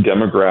facing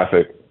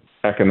demographic,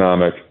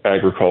 economic,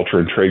 agriculture,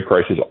 and trade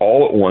crises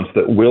all at once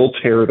that will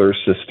tear their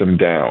system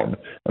down,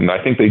 and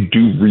I think they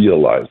do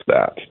realize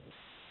that,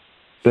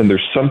 then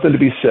there's something to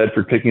be said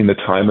for picking the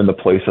time and the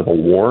place of a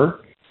war,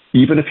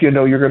 even if you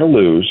know you're going to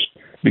lose,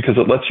 because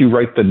it lets you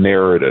write the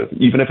narrative,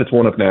 even if it's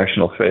one of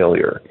national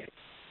failure.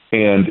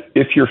 And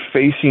if you're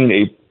facing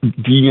a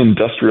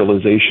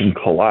deindustrialization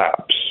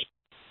collapse,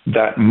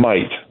 that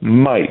might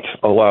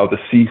allow the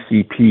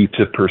CCP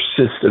to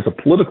persist as a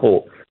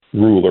political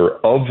ruler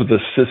of the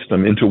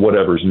system into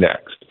whatever's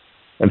next.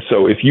 And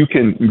so if you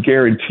can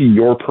guarantee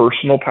your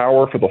personal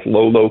power for the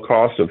low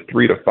cost of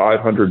 300 to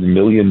 500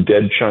 million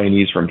dead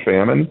Chinese from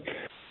famine,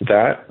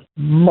 that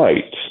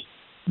might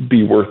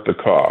be worth the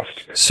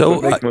cost. So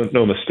make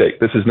no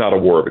mistake, this is not a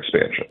war of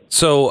expansion.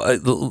 So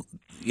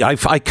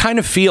I kind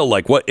of feel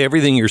like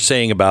everything you're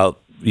saying about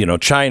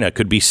China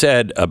could be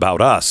said about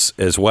us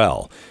as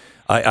well.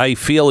 I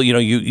feel,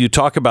 you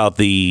talk about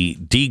the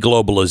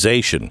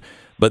deglobalization,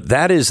 but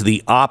that is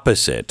the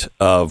opposite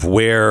of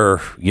where,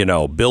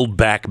 Build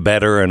Back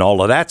Better and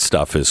all of that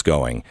stuff is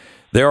going.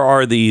 There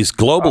are these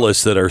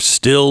globalists that are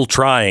still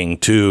trying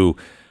to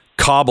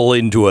cobble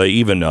into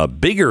even a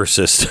bigger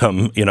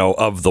system,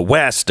 of the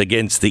West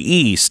against the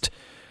East,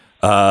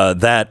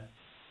 they're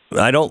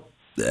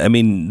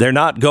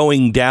not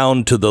going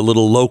down to the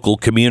little local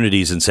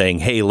communities and saying,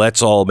 hey,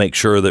 let's all make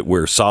sure that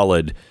we're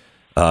solid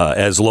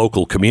as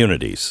local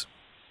communities.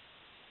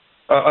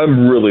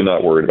 I'm really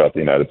not worried about the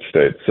United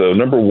States. So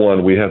number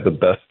one, we have the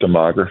best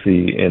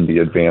demography in the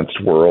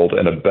advanced world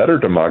and a better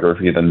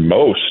demography than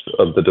most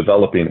of the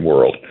developing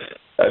world.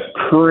 At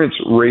current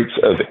rates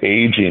of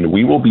aging,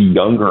 we will be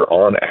younger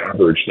on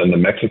average than the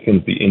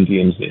Mexicans, the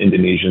Indians, the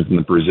Indonesians, and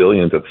the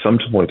Brazilians at some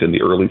point in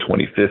the early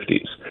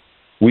 2050s.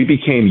 We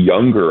became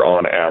younger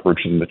on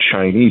average than the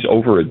Chinese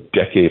over a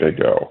decade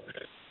ago.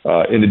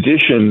 In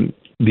addition,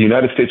 the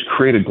United States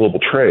created global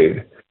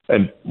trade.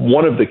 And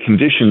one of the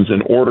conditions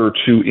in order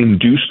to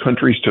induce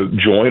countries to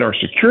join our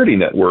security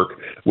network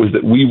was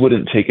that we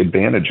wouldn't take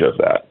advantage of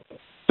that.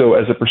 So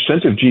as a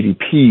percent of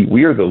GDP,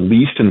 we are the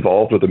least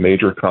involved with the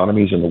major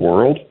economies in the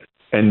world.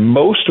 And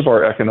most of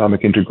our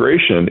economic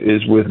integration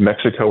is with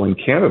Mexico and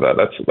Canada.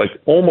 That's like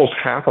almost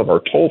half of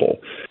our total.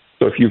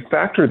 So if you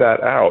factor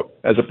that out,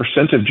 as a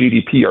percent of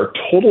GDP, our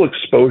total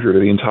exposure to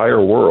the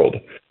entire world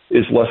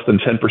is less than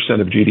 10%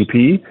 of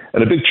GDP,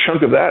 and a big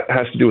chunk of that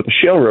has to do with the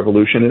shale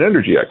revolution and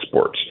energy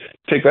exports.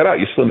 Take that out,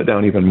 you slim it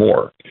down even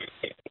more.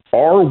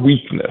 Our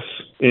weakness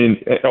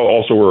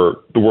also we're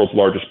the world's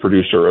largest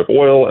producer of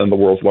oil and the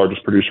world's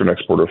largest producer and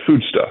exporter of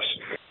foodstuffs.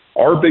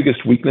 Our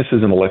biggest weakness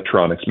is in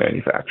electronics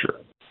manufacture.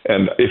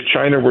 And if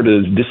China were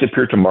to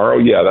disappear tomorrow,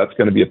 that's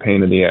going to be a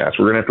pain in the ass.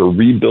 We're going to have to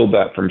rebuild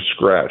that from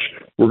scratch.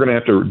 We're going to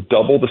have to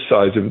double the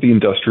size of the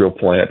industrial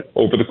plant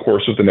over the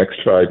course of the next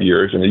 5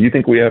 years. And if you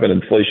think we have an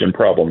inflation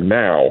problem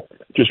now,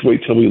 just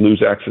wait till we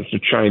lose access to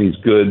Chinese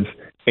goods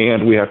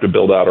and we have to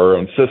build out our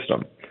own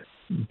system.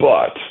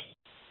 But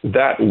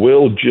that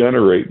will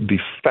generate the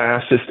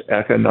fastest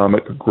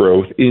economic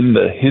growth in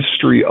the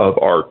history of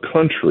our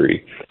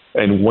country.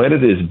 And when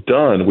it is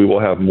done, we will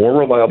have more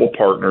reliable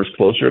partners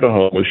closer to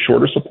home with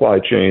shorter supply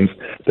chains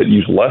that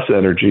use less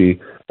energy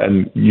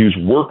and use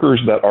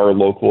workers that are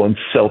local and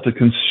sell to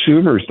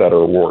consumers that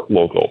are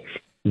local.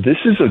 This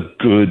is a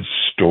good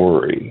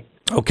story.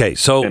 Okay,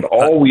 so and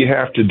all we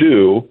have to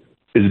do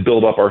is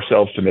build up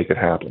ourselves to make it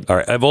happen. All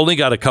right, I've only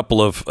got a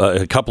couple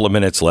of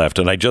minutes left,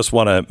 and I just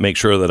want to make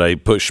sure that I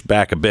push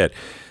back a bit.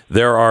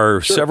 There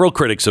are several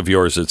critics of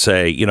yours that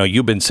say,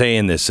 you've been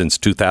saying this since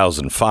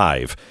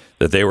 2005,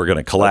 that they were going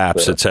to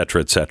collapse, et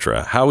cetera, et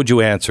cetera. How would you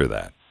answer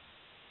that?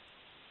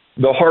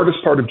 The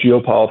hardest part of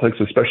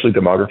geopolitics, especially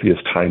demography, is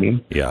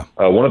timing. Yeah.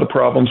 One of the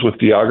problems with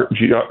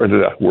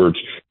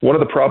one of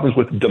the problems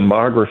with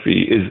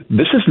demography is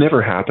this has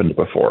never happened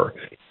before.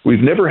 We've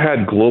never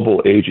had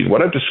global aging.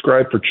 What I've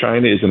described for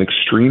China is an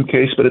extreme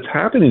case, but it's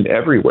happening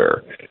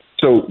everywhere.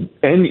 So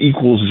n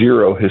equals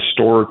 0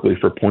 historically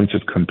for points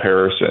of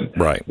comparison.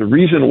 Right. The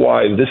reason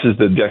why this is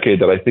the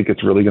decade that I think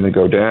it's really going to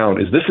go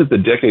down is this is the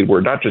decade where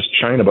not just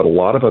China, but a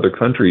lot of other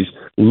countries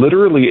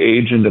literally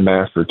age into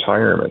mass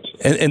retirement.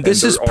 And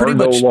this is pretty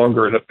much much no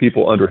longer enough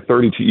people under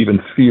 30 to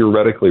even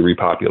theoretically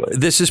repopulate.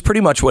 This is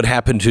pretty much what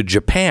happened to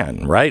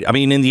Japan, right? I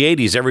mean, in the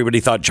 80s, everybody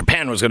thought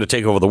Japan was going to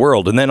take over the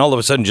world. And then all of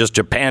a sudden,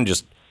 Japan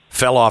just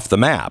fell off the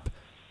map.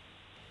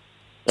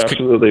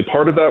 Absolutely.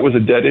 Part of that was a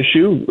debt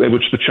issue,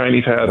 which the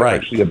Chinese had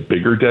actually a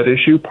bigger debt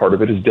issue. Part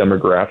of it is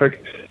demographic.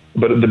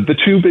 But the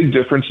two big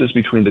differences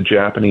between the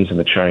Japanese and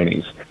the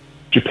Chinese,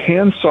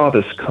 Japan saw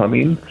this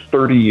coming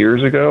 30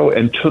 years ago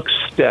and took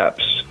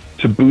steps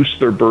to boost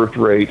their birth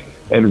rate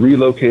and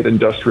relocate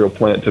industrial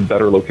plant to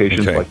better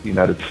locations like the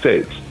United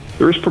States.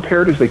 They're as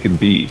prepared as they can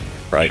be.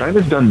 Right.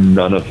 China's done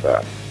none of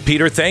that.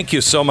 Peter, thank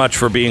you so much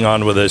for being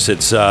on with us.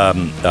 It's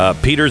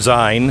Peter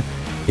Zeihan.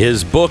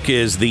 His book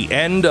is The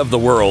End of the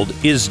World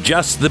is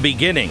Just the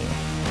Beginning.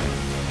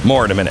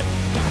 More in a minute.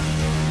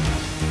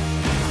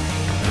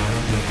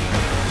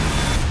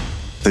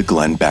 The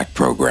Glenn Beck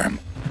Program.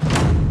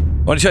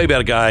 I want to tell you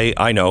about a guy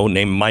I know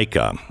named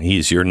Micah.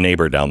 He's your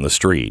neighbor down the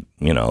street.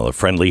 You know, a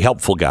friendly,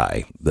 helpful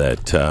guy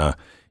that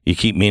you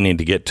keep meaning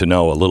to get to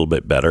know a little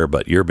bit better,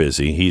 but you're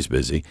busy. He's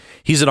busy.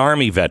 He's an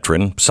Army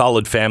veteran,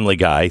 solid family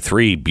guy,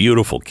 3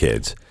 beautiful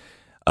kids.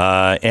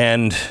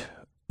 And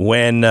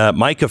when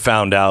Micah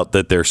found out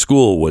that their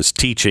school was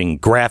teaching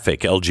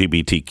graphic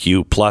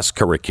LGBTQ plus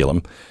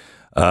curriculum,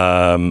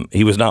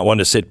 he was not one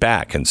to sit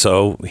back. And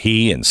so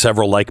he and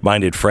several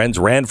like-minded friends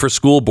ran for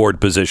school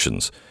board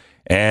positions,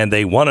 and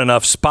they won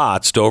enough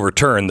spots to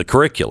overturn the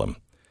curriculum.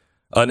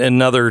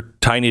 Another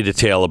tiny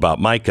detail about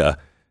Micah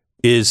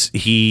is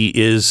he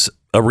is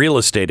a real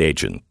estate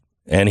agent,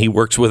 and he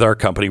works with our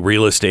company,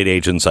 Real Estate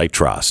Agents I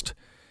Trust.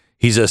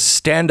 He's a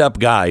stand-up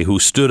guy who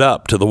stood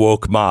up to the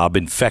woke mob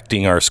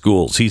infecting our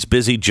schools. He's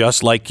busy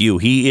just like you.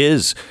 He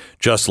is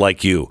just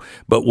like you.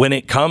 But when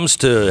it comes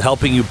to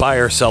helping you buy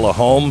or sell a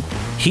home,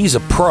 he's a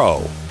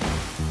pro.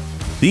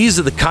 These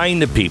are the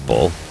kind of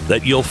people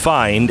that you'll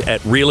find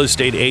at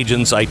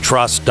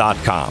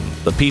realestateagentsitrust.com.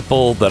 The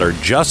people that are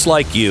just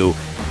like you,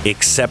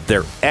 except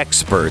they're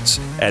experts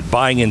at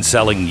buying and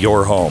selling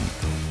your home.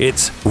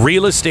 It's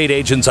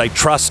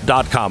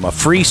realestateagentsitrust.com, a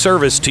free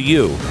service to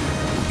you.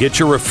 Get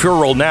your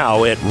referral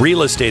now at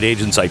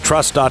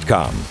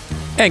realestateagentsitrust.com.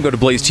 And go to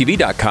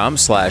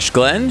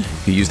blazetv.com/Glenn.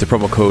 If you use the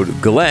promo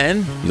code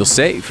Glenn, you'll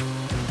save.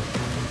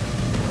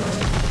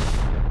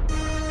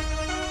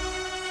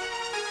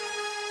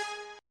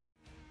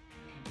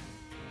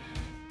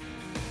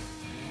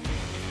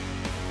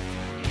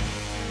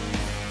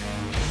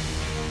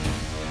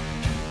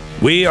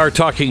 We are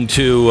talking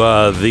to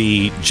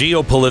the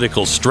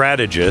geopolitical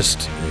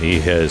strategist. He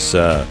has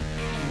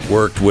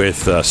worked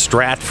with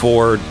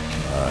Stratford,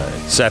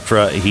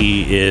 etc.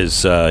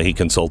 He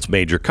consults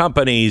major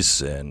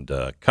companies and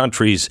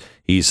countries.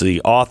 He's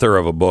the author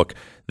of a book,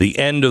 The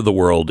End of the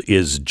World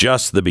is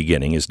Just the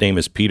Beginning. His name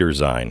is Peter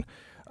Zeihan.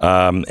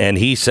 And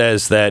he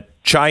says that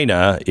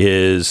China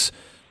is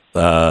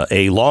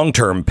a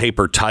long-term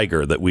paper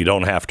tiger that we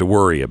don't have to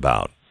worry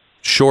about.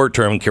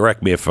 Short-term,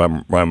 correct me if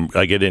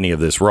I get any of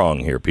this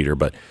wrong here, Peter,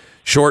 but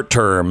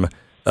short-term,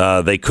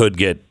 they could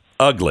get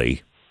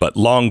ugly, but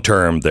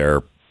long-term,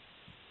 they're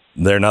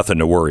nothing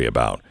to worry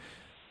about.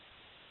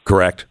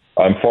 Correct?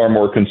 I'm far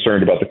more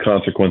concerned about the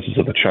consequences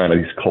of the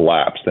Chinese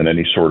collapse than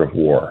any sort of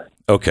war.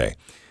 Okay.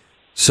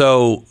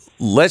 So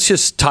let's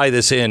just tie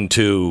this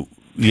into,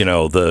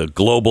 the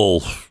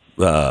global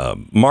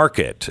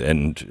market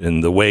and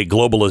the way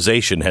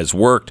globalization has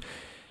worked.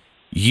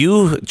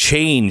 You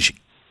change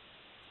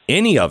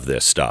any of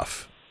this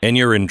stuff and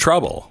you're in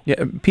trouble.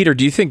 Yeah, Peter,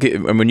 do you think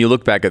when you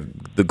look back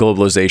at the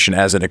globalization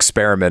as an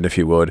experiment, if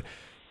you would,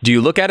 do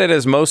you look at it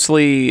as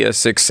mostly a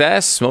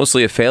success,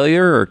 mostly a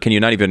failure, or can you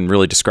not even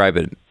really describe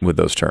it with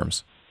those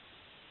terms?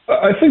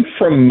 I think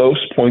from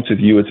most points of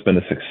view, it's been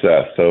a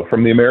success. So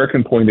from the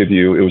American point of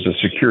view, it was a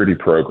security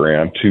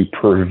program to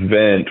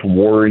prevent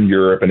war in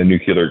Europe and a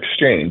nuclear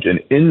exchange.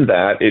 And in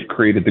that, it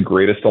created the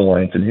greatest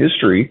alliance in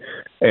history.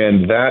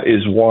 And that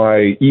is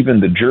why even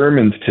the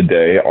Germans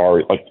today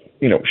are,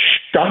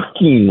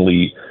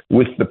 shockingly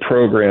with the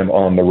program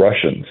on the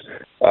Russians.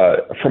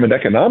 From an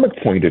economic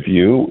point of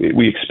view,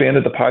 we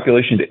expanded the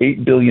population to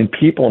 8 billion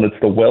people, and it's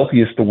the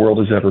wealthiest the world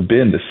has ever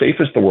been, the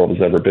safest the world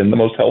has ever been, the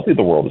most healthy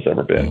the world has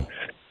ever been.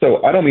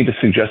 So I don't mean to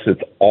suggest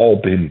it's all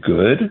been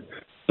good,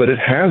 but it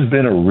has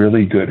been a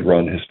really good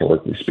run,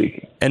 historically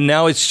speaking. And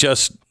now it's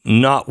just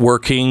not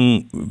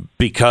working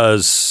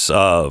because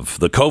of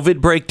the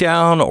COVID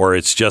breakdown, or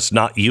it's just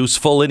not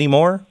useful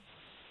anymore?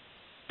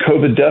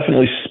 COVID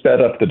definitely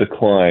sped up the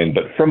decline,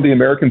 but from the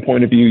American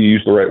point of view, you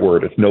use the right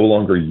word. It's no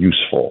longer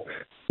useful.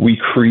 We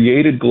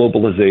created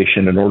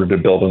globalization in order to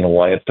build an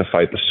alliance to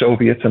fight the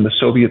Soviets, and the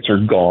Soviets are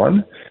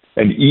gone.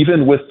 And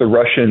even with the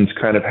Russians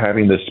kind of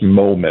having this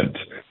moment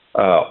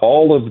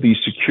All of the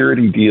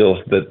security deals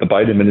that the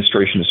Biden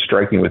administration is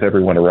striking with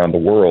everyone around the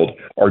world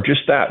are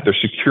just that. They're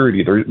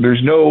security.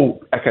 There's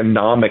no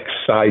economic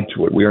side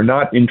to it. We are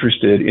not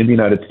interested in the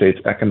United States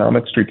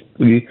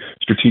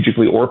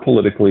strategically or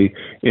politically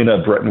in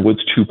a Bretton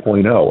Woods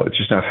 2.0. It's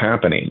just not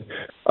happening.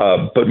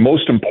 But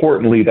most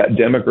importantly, that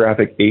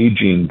demographic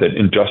aging that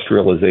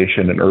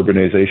industrialization and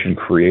urbanization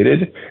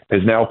created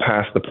has now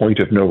passed the point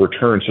of no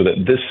return, so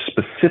that this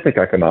specific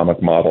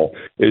economic model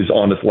is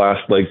on its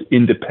last legs,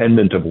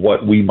 independent of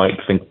what we might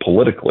think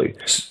politically.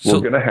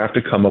 We're going to have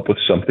to come up with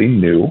something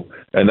new,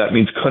 and that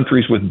means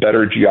countries with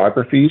better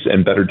geographies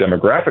and better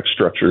demographic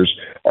structures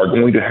are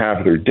going to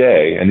have their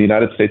day, and the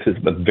United States is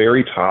at the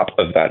very top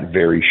of that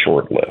very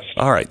short list.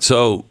 All right,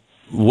 so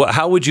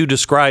how would you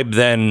describe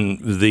then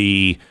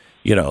the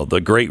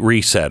Great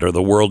Reset or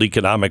the World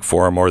Economic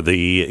Forum or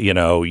the,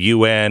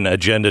 UN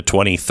Agenda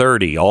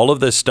 2030, all of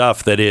this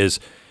stuff that is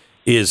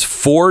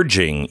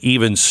forging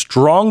even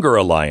stronger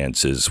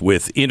alliances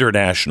with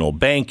international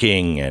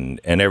banking and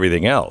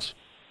everything else?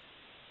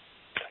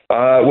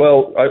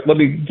 Let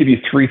me give you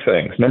three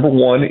things. Number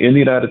one, in the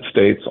United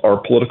States,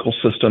 our political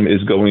system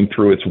is going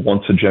through its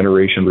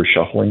once-a-generation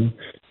reshuffling,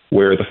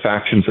 where the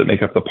factions that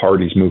make up the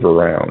parties move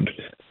around.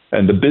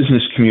 And the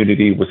business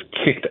community was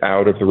kicked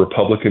out of the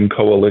Republican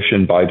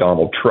coalition by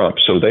Donald Trump.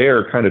 So they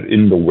are kind of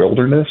in the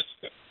wilderness.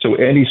 So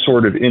any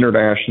sort of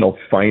international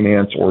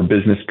finance or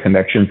business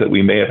connections that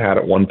we may have had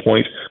at one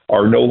point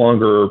are no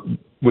longer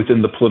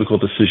within the political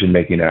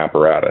decision-making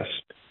apparatus.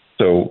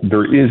 So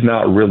there is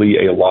not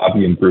really a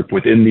lobbying group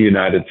within the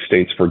United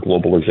States for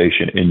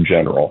globalization in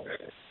general.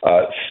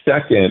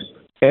 Second,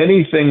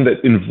 anything that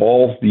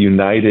involves the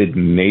United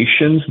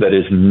Nations that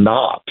is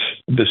not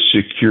the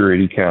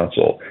Security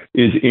Council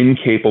is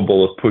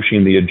incapable of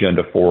pushing the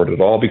agenda forward at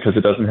all because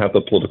it doesn't have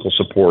the political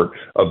support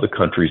of the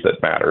countries that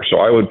matter. So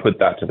I would put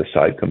that to the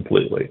side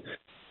completely.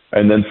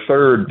 And then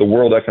third, the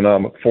World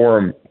Economic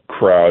Forum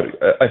crowd.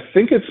 I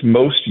think it's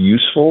most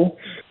useful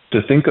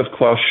to think of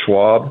Klaus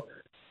Schwab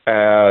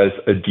as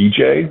a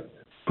DJ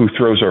who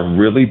throws a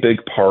really big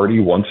party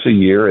once a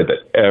year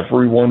that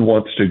everyone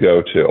wants to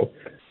go to.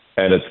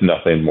 And it's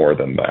nothing more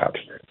than that.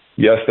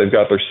 Yes, they've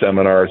got their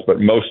seminars,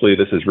 but mostly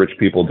this is rich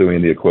people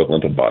doing the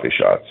equivalent of body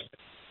shots.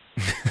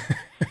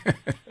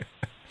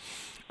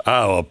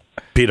 Oh,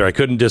 Peter, I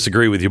couldn't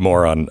disagree with you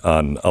more on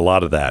a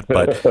lot of that.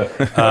 But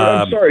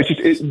I'm sorry,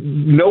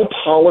 no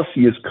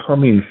policy is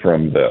coming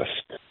from this.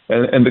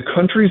 And the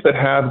countries that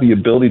have the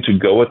ability to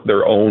go it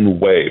their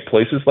own way,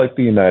 places like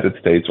the United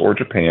States or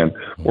Japan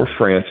or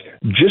France,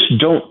 just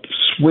don't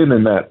swim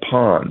in that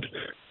pond.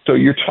 So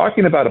you're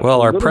talking about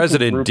our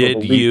president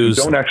did use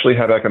don't actually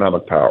have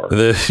economic power.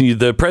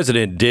 The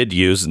president did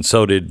use, and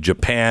so did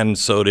Japan,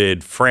 so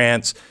did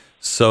France,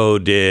 so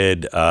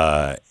did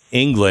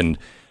England.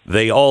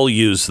 They all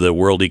use the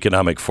World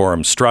Economic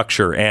Forum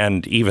structure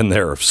and even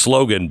their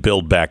slogan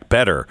 "Build Back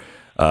Better"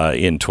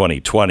 in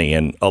 2020,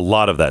 and a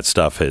lot of that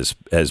stuff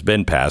has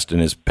been passed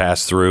and is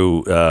passed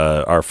through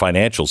our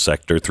financial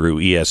sector through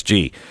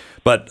ESG.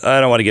 But I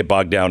don't want to get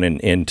bogged down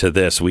into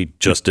this. We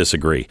just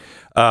disagree.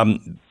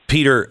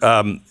 Peter,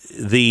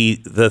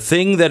 the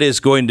thing that is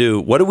going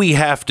to, what do we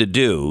have to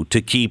do to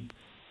keep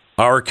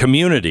our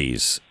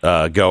communities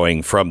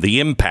going from the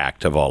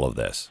impact of all of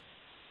this?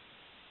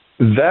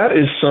 That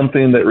is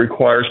something that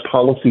requires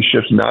policy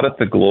shifts, not at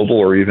the global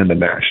or even the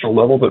national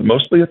level, but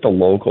mostly at the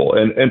local.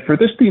 And for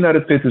this, the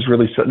United States is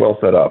really well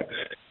set up.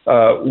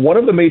 One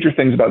of the major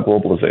things about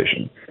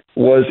globalization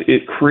was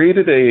it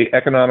created a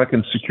economic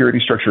and security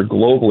structure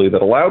globally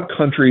that allowed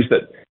countries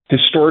that,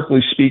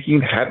 historically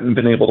speaking, hadn't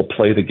been able to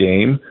play the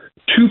game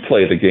to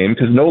play the game,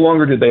 because no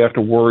longer did they have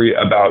to worry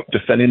about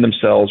defending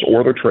themselves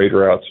or their trade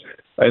routes,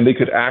 and they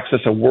could access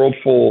a world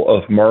full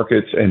of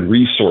markets and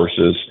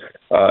resources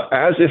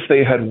as if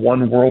they had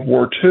won World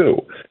War II.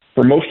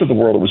 For most of the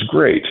world, it was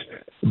great.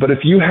 But if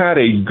you had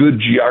a good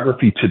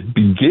geography to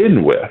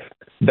begin with,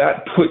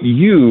 that put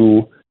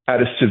you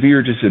at a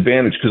severe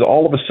disadvantage because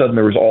all of a sudden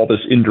there was all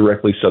this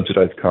indirectly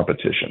subsidized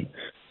competition.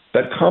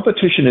 That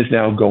competition is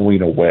now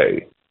going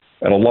away.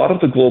 And a lot of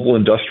the global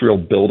industrial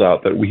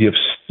build-out that we have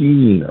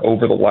seen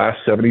over the last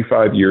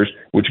 75 years,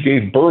 which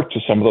gave birth to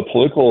some of the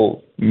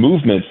political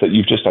movements that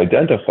you've just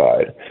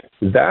identified,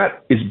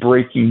 that is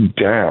breaking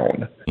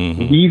down,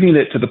 leaving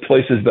it to the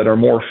places that are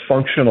more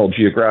functional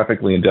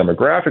geographically and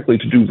demographically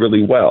to do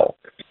really well.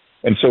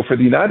 And so for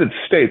the United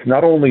States,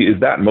 not only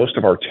is that most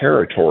of our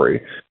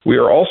territory, we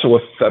are also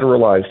a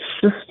federalized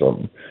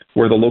system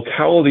where the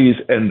localities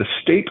and the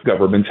state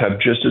governments have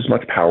just as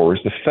much power as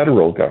the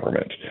federal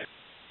government.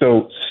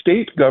 So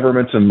state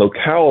governments and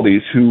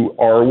localities who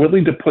are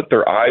willing to put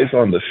their eyes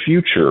on the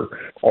future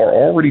are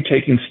already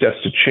taking steps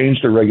to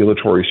change the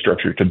regulatory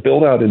structure, to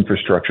build out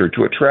infrastructure,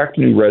 to attract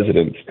new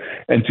residents,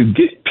 and to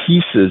get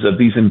pieces of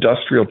these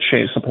industrial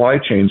supply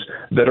chains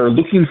that are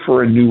looking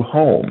for a new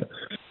home.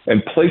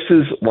 And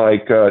places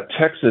like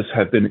Texas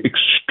have been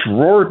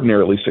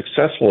extraordinarily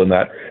successful in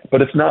that,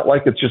 but it's not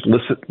like it's just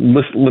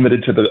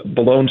limited to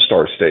the Lone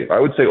Star State. I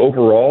would say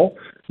overall,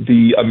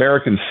 the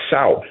American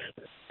South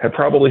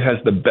probably has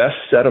the best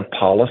set of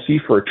policy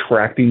for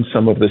attracting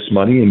some of this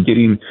money and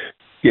getting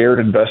scared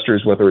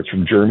investors, whether it's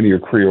from Germany or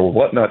Korea or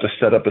whatnot, to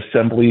set up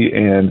assembly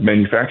and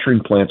manufacturing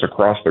plants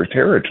across their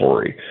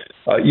territory.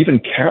 Even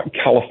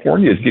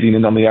California is getting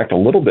in on the act a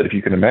little bit, if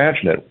you can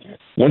imagine it.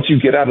 Once you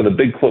get out of the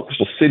big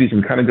coastal cities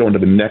and kind of go into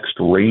the next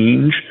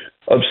range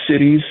of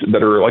cities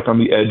that are like on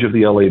the edge of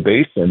the LA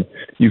basin,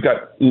 you've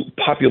got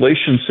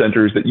population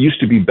centers that used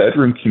to be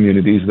bedroom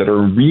communities that are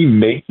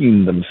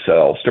remaking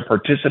themselves to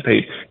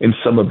participate in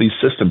some of these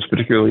systems,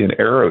 particularly in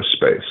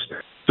aerospace.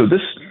 So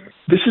this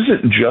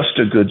isn't just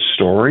a good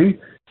story.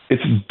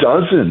 It's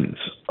dozens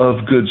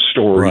of good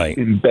stories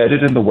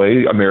embedded in the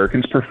way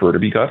Americans prefer to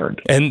be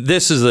governed. And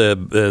this is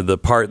the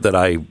part that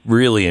I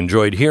really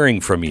enjoyed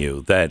hearing from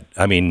you. That,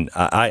 I mean,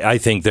 I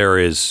think there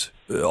is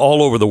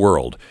all over the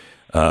world,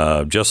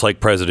 just like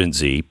President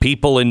Z,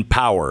 people in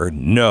power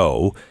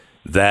know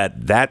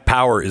that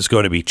power is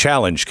going to be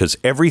challenged because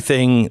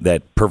everything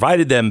that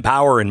provided them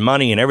power and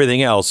money and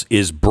everything else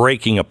is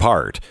breaking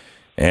apart.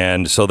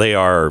 And so they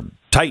are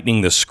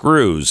tightening the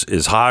screws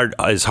as hard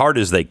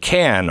as they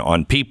can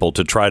on people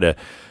to try to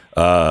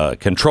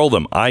control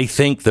them. I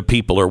think the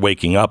people are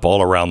waking up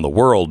all around the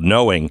world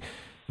knowing,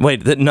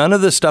 wait, that none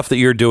of the stuff that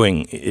you're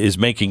doing is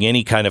making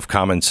any kind of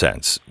common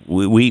sense.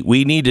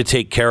 We need to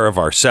take care of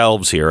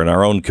ourselves here in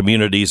our own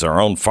communities, our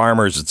own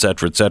farmers, et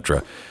cetera, et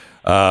cetera.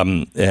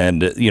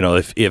 And, you know,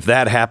 if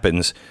that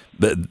happens,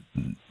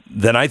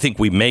 then I think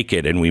we make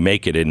it, and we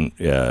make it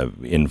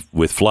in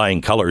with flying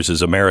colors,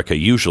 as America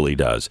usually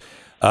does.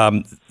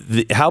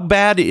 How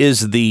bad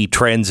is the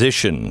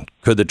transition?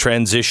 Could the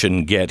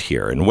transition get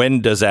here? And when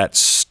does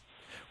the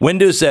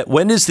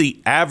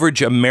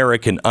average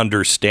American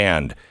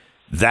understand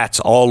that's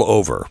all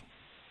over?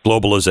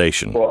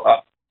 Globalization.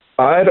 Well,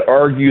 I'd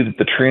argue that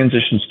the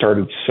transition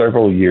started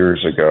several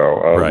years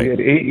ago. We had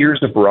 8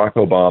 years of Barack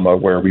Obama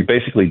where we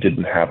basically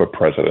didn't have a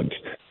president.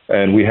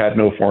 And we had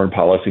no foreign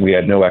policy. We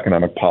had no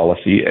economic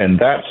policy. And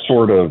that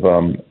sort of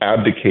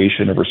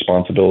abdication of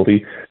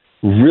responsibility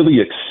really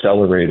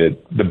accelerated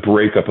the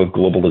breakup of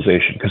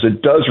globalization, because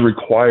it does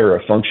require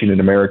a functioning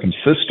American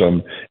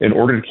system in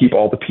order to keep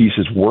all the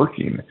pieces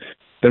working.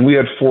 Then we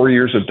had 4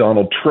 years of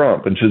Donald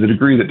Trump, and to the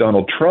degree that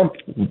Donald Trump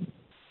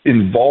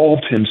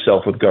involved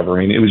himself with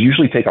governing, it was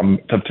usually to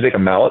take a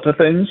mallet to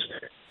things,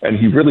 and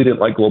he really didn't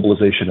like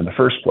globalization in the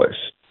first place.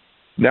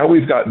 Now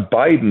we've got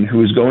Biden,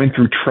 who is going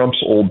through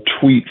Trump's old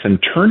tweets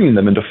and turning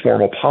them into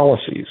formal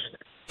policies.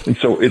 And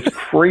so it's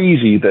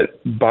crazy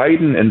that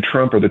Biden and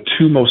Trump are the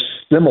two most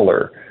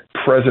similar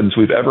presidents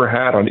we've ever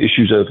had on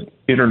issues of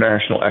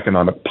international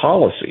economic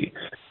policy.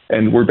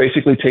 And we're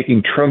basically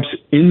taking Trump's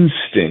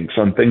instincts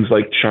on things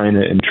like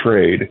China and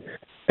trade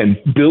and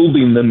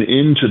building them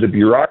into the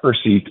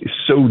bureaucracy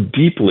so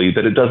deeply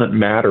that it doesn't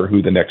matter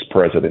who the next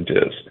president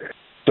is.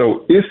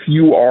 So if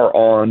you are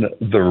on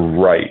the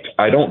right,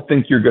 I don't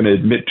think you're going to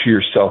admit to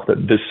yourself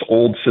that this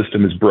old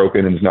system is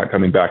broken and is not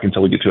coming back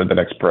until we get to the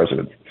next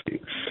presidency.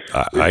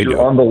 If you're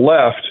on the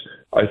left,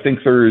 I think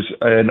there's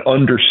an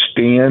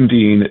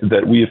understanding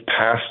that we have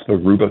passed the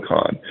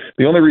Rubicon.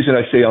 The only reason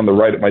I say on the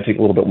right it might take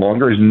a little bit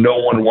longer is no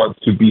one wants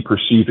to be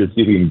perceived as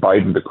giving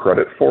Biden the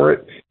credit for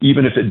it.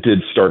 Even if it did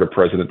start a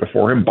president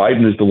before him,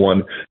 Biden is the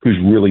one who's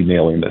really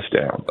nailing this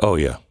down. Oh,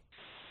 yeah.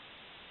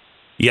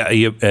 Yeah,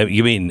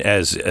 you mean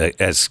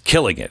as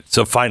killing it?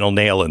 So final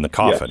nail in the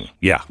coffin.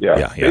 Yes.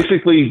 Yeah.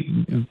 Basically,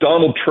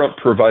 Donald Trump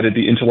provided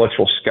the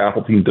intellectual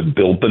scaffolding to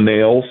build the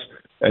nails,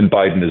 and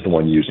Biden is the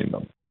one using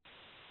them.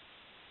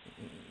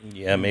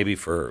 Yeah, maybe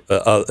for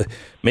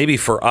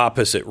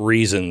opposite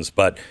reasons,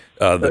 but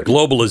the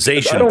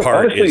globalization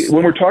part honestly, is...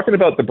 When we're talking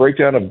about the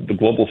breakdown of the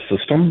global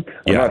system,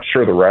 I'm not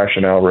sure the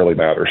rationale really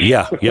matters.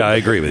 Yeah, I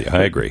agree with you.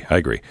 I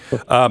agree.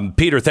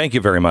 Peter, thank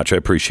you very much. I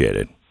appreciate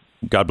it.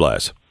 God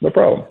bless. No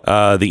problem.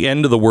 The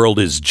end of the world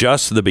is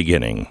just the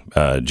beginning.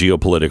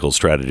 Geopolitical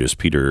strategist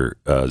Peter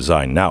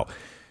Zeihan. Now,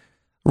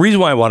 the reason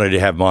why I wanted to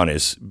have him on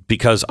is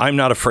because I'm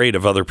not afraid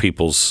of other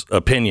people's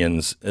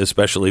opinions,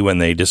 especially when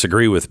they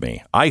disagree with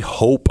me. I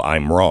hope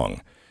I'm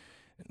wrong.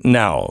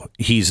 Now,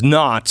 he's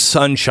not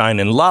sunshine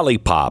and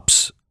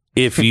lollipops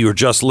if you're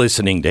just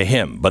listening to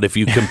him. But if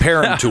you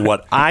compare him to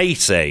what I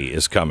say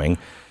is coming,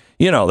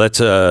 you know, that's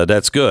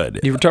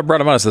good. You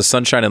brought him on as the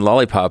sunshine and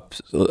lollipop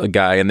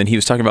guy, and then he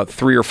was talking about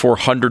 300 or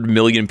 400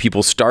 million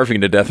people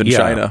starving to death in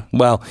China.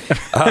 Well,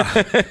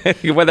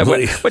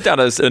 went down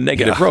a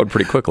negative road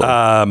pretty quickly.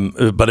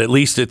 But at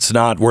least it's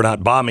not. We're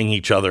not bombing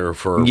each other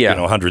for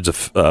hundreds of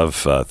thousands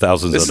this of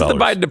dollars. This is the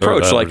Biden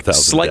approach, like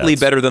slightly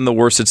better than the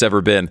worst it's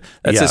ever been.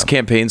 That's his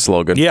campaign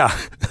slogan. Yeah,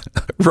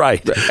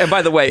 right. And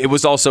by the way, it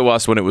was also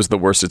us when it was the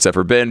worst it's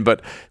ever been,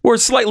 but we're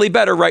slightly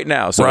better right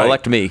now. So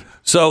elect me.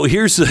 So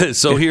here's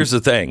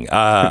the thing.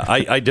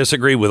 I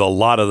disagree with a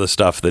lot of the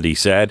stuff that he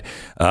said,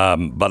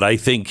 but I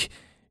think,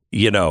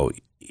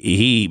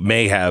 he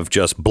may have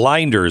just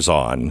blinders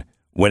on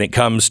when it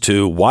comes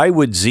to why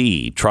would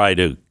Z try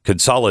to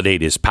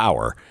consolidate his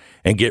power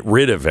and get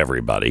rid of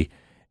everybody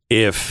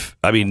it's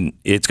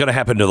going to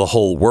happen to the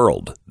whole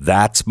world.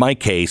 That's my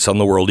case on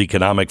the World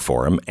Economic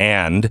Forum.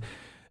 And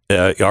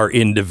our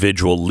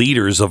individual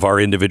leaders of our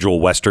individual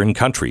Western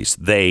countries.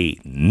 They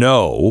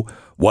know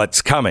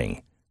what's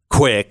coming.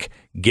 Quick,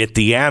 get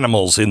the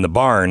animals in the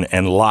barn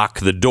and lock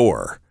the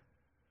door.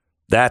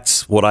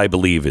 That's what I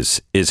believe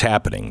is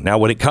happening. Now,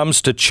 when it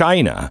comes to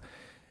China,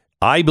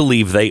 I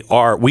believe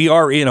we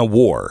are in a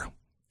war.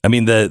 I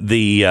mean,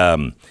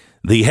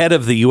 the head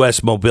of the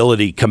U.S.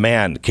 Mobility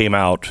Command came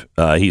out.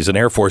 He's an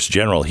Air Force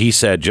general. He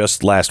said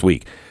just last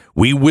week,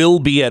 we will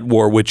be at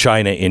war with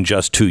China in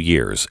just 2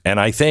 years. And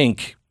I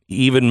think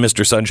even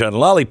Mr. Sunshine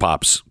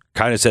Lollipops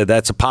kind of said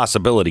that's a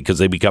possibility because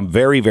they become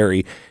very,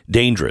 very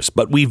dangerous.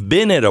 But we've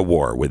been at a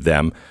war with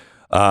them.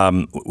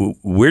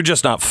 We're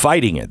just not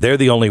fighting it. They're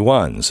the only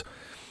ones.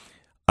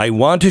 I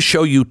want to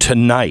show you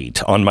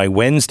tonight on my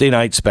Wednesday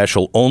night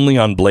special only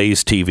on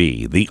Blaze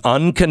TV, the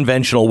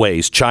unconventional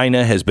ways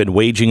China has been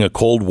waging a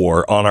Cold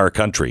War on our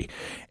country.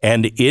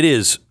 And it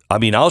is, I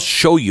mean, I'll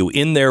show you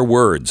in their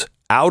words,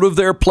 out of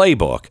their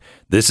playbook,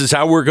 this is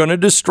how we're going to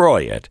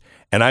destroy it.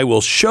 And I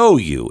will show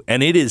you,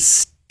 and it is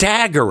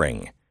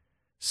staggering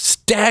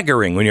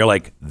when you're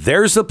like,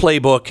 there's the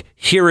playbook,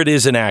 here it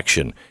is in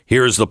action.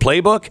 Here's the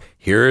playbook,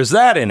 here's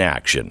that in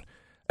action.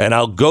 And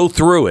I'll go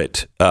through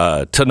it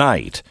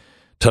tonight.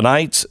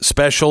 Tonight's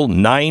special,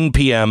 9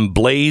 p.m.,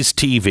 Blaze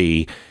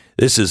TV.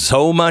 This is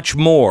so much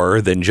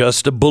more than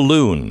just a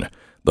balloon.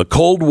 The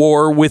Cold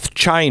War with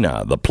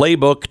China, the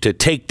playbook to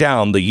take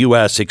down the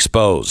U.S.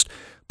 exposed.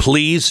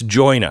 Please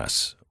join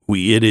us.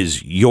 It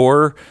is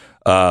your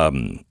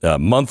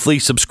monthly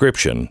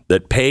subscription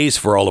that pays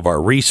for all of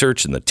our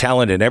research and the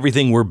talent and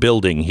everything we're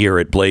building here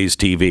at Blaze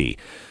TV.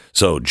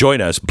 So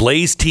join us,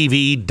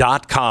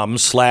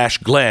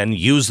 blazetv.com/Glenn.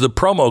 Use the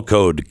promo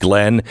code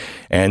Glenn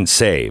and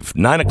save.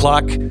 9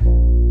 o'clock,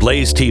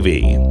 Blaze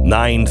TV.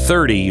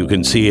 9:30, you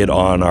can see it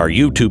on our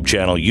YouTube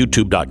channel,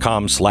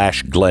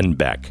 youtube.com/Glenn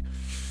Beck.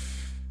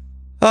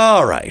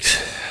 All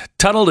right.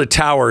 Tunnel to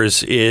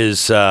Towers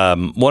is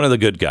one of the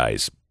good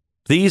guys.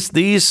 The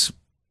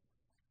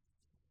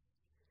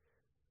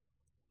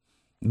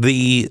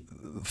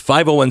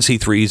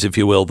 501c3s, if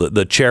you will,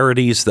 the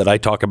charities that I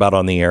talk about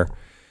on the air,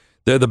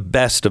 they're the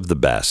best of the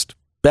best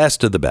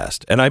of the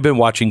best. And I've been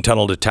watching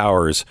Tunnel to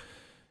Towers,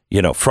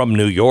 from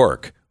New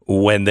York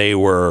when they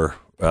were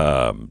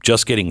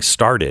just getting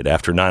started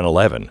after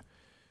 9/11.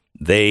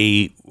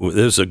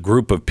 There's a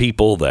group of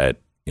people that,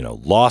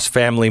 lost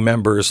family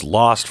members,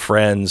 lost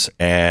friends,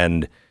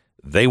 and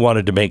they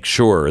wanted to make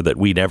sure that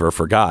we never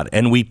forgot.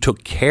 And we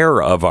took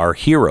care of our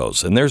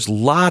heroes. And there's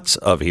lots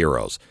of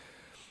heroes.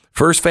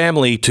 First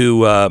family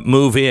to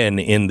move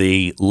in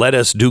the Let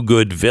Us Do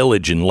Good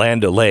Village in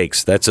Land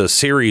O'Lakes. That's a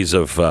series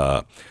of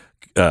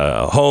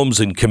homes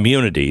and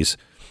communities.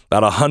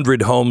 About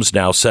 100 homes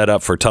now set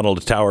up for Tunnel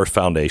to Towers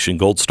Foundation,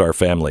 Gold Star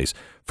families.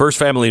 First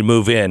family to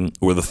move in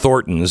were the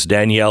Thorntons,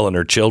 Danielle and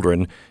her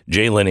children,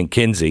 Jalen and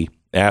Kinsey,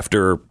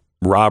 after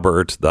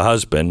Robert, the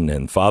husband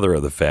and father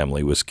of the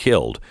family, was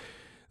killed.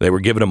 They were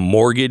given a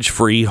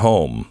mortgage-free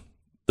home,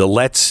 the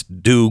Let's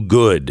Do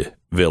Good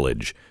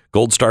Village.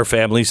 Gold Star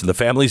families and the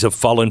families of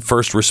fallen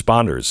first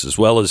responders, as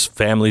well as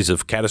families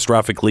of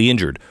catastrophically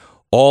injured,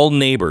 all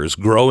neighbors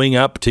growing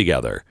up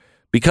together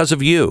because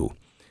of you.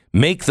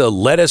 Make the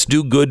Let Us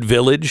Do Good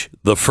Village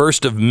the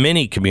first of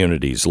many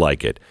communities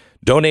like it.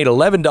 Donate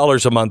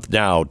 $11 a month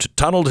now to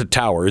Tunnel to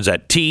Towers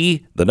at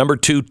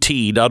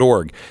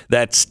T2T.org.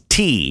 That's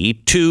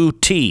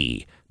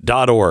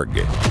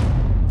T2T.org.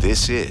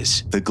 This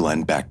is the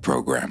Glenn Beck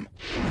Program.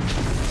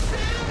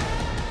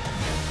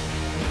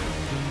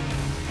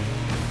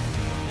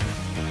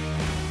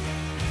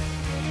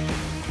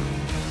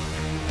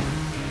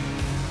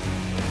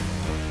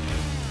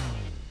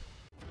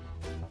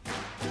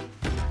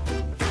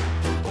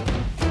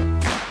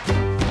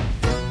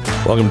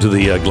 Welcome to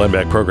the Glenn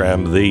Beck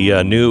Program.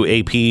 The new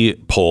AP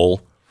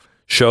poll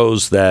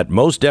shows that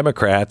most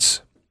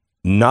Democrats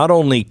not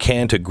only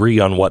can't agree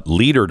on what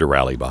leader to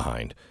rally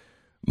behind,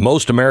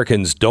 most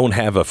Americans don't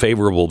have a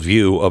favorable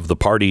view of the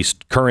party's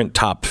current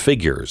top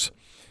figures.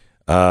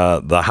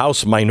 The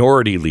House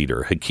Minority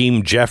Leader,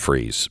 Hakeem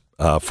Jeffries,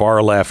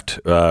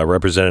 far-left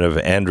Representative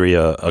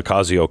Andrea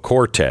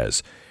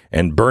Ocasio-Cortez,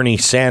 and Bernie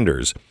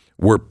Sanders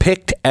were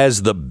picked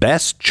as the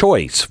best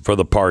choice for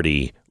the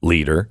party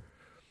leader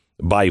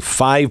by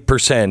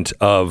 5%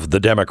 of the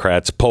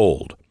Democrats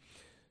polled.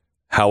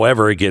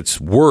 However, it gets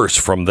worse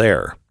from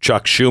there.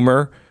 Chuck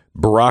Schumer,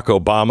 Barack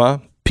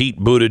Obama, Pete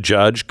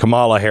Buttigieg,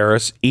 Kamala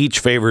Harris, each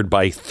favored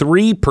by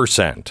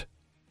 3%.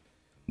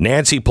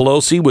 Nancy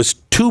Pelosi was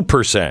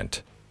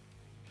 2%.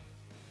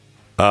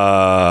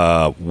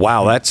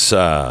 Wow, that's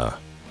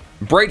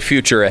bright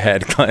future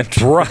ahead, Glenn.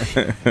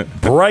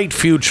 bright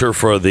future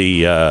for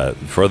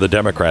the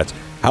Democrats.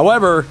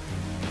 However,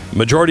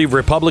 majority of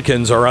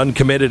Republicans are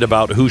uncommitted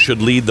about who should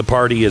lead the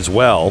party as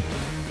well.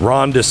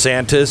 Ron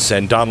DeSantis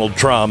and Donald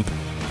Trump,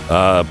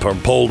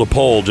 from poll to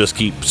poll, just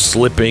keep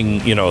slipping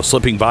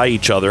by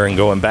each other and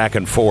going back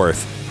and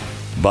forth.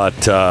 But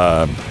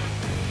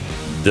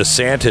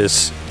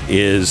DeSantis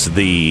is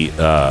the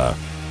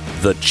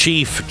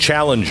chief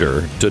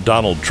challenger to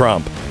Donald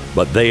Trump,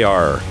 but they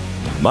are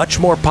much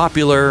more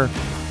popular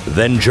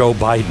than Joe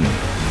Biden.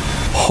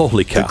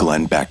 Holy cow. The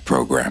Glenn Beck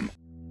Program.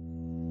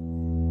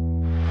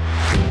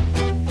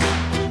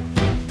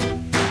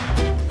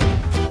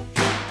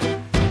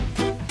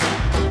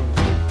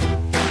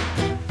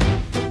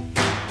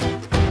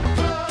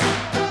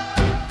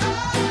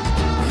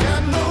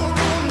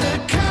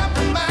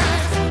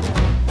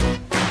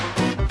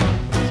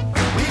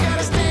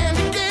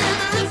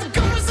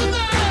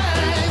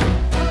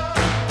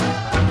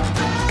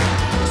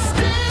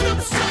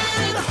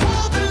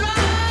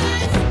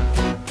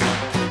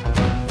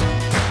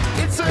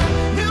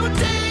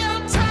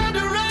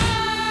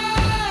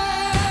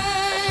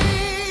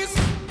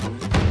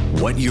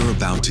 What you're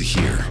about to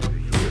hear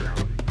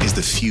is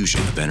the fusion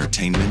of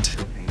entertainment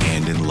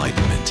and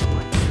enlightenment.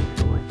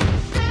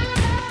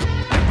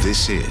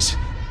 This is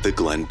the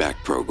Glenn Beck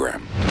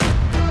Program.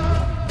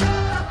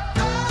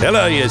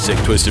 Hello, you sick,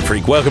 twisted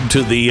freak. Welcome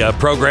to the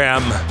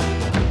program.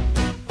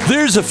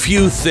 There's a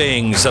few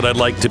things that I'd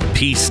like to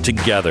piece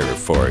together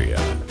for you.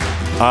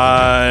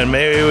 And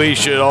maybe we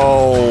should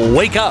all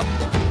wake up.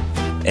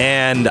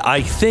 And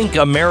I think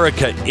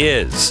America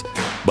is,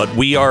 but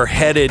we are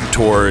headed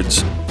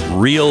towards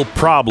real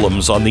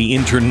problems on the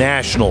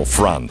international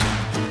front.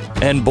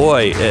 And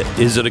boy,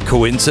 is it a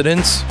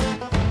coincidence?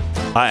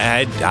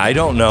 I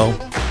don't know.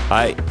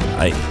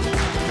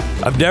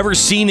 I've never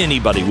seen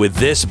anybody with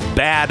this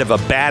bad of a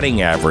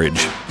batting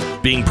average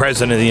being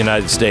president of the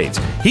United States.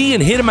 He can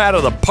hit him out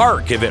of the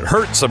park if it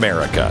hurts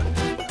America.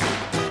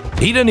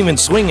 He doesn't even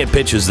swing at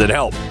pitches that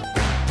help.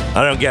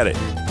 I don't get it.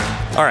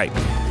 All right,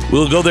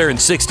 we'll go there in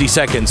 60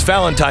 seconds.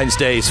 Valentine's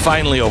Day is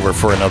finally over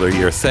for another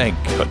year.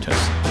 Thank goodness.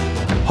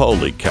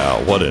 Holy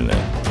cow, what an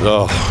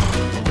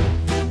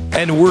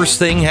And worst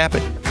thing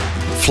happened.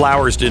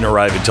 Flowers didn't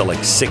arrive until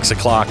like 6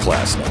 o'clock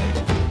last night.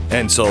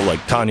 And so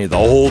like Tanya, the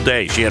whole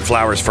day, she had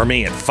flowers for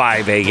me at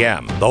 5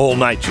 a.m. The whole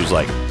night she was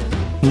like,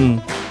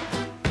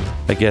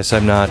 I guess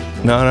I'm not.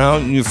 No,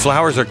 your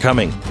flowers are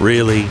coming.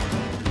 Really?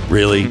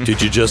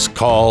 Did you just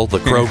call the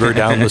Kroger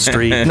down the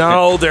street?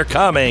 No, they're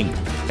coming.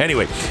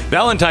 Anyway,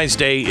 Valentine's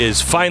Day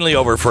is finally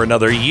over for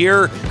another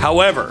year.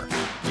 However,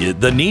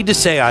 the need to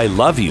say I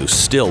love you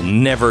still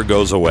never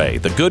goes away.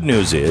 The good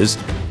news is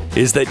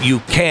that you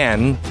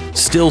can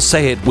still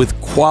say it with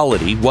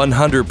quality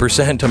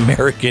 100%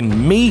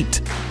 American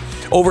meat.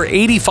 Over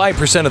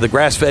 85% of the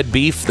grass-fed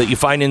beef that you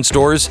find in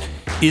stores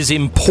is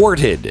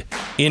imported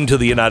into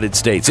the United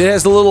States. It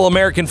has the little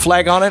American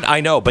flag on it,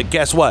 I know, but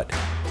guess what?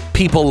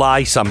 People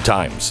lie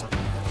sometimes.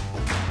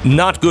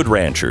 Not Good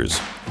Ranchers.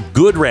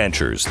 Good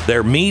Ranchers.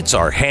 Their meats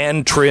are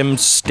hand-trimmed,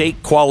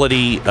 steak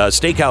quality,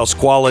 steakhouse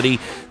quality.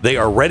 They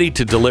are ready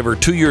to deliver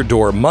to your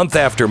door month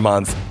after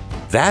month.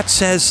 That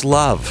says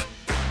love.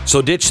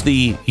 So ditch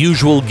the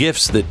usual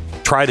gifts that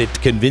try to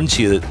convince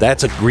you that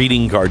that's a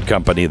greeting card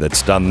company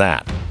that's done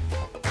that.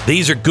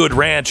 These are Good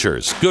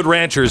Ranchers.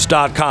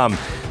 GoodRanchers.com.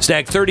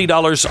 Snag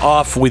 $30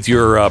 off with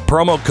your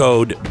promo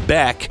code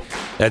BECK.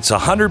 That's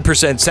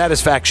 100%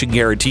 satisfaction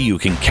guarantee you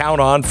can count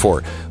on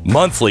for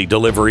monthly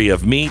delivery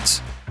of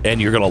meats.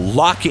 And you're going to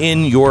lock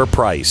in your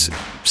price.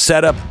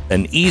 Set up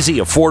an easy,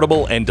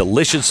 affordable, and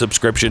delicious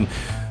subscription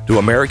to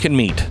American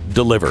meat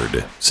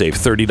delivered. Save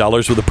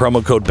 $30 with the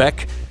promo code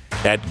BECK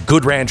at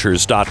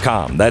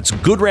GoodRanchers.com. That's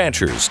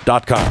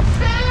GoodRanchers.com.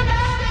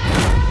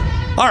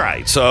 All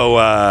right,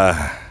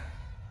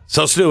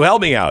 so Stu,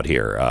 help me out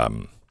here.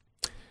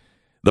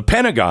 The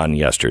Pentagon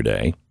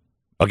yesterday.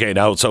 Okay,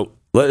 now, so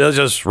let's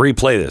just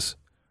replay this.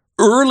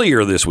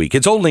 Earlier this week,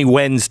 it's only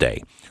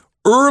Wednesday.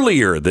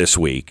 Earlier this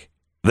week,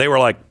 they were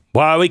like,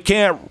 well, we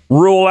can't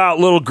rule out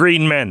little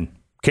green men.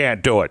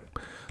 Can't do it.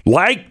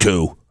 Like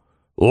to.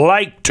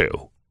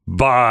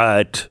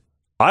 But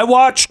I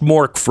watched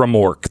Mork from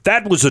Ork.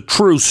 That was a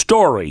true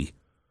story.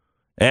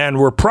 And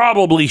we're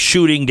probably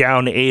shooting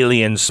down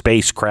alien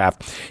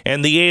spacecraft.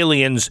 And the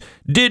aliens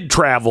did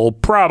travel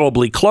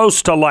probably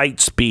close to light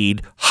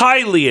speed,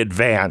 highly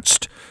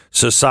advanced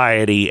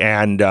society.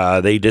 And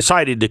they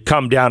decided to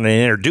come down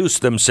and introduce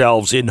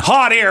themselves in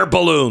hot air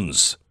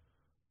balloons.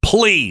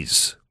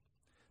 Please.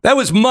 That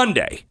was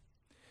Monday.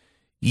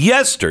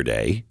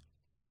 Yesterday,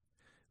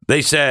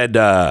 they said,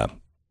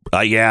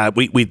 yeah,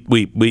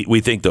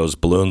 we think those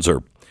balloons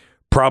are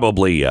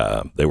probably,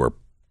 they were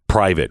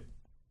private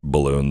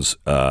balloons,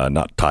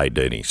 not tied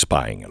to any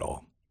spying at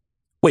all.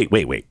 Wait,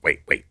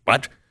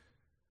 what?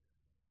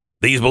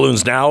 These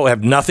balloons now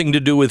have nothing to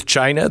do with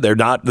China?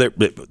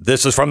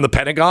 This is from the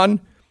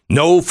Pentagon?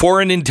 No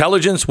foreign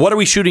intelligence? What are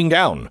we shooting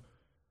down?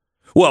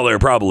 Well, they're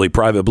probably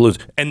private balloons.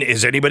 And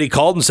has anybody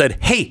called and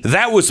said, hey,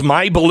 that was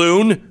my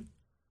balloon?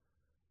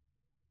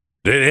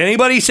 Did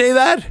anybody say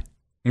that?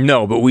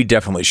 No, but we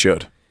definitely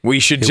should.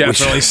 We should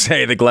definitely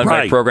say the Glenn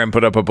Beck program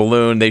put up a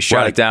balloon. They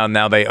shot it down.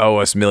 Now they owe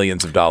us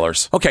millions of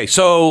dollars. Okay,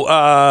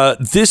 so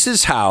this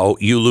is how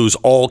you lose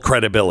all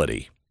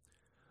credibility.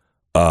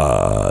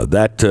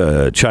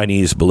 That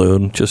Chinese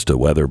balloon, just a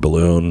weather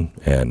balloon,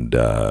 and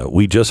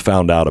we just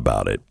found out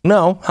about it.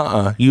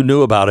 No, you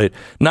knew about it,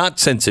 not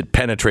since it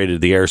penetrated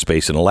the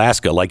airspace in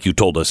Alaska like you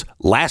told us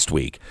last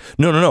week.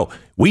 No.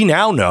 We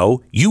now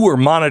know you were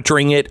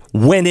monitoring it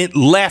when it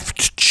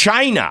left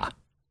China.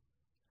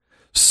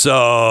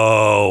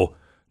 So,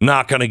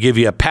 not going to give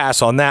you a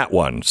pass on that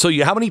one. So,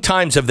 how many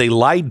times have they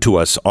lied to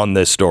us on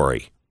this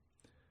story?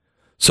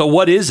 So,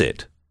 what is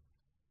it?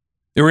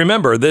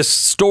 Remember, this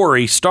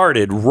story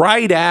started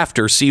right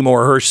after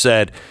Seymour Hersh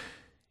said,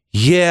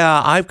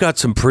 yeah, I've got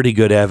some pretty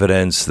good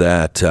evidence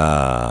that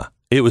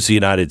it was the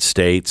United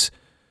States,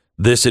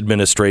 this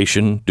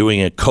administration,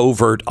 doing a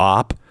covert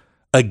op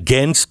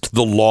against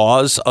the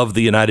laws of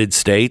the United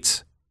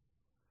States.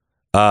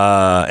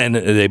 And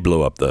they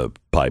blew up the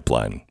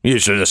pipeline. You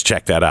should just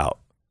check that out.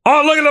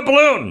 Oh, look at the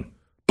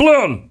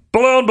balloon.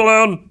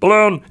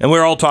 Balloon. And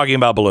we're all talking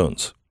about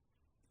balloons.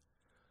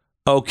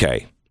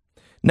 Okay.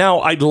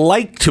 Now, I'd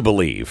like to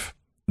believe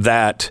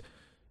that,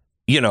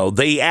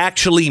 they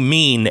actually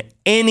mean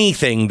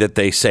anything that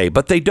they say,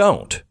 but they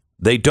don't.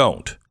 They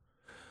don't.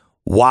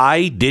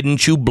 Why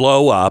didn't you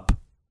blow up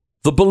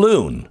the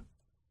balloon?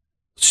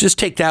 Let's just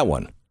take that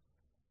one.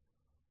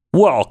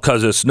 Well,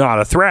 because it's not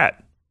a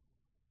threat.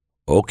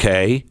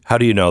 Okay. How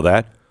do you know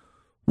that?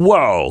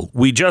 Well,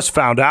 we just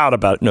found out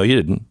about it. No, you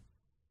didn't.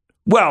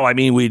 Well, I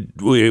mean,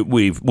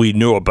 we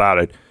knew about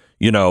it,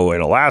 in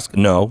Alaska.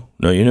 No,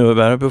 you knew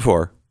about it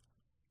before.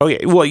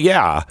 Okay, well,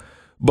 yeah,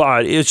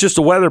 but it's just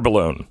a weather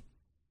balloon.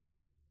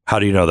 How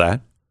do you know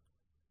that?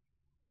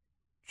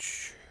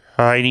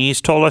 Chinese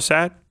told us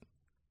that.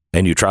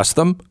 And you trust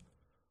them?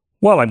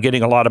 Well, I'm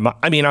getting a lot of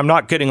I'm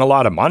not getting a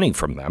lot of money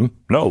from them.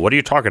 No, what are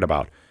you talking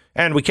about?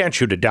 And we can't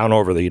shoot it down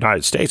over the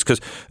United States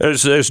because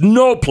there's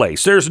no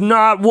place, there's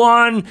not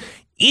 1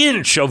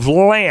 inch of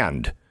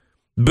land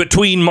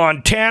between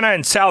Montana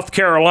and South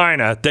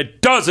Carolina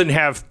that doesn't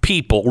have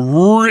people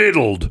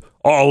riddled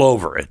all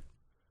over it.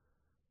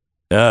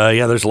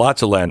 Yeah, there's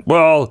lots of land.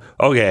 Well,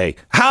 okay.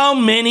 How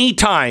many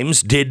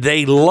times did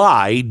they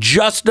lie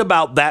just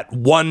about that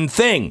one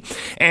thing?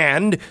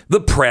 And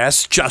the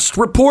press just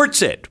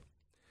reports it.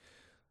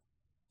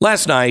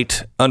 Last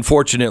night,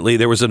 unfortunately,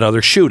 there was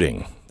another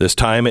shooting, this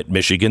time at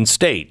Michigan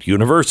State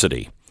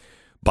University.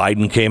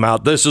 Biden came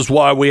out, this is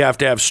why we have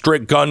to have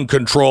strict gun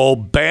control,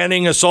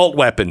 banning assault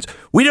weapons.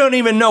 We don't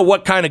even know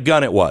what kind of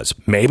gun it was.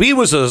 Maybe it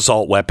was an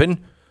assault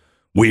weapon.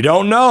 We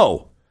don't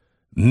know.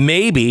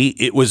 Maybe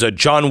it was a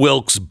John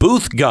Wilkes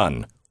Booth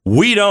gun.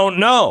 We don't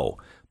know.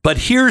 But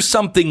here's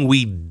something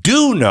we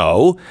do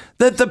know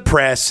that the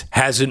press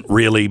hasn't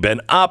really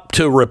been up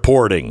to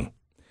reporting.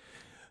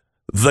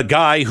 The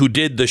guy who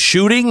did the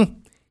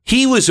shooting,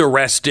 he was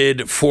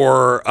arrested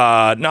for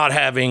not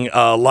having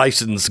a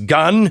licensed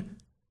gun.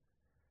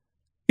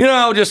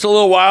 Just a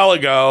little while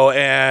ago,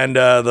 and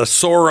the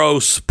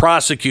Soros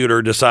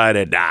prosecutor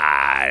decided,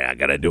 I'm not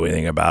going to do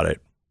anything about it.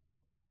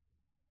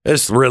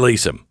 Just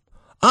release him.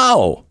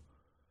 Oh,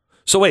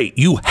 so wait,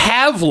 you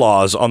have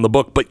laws on the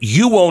book, but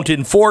you won't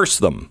enforce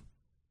them.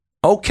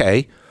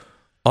 Okay.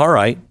 All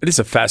right. It is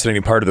a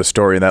fascinating part of the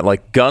story in that,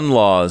 like, gun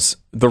laws,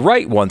 the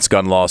right wants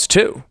gun laws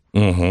too.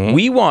 Mm-hmm.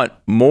 We want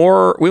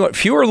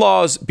fewer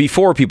laws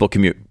before people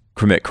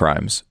commit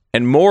crimes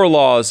and more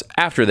laws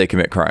after they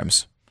commit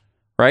crimes,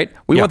 right?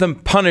 We want them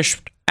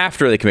punished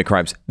after they commit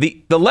crimes.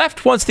 The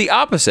left wants the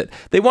opposite.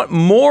 They want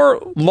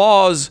more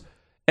laws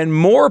and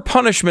more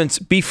punishments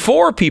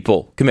before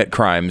people commit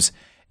crimes,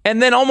 and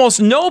then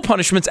almost no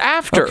punishments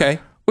after. Okay.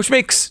 Which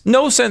makes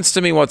no sense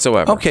to me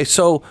whatsoever. Okay,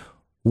 so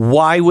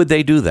why would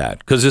they do that?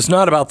 Because it's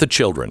not about the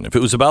children. If it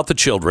was about the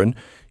children,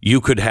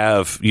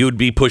 you'd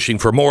be pushing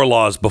for more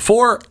laws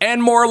before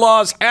and more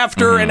laws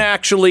after, and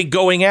actually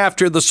going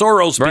after the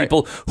Soros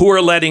people who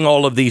are letting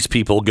all of these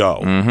people go.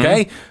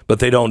 Okay? But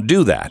they don't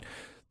do that.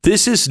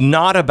 This is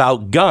not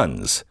about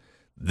guns.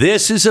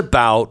 This is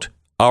about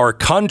our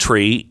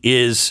country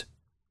is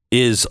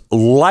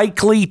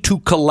likely to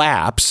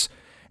collapse,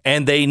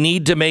 and they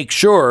need to make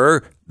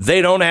sure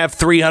they don't have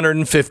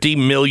 350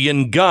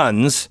 million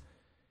guns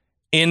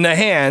in the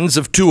hands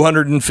of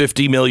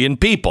 250 million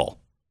people.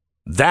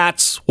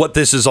 That's what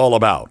this is all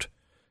about.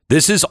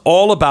 This is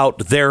all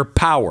about their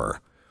power.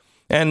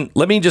 And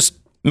let me just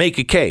make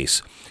a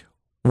case.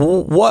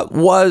 What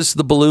was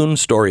the balloon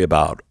story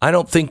about? I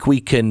don't think we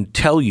can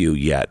tell you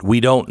yet. We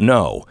don't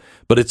know.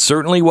 But it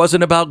certainly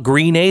wasn't about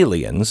green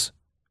aliens,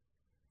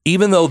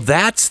 even though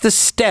that's the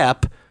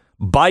step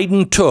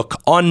Biden took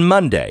on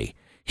Monday.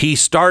 He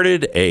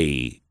started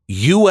a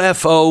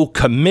UFO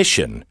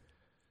commission,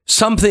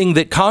 something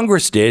that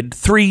Congress did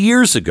 3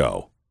 years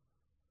ago.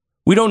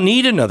 We don't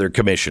need another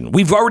commission.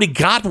 We've already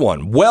got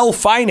one,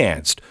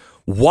 well-financed.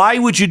 Why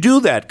would you do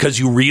that? Because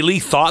you really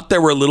thought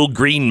there were little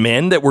green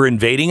men that were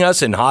invading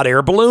us in hot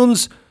air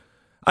balloons?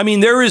 I mean,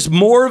 there is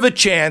more of a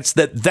chance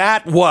that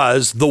that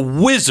was the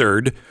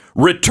wizard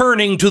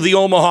returning to the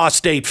Omaha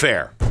State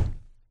Fair.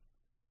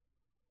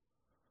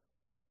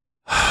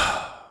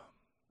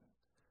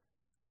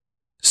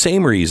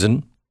 Same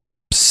reason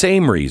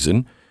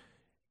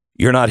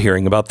you're not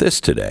hearing about this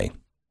today.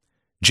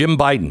 Jim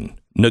Biden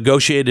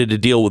negotiated a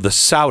deal with the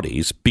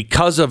Saudis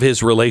because of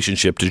his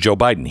relationship to Joe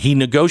Biden. He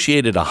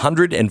negotiated a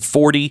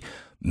 $140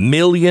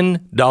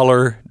 million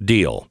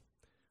deal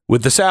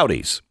with the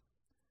Saudis.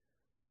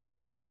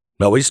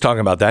 Nobody's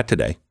talking about that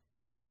today.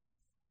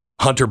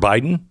 Hunter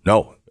Biden?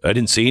 No. I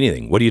didn't see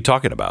anything. What are you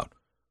talking about?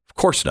 Of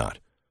course not.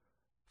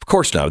 Of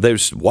course not.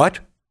 There's what?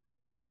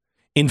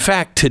 In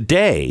fact,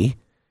 today,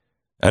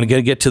 I'm going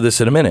to get to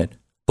this in a minute,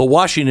 the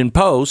Washington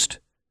Post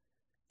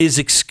is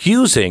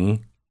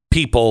excusing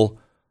people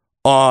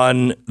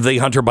on the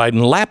Hunter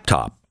Biden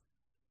laptop.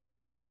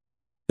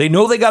 They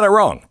know they got it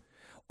wrong.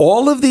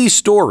 All of these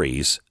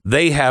stories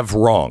they have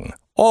wrong.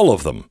 All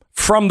of them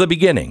from the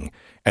beginning.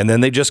 And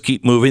then they just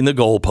keep moving the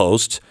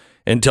goalposts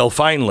until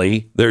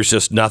finally there's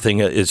just nothing.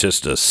 It's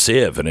just a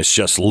sieve and it's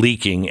just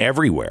leaking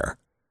everywhere.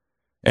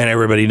 And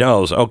everybody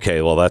knows,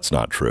 okay, well, that's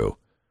not true.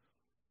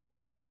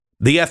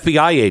 The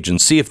FBI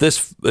agents, see if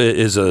this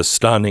is a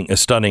stunning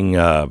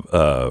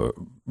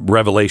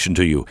revelation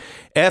to you.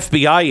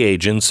 FBI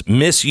agents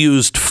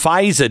misused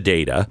FISA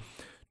data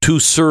to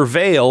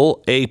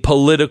surveil a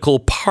political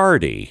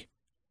party.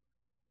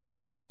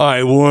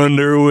 I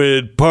wonder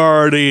what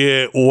party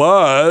it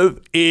was.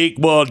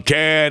 Equal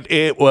chance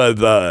it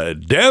was a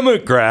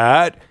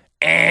Democrat.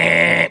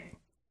 And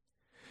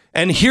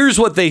here's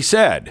what they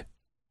said.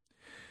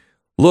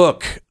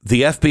 Look,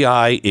 the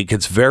FBI, it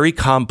gets very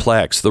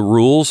complex. The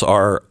rules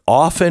are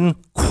often,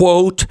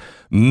 quote,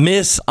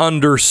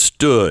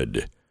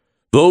 misunderstood.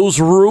 Those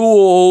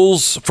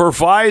rules for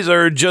FISA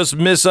are just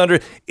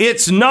misunderstood.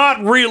 It's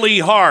not really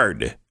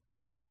hard.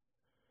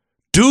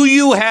 Do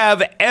you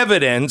have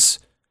evidence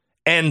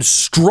and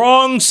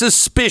strong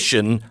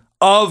suspicion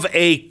of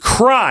a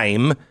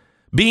crime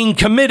being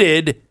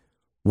committed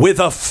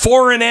with a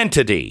foreign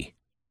entity?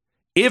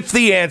 If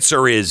the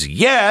answer is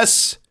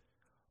yes,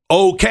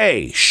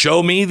 okay,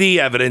 show me the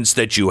evidence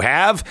that you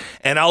have,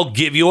 and I'll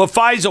give you a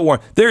FISA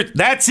warrant.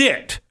 That's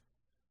it.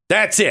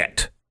 That's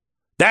it.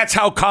 That's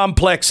how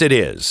complex it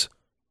is.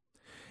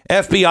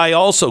 FBI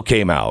also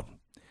came out,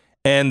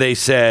 and they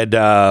said,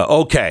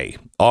 okay,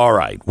 all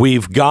right, we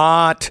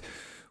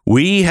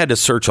had to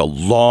search a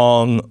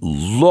long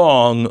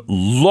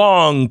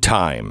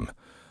time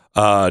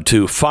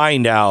to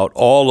find out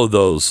all of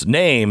those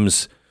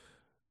names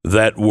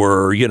that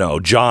were,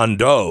 John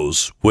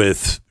Does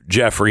with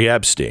Jeffrey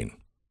Epstein.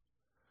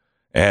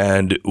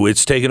 And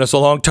it's taken us a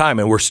long time,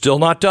 and we're still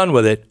not done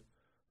with it,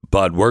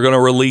 but we're going to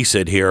release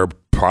it here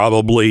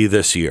probably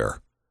this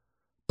year.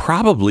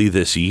 Probably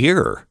this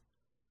year?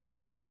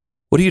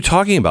 What are you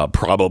talking about,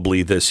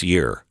 probably this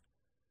year?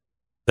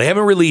 They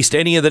haven't released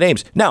any of the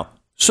names. Now,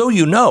 so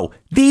you know,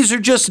 these are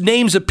just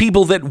names of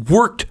people that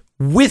worked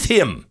with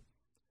him.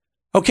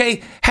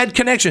 Okay? Had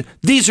connection.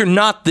 These are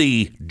not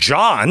the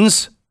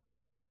Johns.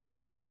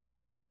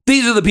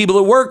 These are the people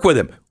that work with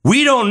him.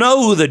 We don't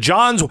know who the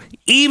Johns,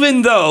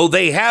 even though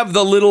they have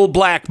the little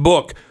black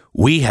book.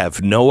 We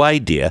have no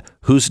idea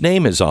whose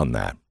name is on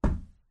that.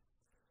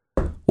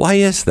 Why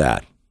is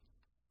that?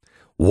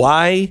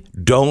 Why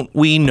don't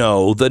we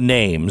know the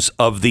names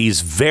of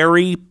these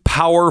very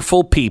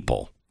powerful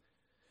people?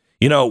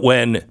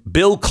 When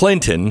Bill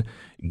Clinton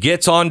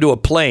gets onto a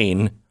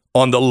plane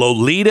on the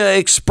Lolita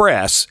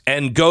Express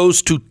and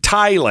goes to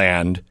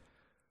Thailand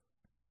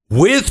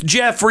with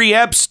Jeffrey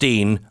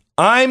Epstein,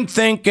 I'm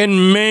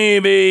thinking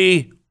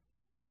maybe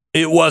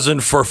it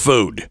wasn't for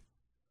food.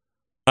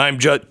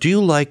 Do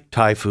you like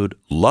Thai food?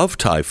 Love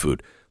Thai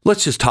food.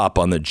 Let's just hop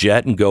on the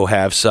jet and go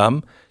have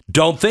some.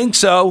 Don't think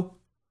so,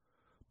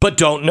 but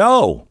don't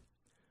know.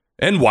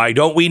 And why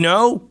don't we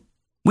know?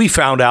 We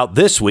found out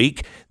this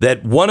week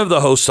that one of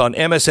the hosts on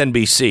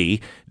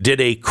MSNBC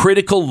did a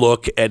critical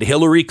look at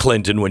Hillary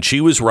Clinton when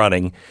she was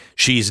running.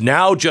 She's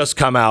now just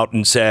come out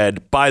and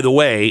said, by the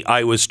way,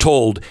 I was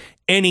told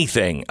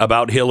anything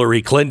about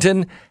Hillary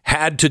Clinton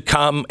had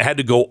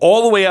to go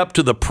all the way up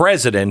to the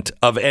president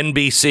of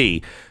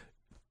NBC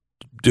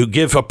to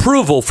give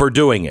approval for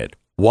doing it.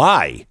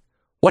 Why?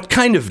 What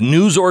kind of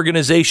news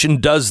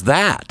organization does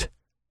that?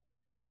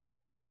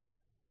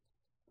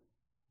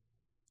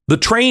 The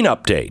train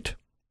update.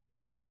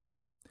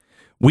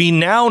 We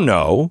now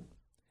know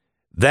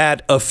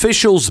that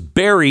officials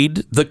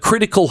buried the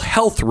critical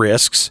health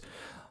risks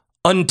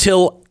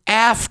until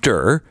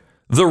after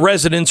the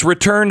residents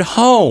returned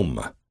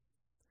home.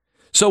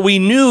 So we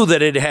knew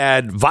that it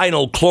had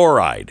vinyl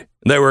chloride.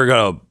 They were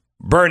going to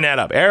burn that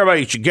up.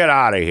 Everybody should get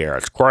out of here.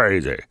 It's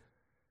crazy.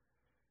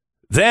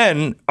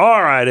 Then,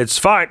 all right, it's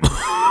fine.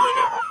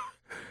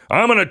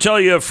 I'm going to tell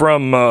you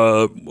from,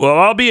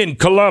 I'll be in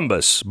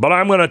Columbus, but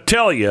I'm going to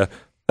tell you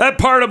that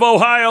part of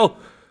Ohio,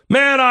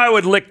 man, I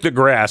would lick the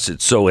grass.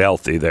 It's so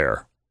healthy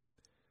there.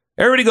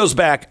 Everybody goes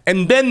back,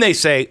 and then they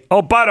say,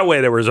 oh, by the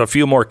way, there was a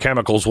few more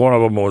chemicals. One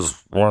of them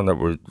was one that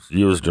was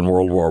used in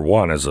World War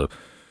I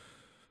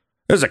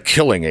as a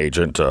killing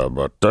agent,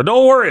 but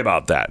don't worry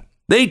about that.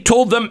 They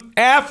told them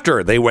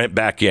after they went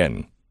back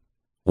in.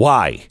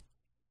 Why?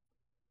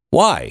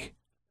 Why?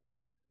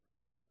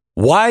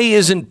 Why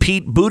isn't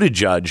Pete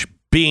Buttigieg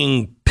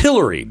being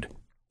pilloried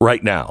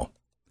right now?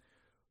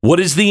 What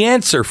is the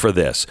answer for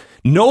this?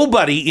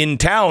 Nobody in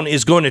town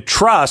is going to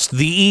trust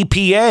the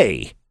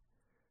EPA.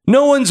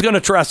 No one's going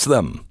to trust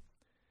them.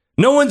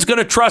 No one's going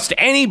to trust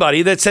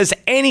anybody that says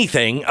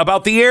anything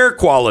about the air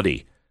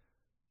quality.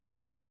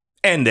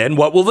 And then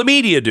what will the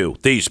media do?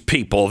 These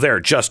people, they're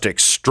just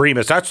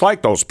extremists. That's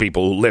like those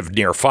people who live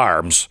near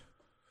farms.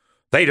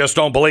 They just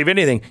don't believe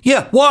anything.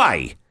 Yeah,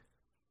 why?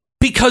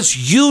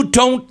 Because you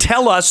don't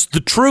tell us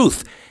the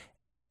truth.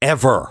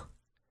 Ever.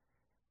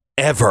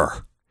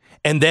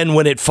 And then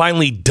when it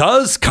finally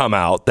does come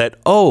out that,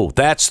 oh,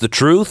 that's the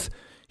truth,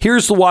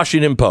 here's the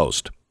Washington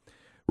Post.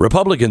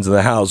 Republicans in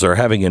the House are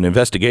having an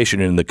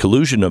investigation into the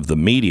collusion of the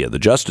media, the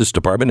Justice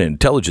Department, and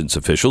intelligence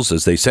officials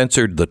as they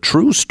censored the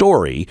true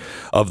story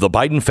of the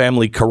Biden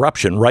family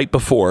corruption right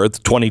before the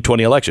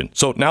 2020 election.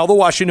 So now the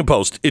Washington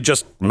Post, it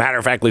just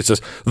matter-of-factly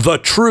says the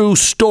true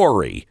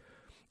story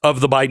of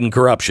the Biden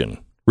corruption.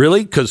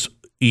 Really? Because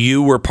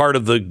you were part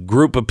of the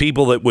group of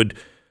people that would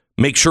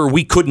make sure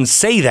we couldn't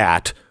say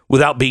that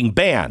without being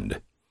banned.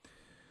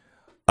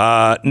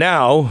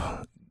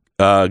 Now,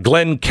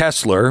 Glenn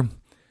Kessler,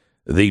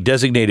 the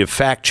designated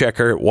fact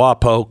checker at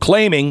WAPO,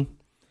 claiming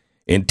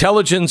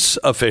intelligence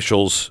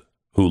officials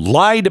who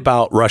lied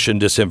about Russian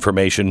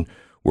disinformation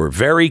were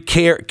very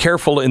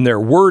careful in their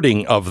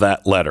wording of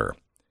that letter.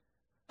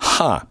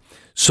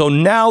 So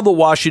now the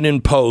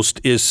Washington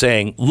Post is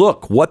saying,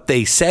 look, what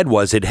they said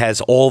was it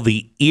has all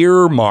the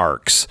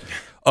earmarks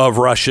of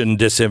Russian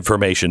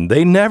disinformation.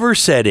 They never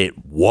said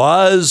it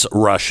was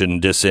Russian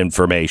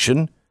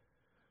disinformation.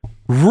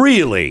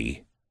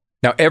 Really?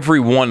 Now, every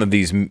one of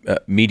these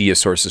media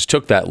sources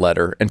took that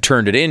letter and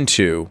turned it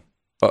into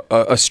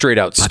a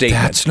straight-out statement.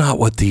 But that's not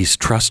what these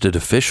trusted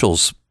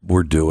officials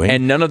were doing.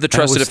 And none of the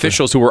trusted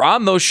officials who were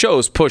on those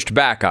shows pushed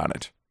back on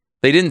it.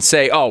 They didn't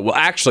say, oh, well,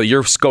 actually,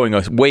 you're going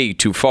way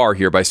too far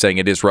here by saying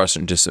it is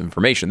Russian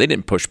disinformation. They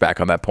didn't push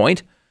back on that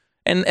point.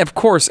 And, of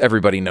course,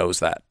 everybody knows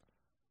that.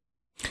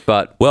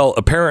 But well,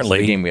 apparently,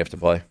 it's the game we have to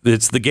play.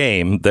 It's the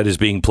game that is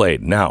being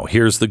played. Now,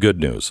 here's the good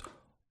news.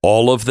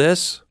 All of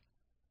this,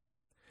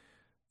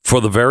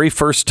 for the very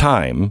first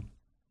time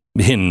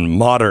in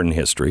modern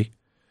history,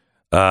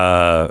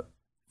 48%,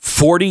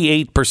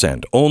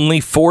 only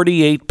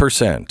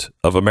 48%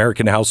 of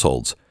American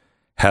households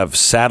have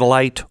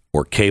satellite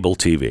or cable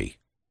TV.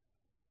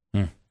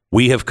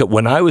 We have,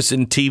 when I was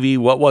in TV,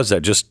 what was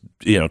that? Just,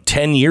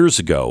 10 years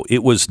ago,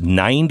 it was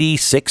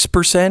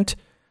 96%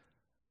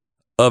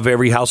 of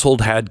every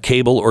household had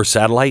cable or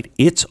satellite.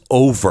 It's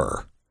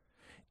over.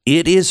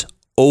 It is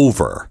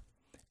over.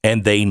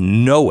 And they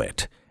know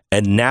it.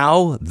 And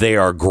now they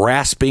are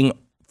grasping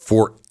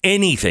for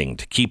anything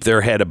to keep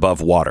their head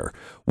above water.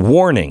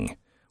 Warning,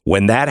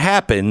 when that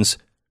happens,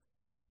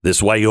 this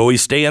is why you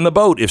always stay on the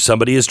boat. If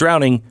somebody is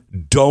drowning,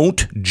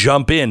 don't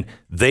jump in.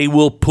 They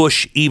will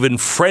push even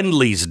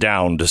friendlies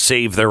down to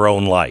save their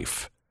own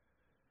life.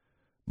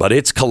 But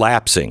it's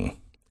collapsing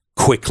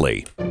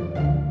quickly.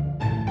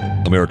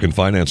 American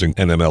Financing,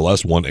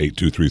 NMLS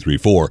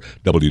 182334,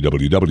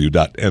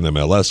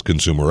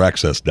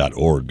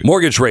 www.nmlsconsumeraccess.org.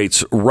 Mortgage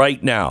rates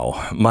right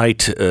now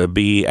might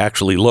be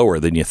actually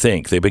lower than you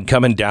think. They've been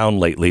coming down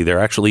lately. They're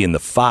actually in the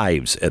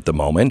fives at the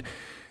moment.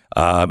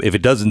 If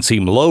it doesn't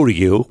seem low to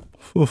you,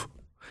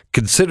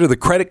 consider the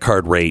credit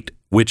card rate,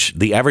 which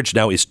the average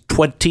now is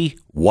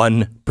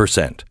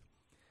 21%.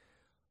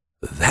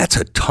 That's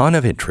a ton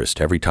of interest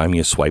every time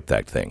you swipe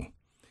that thing.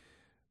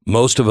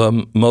 Most of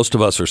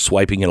us are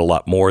swiping it a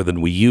lot more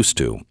than we used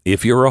to.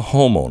 If you're a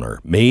homeowner,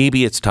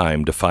 maybe it's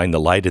time to find the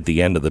light at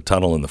the end of the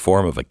tunnel in the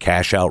form of a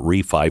cash out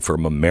refi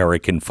from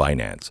American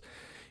Finance.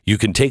 You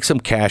can take some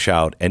cash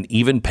out and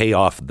even pay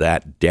off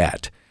that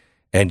debt,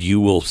 and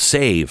you will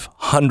save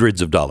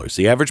hundreds of dollars.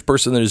 The average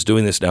person that is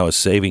doing this now is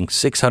saving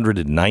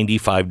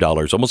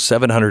 $695, almost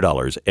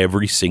 $700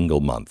 every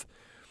single month.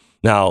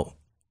 Now,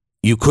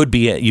 you could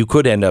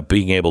end up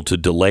being able to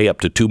delay up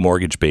to 2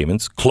 mortgage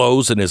payments,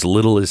 close in as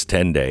little as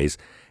 10 days,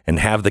 and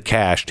have the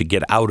cash to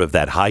get out of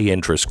that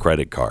high-interest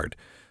credit card.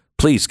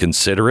 Please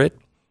consider it.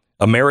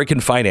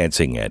 American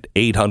Financing at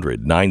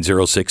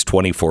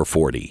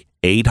 800-906-2440.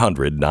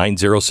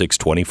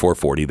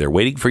 800-906-2440. They're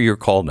waiting for your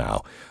call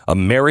now.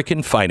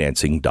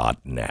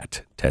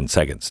 AmericanFinancing.net. 10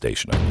 seconds,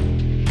 station ID.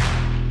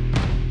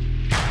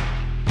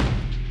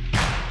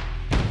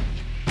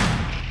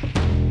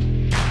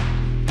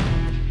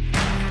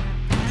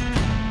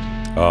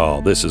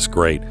 Oh, this is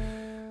great.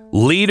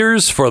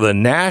 Leaders for the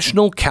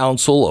National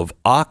Council of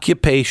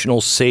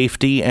Occupational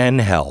Safety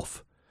and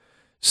Health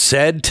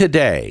said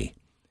today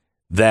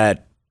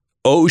that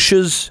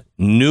OSHA's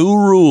new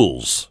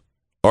rules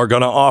are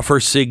going to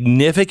offer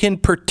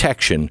significant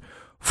protection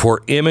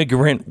for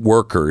immigrant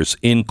workers,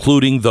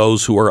 including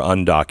those who are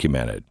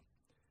undocumented.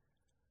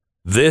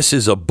 This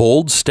is a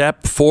bold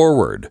step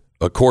forward,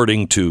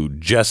 according to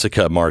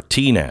Jessica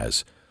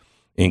Martinez,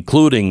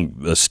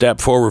 including a step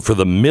forward for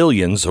the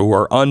millions who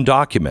are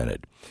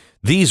undocumented.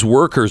 These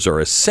workers are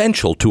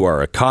essential to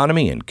our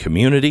economy and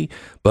community,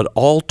 but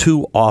all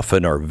too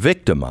often are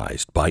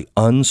victimized by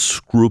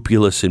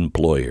unscrupulous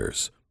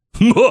employers.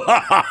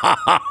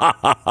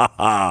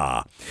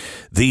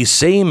 These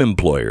same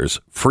employers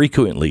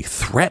frequently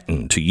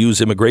threaten to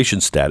use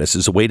immigration status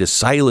as a way to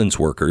silence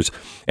workers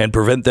and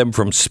prevent them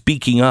from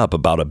speaking up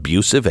about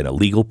abusive and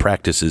illegal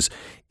practices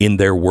in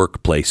their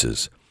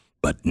workplaces.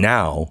 But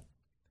now,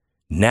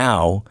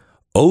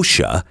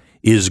 OSHA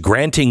is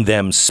granting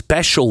them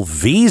special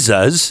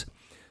visas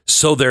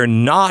so they're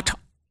not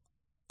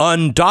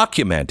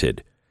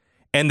undocumented.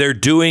 And they're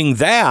doing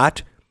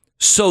that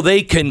so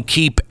they can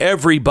keep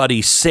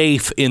everybody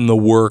safe in the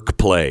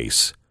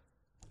workplace.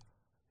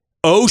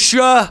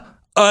 OSHA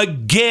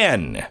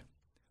again.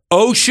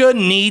 OSHA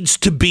needs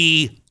to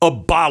be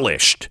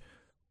abolished.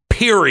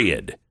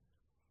 Period.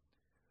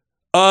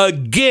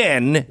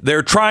 Again,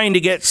 they're trying to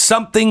get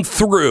something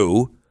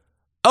through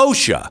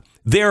OSHA.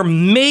 They're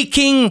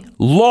making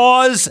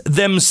laws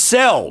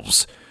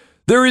themselves.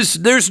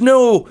 There's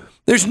no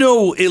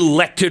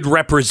elected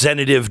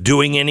representative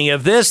doing any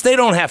of this. They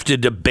don't have to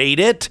debate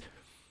it.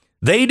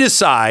 They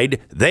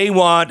decide they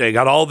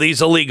got all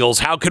these illegals.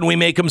 How can we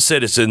make them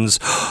citizens?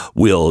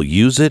 We'll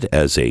use it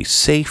as a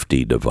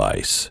safety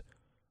device.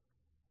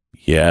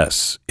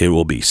 Yes, it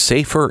will be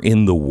safer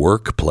in the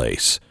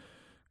workplace,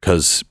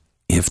 because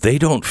if they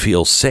don't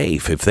feel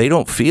safe, if they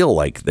don't feel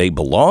like they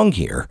belong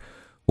here,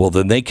 well,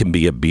 then they can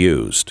be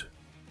abused.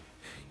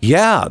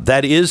 Yeah,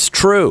 that is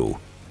true.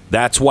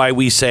 That's why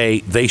we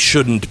say they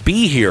shouldn't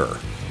be here.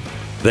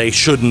 They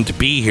shouldn't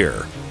be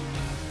here.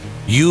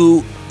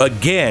 You,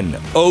 again,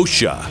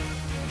 OSHA,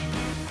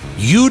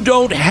 you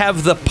don't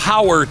have the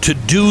power to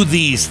do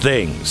these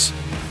things.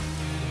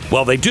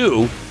 Well, they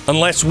do,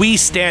 unless we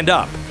stand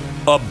up.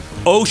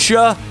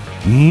 OSHA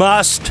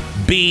must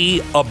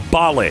be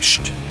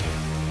abolished.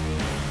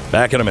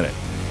 Back in a minute.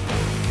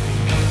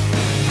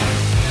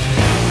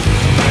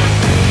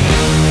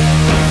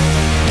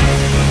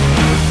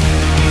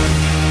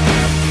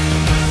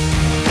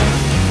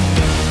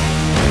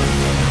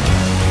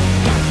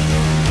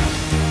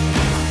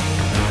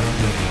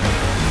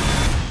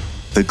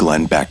 The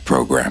Glenn Beck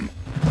Program.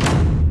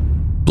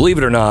 Believe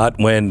it or not,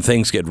 when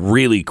things get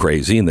really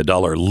crazy and the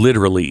dollar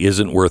literally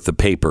isn't worth the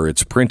paper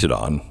it's printed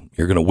on,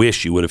 you're going to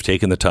wish you would have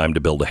taken the time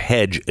to build a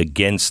hedge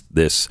against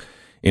this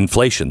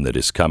inflation that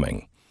is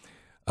coming.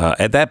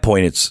 At that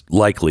point, it's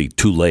likely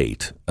too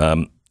late.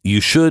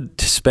 You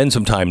should spend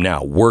some time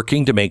now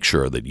working to make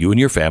sure that you and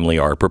your family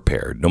are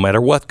prepared no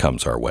matter what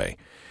comes our way.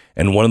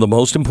 And one of the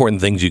most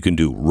important things you can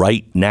do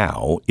right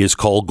now is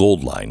call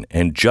Goldline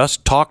and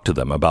just talk to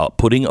them about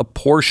putting a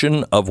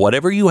portion of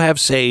whatever you have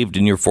saved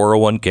in your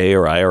 401k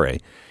or IRA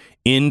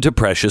into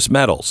precious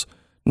metals.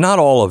 Not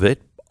all of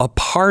it, a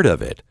part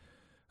of it.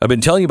 I've been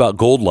telling you about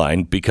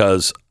Goldline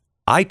because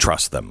I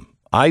trust them.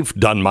 I've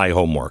done my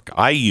homework.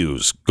 I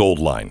use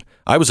Goldline.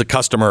 I was a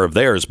customer of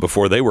theirs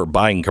before they were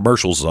buying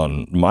commercials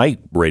on my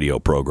radio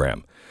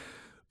program.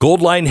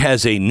 Goldline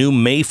has a new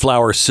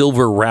Mayflower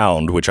silver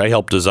round, which I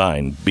helped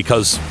design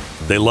because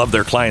they love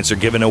their clients. They're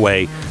giving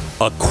away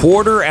a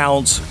 1/4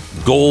 ounce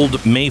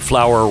gold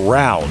Mayflower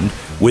round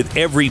with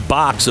every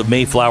box of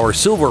Mayflower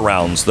silver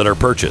rounds that are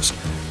purchased.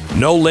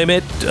 No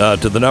limit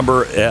to the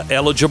number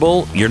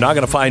eligible. You're not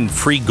going to find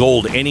free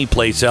gold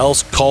anyplace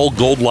else. Call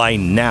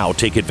Goldline now.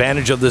 Take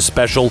advantage of this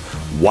special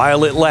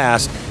while it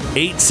lasts.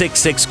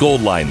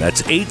 866-GOLDLINE.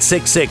 That's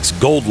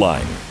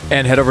 866-GOLDLINE.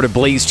 And head over to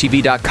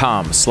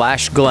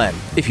blazetv.com/Glenn.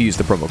 If you use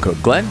the promo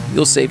code Glenn,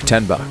 you'll save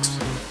 $10.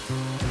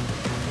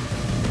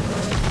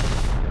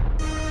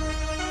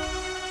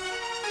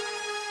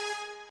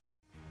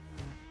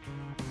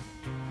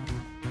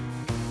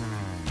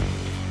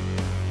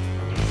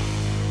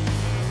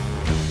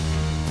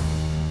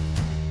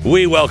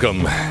 We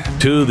welcome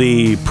to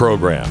the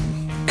program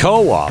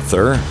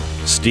co-author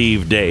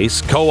Steve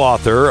Deace,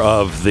 co-author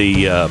of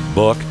the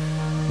book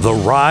The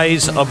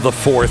Rise of the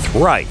Fourth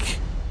Reich.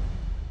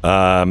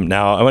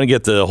 Now, I want to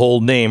get the whole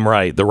name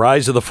right. The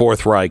Rise of the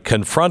Fourth Reich,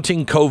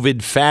 Confronting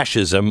COVID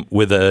Fascism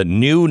with a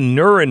New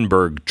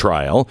Nuremberg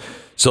Trial,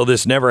 so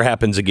this never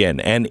happens again.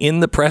 And in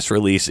the press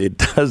release, it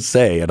does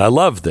say, and I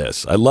love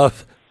this. I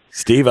love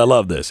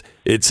this.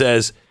 It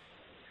says,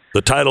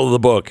 the title of the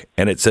book,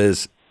 and it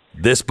says,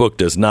 this book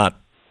does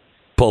not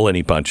pull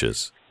any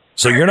punches.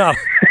 So you're not...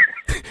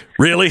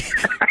 Really?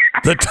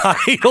 The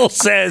title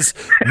says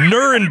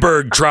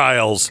Nuremberg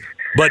Trials,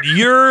 but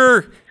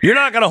you're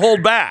not going to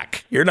hold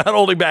back. You're not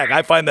holding back.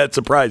 I find that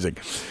surprising.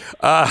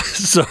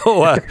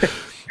 So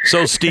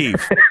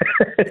Steve,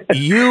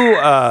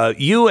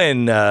 you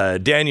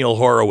and Daniel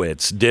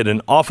Horowitz did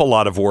an awful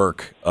lot of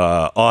work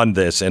on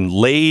this and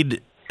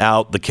laid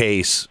out the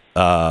case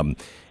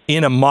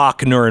in a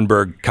mock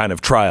Nuremberg kind of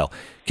trial.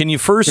 Can you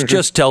first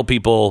just tell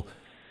people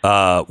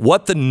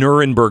what the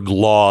Nuremberg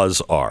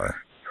laws are?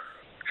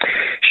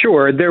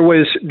 Sure. There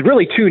was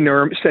really two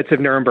sets of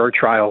Nuremberg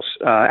trials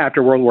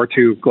after World War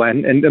II,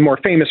 Glenn. And the more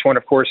famous one,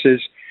 of course, is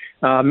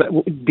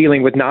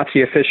dealing with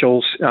Nazi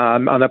officials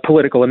on the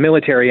political and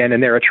military end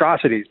and their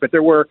atrocities. But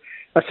there were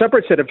a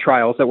separate set of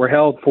trials that were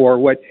held for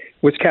what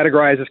was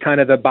categorized as kind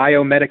of the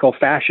biomedical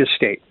fascist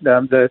state.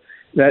 That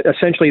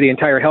essentially the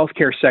entire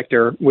healthcare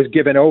sector was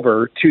given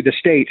over to the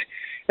state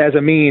as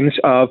a means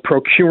of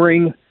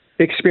procuring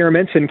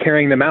experiments and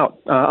carrying them out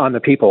on the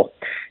people.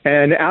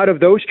 And out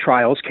of those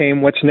trials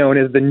came what's known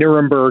as the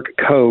Nuremberg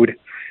Code.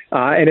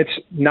 And it's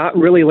not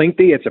really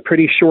lengthy. It's a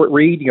pretty short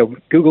read. You'll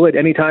Google it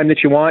anytime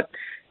that you want.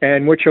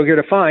 And what you'll get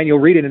to find, you'll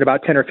read it in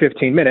about 10 or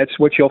 15 minutes.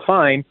 What you'll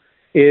find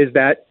is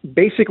that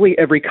basically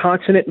every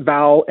consonant,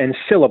 vowel, and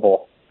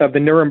syllable of the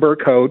Nuremberg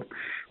Code,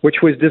 which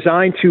was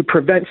designed to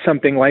prevent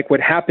something like what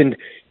happened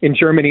in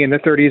Germany in the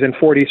 30s and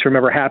 40s from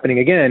ever happening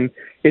again,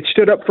 it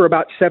stood up for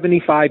about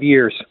 75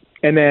 years.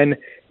 And then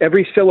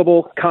every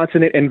syllable,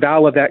 consonant, and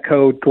vowel of that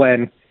code,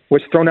 Glenn,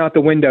 was thrown out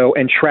the window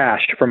and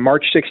trashed from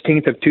March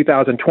 16th of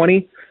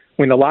 2020,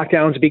 when the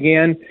lockdowns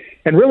began,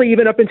 and really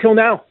even up until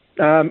now.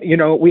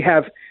 We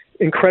have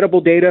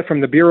incredible data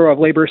from the Bureau of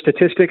Labor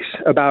Statistics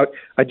about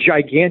a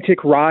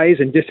gigantic rise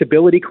in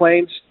disability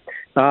claims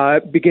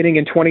beginning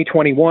in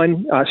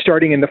 2021,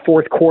 starting in the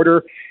fourth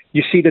quarter.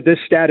 You see that this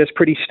stat is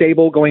pretty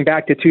stable going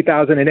back to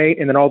 2008,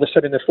 and then all of a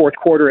sudden in the fourth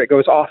quarter it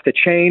goes off the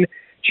chain.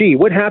 Gee,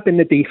 what happened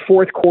at the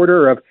fourth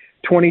quarter of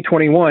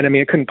 2021? I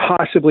mean, it couldn't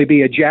possibly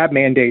be a jab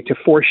mandate to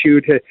force you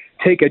to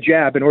take a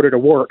jab in order to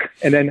work,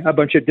 and then a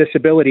bunch of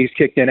disabilities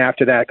kicked in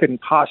after that. It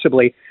couldn't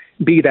possibly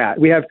be that.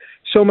 We have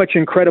so much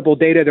incredible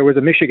data. There was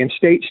a Michigan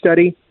State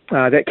study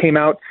that came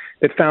out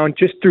that found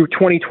just through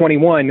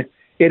 2021,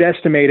 it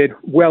estimated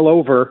well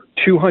over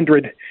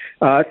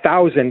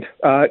 200,000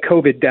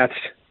 COVID deaths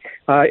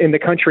in the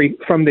country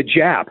from the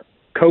jab.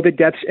 COVID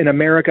deaths in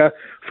America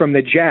from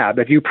the jab.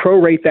 If you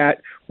prorate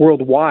that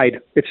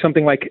worldwide, it's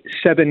something like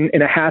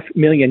 7.5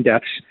 million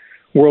deaths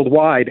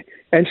worldwide.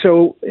 And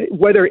so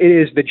whether it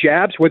is the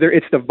jabs, whether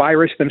it's the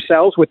virus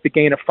themselves with the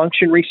gain of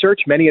function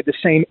research, many of the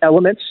same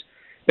elements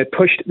that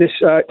pushed this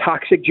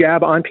toxic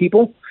jab on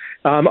people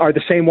are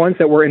the same ones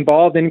that were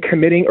involved in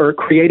committing or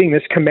creating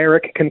this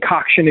chimeric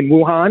concoction in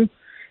Wuhan.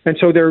 And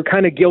so they're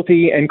kind of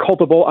guilty and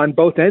culpable on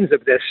both ends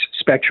of this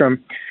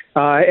spectrum.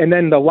 And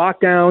then the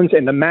lockdowns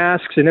and the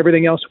masks and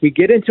everything else, we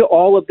get into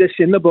all of this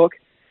in the book.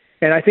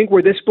 And I think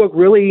where this book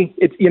really,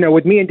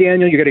 with me and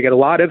Daniel, you're going to get a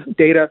lot of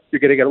data. You're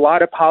going to get a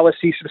lot of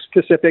policy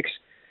specifics.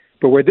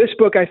 But where this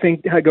book, I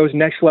think, goes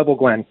next level,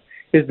 Glenn,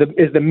 is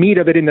the meat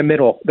of it in the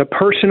middle, the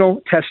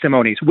personal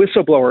testimonies,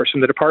 whistleblowers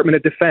from the Department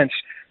of Defense,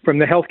 from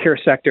the healthcare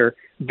sector,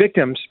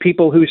 victims,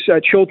 people whose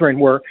children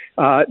were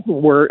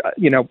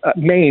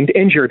maimed,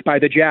 injured by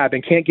the jab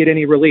and can't get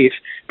any relief,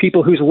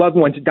 people whose loved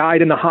ones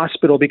died in the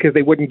hospital because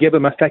they wouldn't give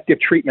them effective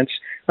treatments.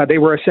 They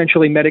were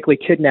essentially medically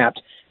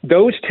kidnapped.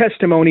 Those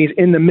testimonies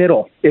in the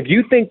middle, if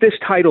you think this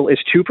title is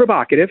too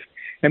provocative,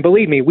 and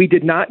believe me, we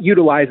did not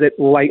utilize it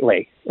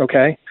lightly,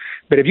 okay?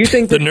 But if you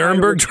think the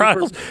Nuremberg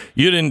trials,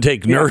 you didn't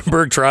take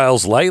Nuremberg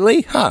trials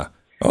lightly? Huh.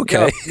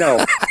 Okay.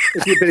 No.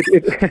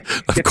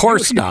 Of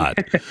course not.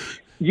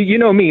 You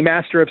know me,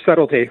 master of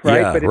subtlety,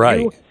 right? Yeah, but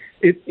right.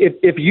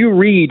 If you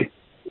read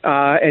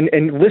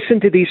and listen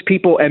to these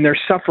people and their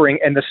suffering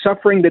and the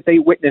suffering that they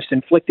witnessed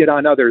inflicted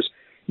on others,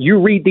 you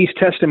read these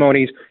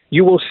testimonies,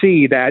 you will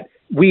see that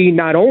we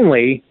not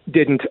only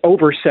didn't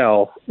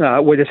oversell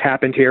what has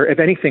happened here, if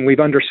anything, we've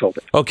undersold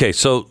it. Okay,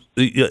 so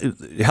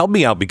help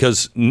me out,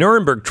 because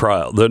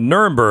the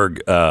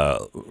Nuremberg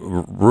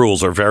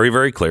rules are very,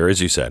 very clear,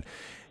 as you said.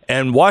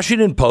 And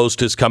Washington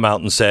Post has come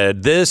out and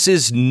said this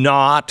is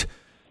not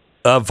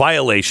a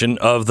violation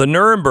of the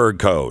Nuremberg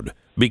Code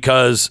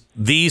because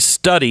these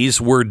studies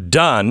were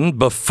done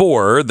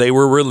before they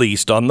were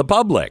released on the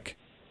public.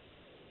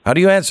 How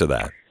do you answer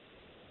that?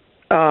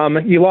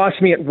 You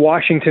lost me at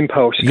Washington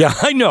Post. Yeah,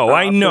 I know.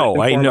 Yeah,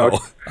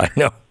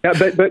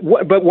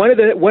 but one of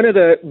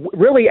the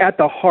really at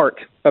the heart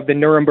of the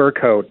Nuremberg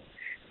Code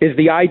is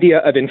the idea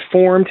of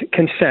informed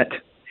consent,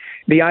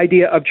 the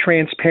idea of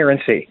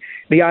transparency,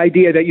 the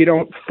idea that you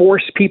don't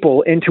force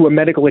people into a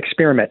medical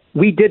experiment.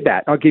 We did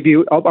that.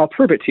 I'll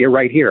prove it to you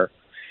right here.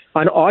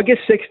 On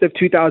August 6th of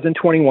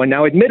 2021,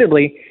 now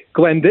admittedly,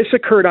 Glenn, this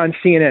occurred on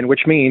CNN,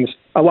 which means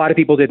a lot of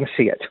people didn't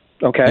see it.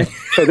 Okay,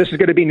 so this is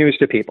going to be news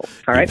to people.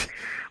 All right.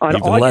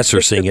 Even less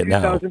are seeing it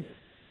now.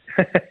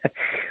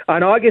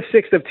 On August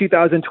 6th of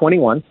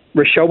 2021,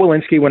 Rochelle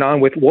Walensky went on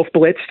with Wolf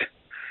Blitzed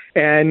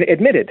and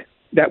admitted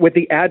that with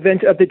the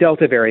advent of the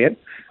Delta variant,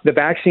 the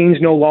vaccines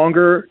no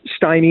longer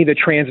stymie the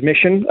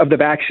transmission of the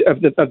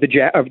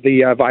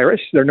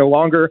virus. They're no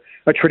longer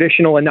a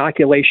traditional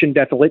inoculation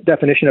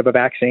definition of a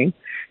vaccine.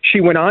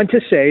 She went on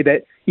to say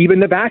that even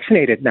the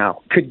vaccinated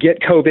now could get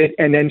COVID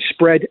and then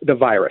spread the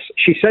virus.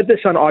 She said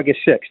this on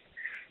August 6th.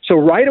 So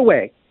right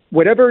away,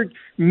 whatever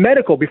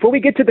medical, before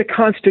we get to the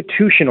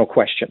constitutional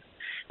question,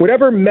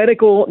 whatever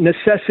medical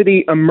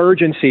necessity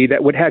emergency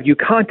that would have you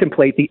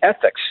contemplate the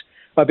ethics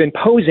of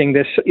imposing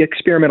this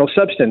experimental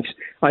substance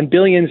on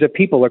billions of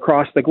people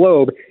across the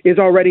globe is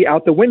already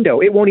out the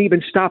window. It won't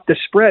even stop the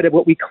spread of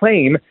what we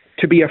claim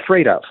to be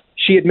afraid of.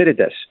 She admitted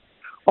this.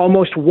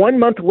 Almost 1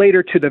 month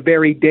later, to the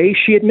very day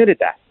she admitted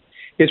that,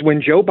 is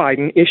when Joe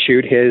Biden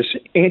issued his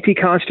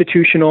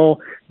anti-constitutional,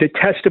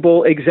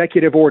 detestable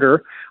executive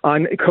order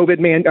on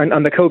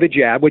on the COVID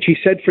jab, which he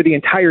said for the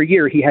entire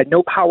year he had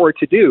no power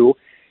to do.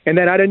 And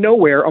then out of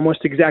nowhere,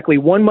 almost exactly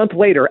 1 month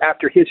later,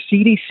 after his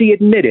CDC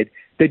admitted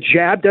the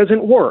jab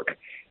doesn't work,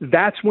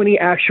 that's when he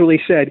actually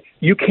said,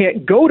 you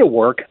can't go to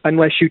work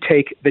unless you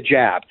take the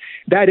jab.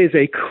 That is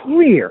a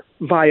clear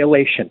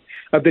violation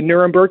of the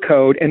Nuremberg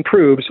Code and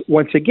proves,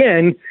 once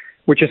again,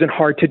 which isn't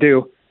hard to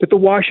do, that the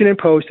Washington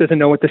Post doesn't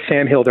know what the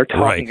Sam Hill they're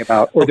talking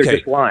about, or they're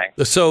just lying.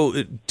 So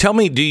tell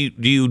me, do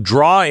you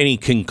draw any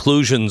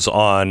conclusions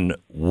on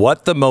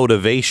what the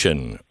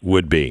motivation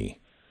would be?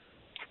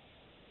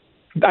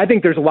 I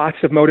think there's lots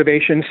of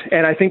motivations.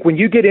 And I think when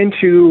you get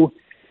into,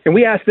 and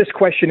we ask this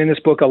question in this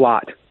book a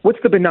lot, what's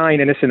the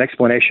benign, innocent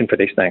explanation for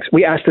these things?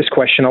 We ask this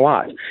question a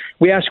lot.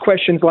 We ask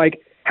questions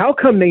like, how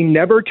come they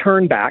never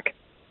turn back?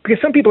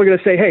 Because some people are going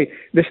to say, hey,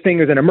 this thing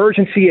is an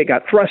emergency. It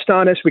got thrust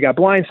on us. We got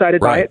blindsided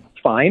by it.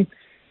 Fine.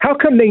 How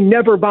come they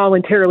never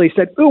voluntarily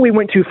said, ooh, we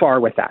went too far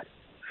with that?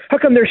 How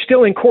come they're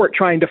still in court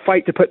trying to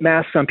fight to put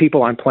masks on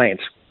people on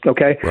planes?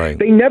 Okay. Right.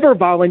 They never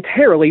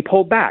voluntarily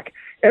pulled back.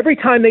 Every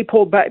time they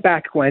pulled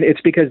back, Glenn, it's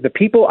because the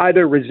people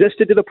either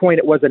resisted to the point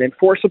it wasn't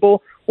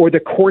enforceable or the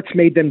courts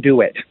made them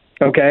do it.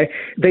 Okay.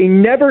 They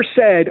never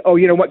said, oh,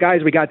 you know what,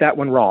 guys, we got that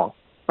one wrong.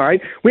 All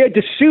right. We had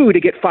to sue to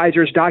get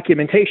Pfizer's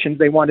documentation.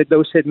 They wanted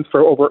those hidden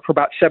for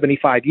about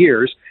 75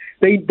 years.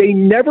 They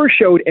never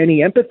showed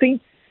any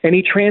empathy,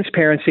 any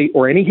transparency,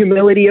 or any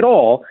humility at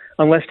all,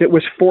 unless it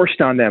was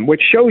forced on them,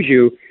 which shows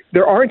you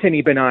there aren't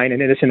any benign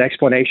and innocent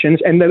explanations.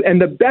 And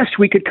the best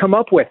we could come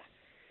up with,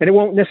 and it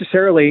won't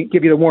necessarily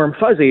give you the warm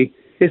fuzzy,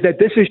 is that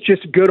this is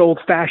just good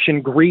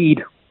old-fashioned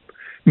greed,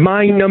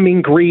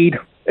 mind-numbing greed.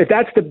 If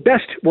that's the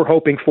best we're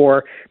hoping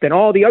for, then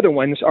all the other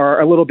ones are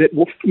a little bit,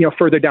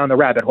 further down the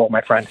rabbit hole,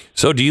 my friend.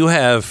 So do you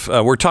have,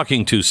 we're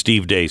talking to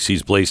Steve Deace.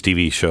 He's Blaze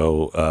TV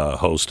show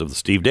host of the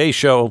Steve Deace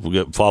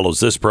Show,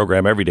 follows this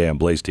program every day on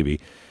Blaze TV.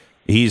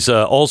 He's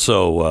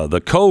also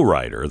the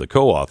co-writer, the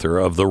co-author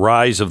of The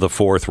Rise of the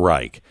Fourth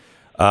Reich.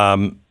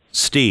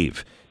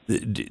 Steve,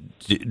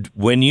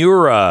 when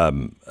you're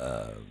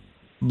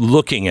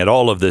looking at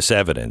all of this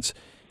evidence,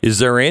 is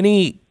there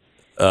any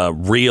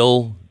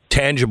real,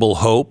 tangible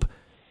hope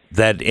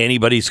that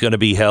anybody's going to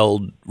be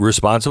held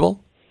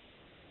responsible?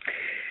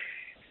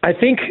 I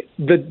think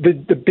the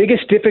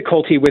biggest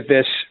difficulty with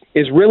this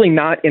is really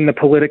not in the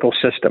political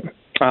system.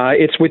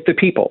 It's with the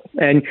people.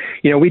 And,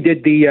 we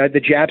did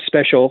the jab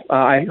special.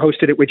 I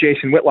hosted it with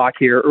Jason Whitlock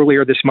here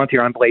earlier this month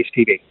here on Blaze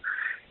TV.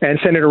 And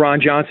Senator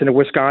Ron Johnson of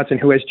Wisconsin,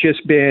 who has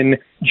just been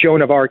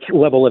Joan of Arc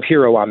level of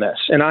hero on this.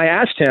 And I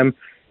asked him,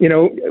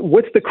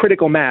 what's the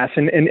critical mass?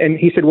 And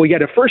he said, well, you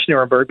had a first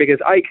Nuremberg because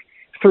Ike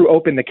threw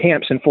open the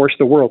camps and forced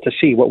the world to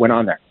see what went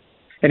on there.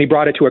 And he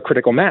brought it to a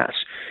critical mass.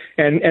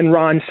 And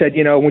Ron said,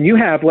 when you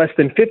have less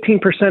than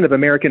 15% of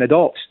American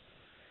adults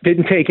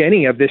didn't take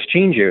any of this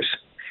gene juice,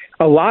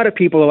 a lot of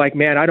people are like,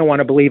 man, I don't want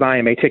to believe I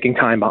am a ticking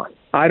time bomb.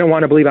 I don't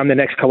want to believe I'm the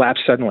next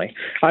collapse suddenly.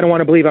 I don't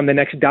want to believe I'm the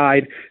next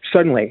died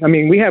suddenly. I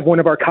mean, we have one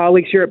of our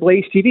colleagues here at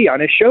Blaze TV on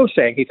his show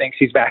saying he thinks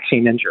he's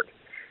vaccine injured.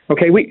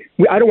 Okay,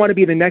 I don't want to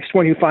be the next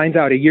one who finds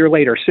out a year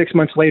later, 6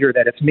 months later,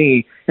 that it's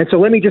me. And so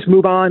let me just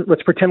move on.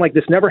 Let's pretend like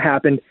this never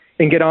happened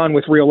and get on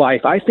with real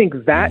life. I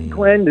think that,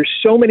 Glenn, there's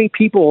so many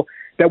people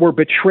that were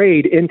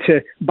betrayed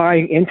into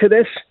buying into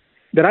this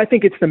that I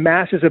think it's the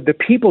masses of the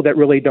people that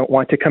really don't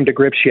want to come to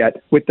grips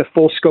yet with the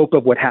full scope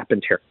of what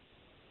happened here.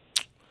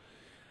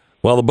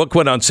 Well, the book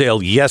went on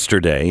sale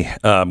yesterday.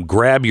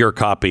 Grab your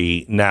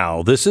copy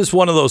now. This is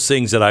one of those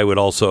things that I would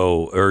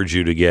also urge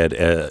you to get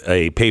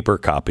a paper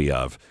copy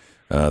of.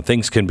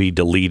 Things can be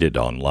deleted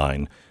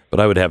online, but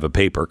I would have a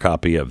paper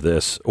copy of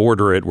this.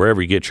 Order it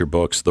wherever you get your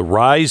books. The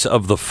Rise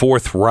of the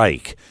Fourth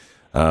Reich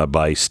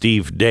by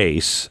Steve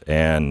Deace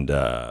and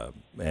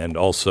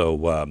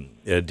also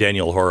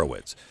Daniel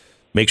Horowitz.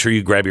 Make sure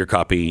you grab your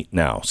copy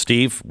now.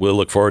 Steve, we'll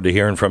look forward to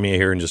hearing from you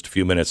here in just a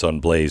few minutes on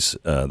Blaze,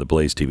 the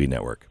Blaze TV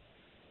network.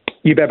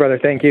 You bet, brother.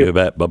 Thank you. You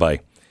bet.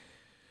 Bye-bye.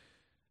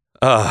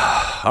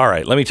 All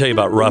right, let me tell you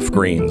about Rough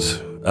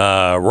Greens.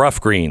 Rough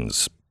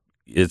Greens.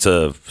 It's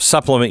a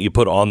supplement you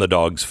put on the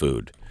dog's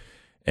food.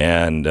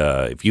 And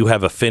if you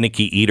have a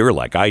finicky eater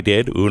like I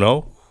did,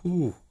 Uno,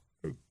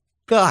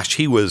 gosh,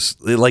 he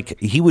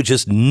would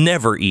just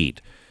never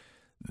eat.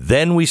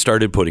 Then we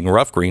started putting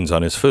Rough Greens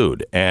on his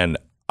food. And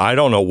I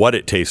don't know what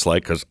it tastes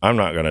like because I'm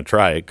not going to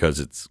try it because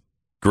it's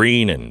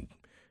green and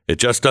it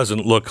just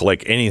doesn't look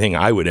like anything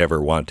I would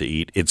ever want to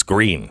eat. It's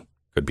green.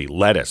 Could be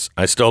lettuce.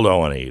 I still don't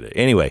want to eat it.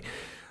 Anyway,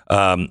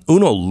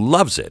 Uno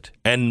loves it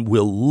and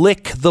will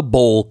lick the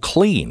bowl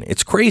clean.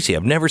 It's crazy.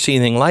 I've never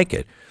seen anything like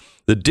it.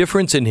 The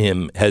difference in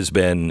him has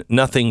been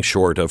nothing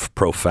short of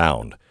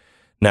profound.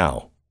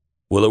 Now,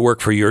 will it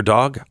work for your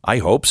dog? I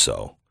hope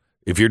so.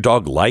 If your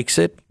dog likes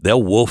it,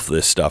 they'll wolf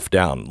this stuff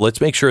down.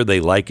 Let's make sure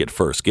they like it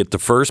first. Get the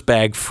first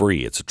bag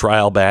free. It's a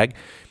trial bag.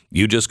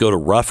 You just go to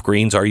Rough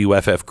Greens,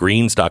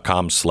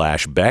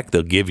 ruffgreens.com/Beck.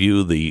 They'll give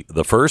you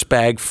the first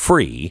bag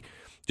free.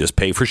 Just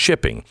pay for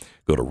shipping.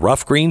 Go to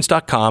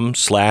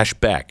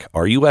ruffgreens.com/Beck,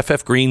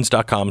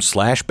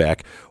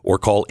 ruffgreens.com/Beck, or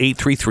call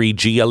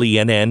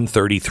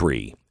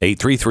 833-GLENN33,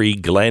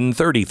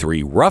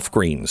 833-GLEN33,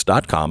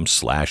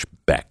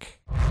 ruffgreens.com/Beck.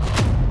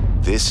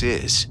 This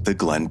is the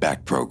Glenn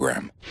Beck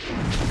Program.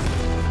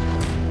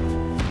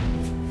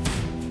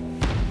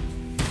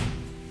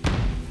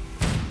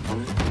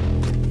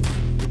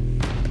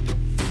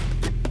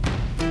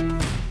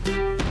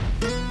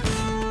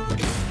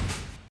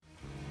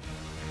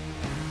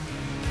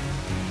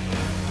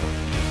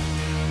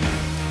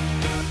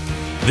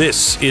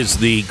 This is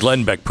the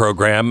Glenn Beck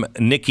program.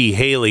 Nikki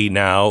Haley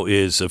now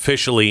is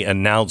officially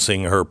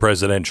announcing her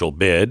presidential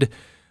bid.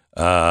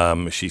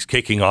 She's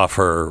kicking off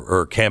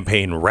her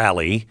campaign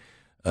rally.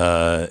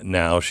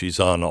 Now she's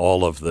on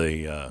all of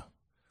the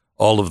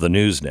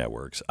news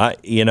networks.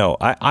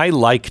 I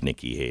like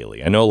Nikki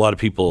Haley. I know a lot of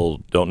people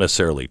don't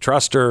necessarily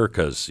trust her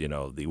because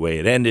the way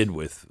it ended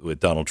with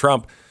Donald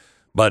Trump,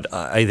 but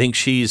I think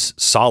she's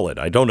solid.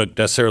 I don't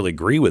necessarily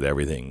agree with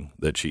everything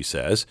that she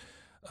says.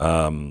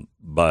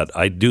 But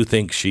I do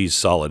think she's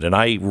solid. And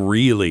I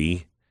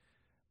really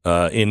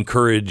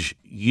encourage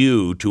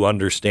you to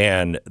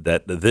understand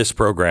that this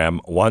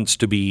program wants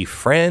to be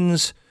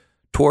friends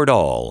toward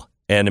all,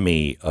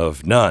 enemy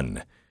of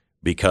none,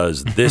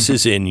 because this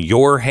is in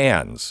your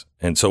hands.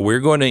 And so we're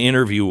going to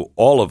interview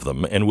all of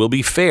them, and we'll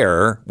be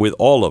fair with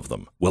all of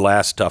them. We'll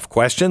ask tough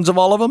questions of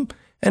all of them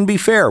and be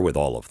fair with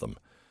all of them.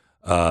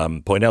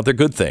 Point out their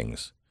good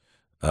things.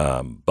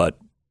 But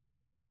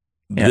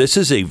this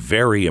is a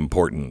very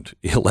important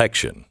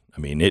election. I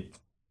mean,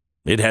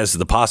 it has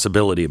the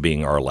possibility of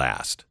being our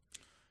last.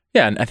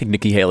 Yeah, and I think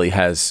Nikki Haley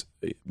has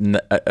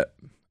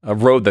a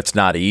road that's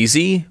not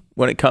easy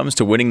when it comes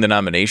to winning the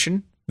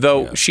nomination,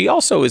 though she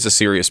also is a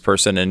serious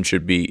person and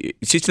she's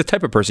the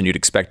type of person you'd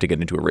expect to get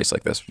into a race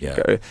like this.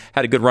 Yeah.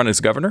 Had a good run as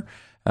governor,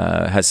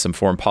 has some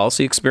foreign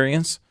policy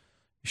experience.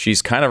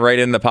 She's kind of right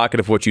in the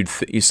pocket of what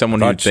someone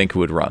you'd think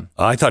would run.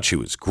 I thought she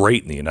was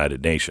great in the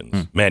United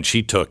Nations. Man,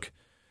 she took...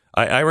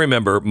 I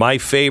remember my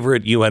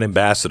favorite UN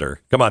ambassador.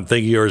 Come on,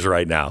 think of yours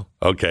right now.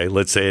 Okay,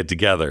 let's say it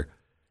together.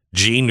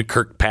 Jean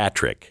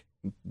Kirkpatrick.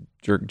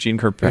 Jean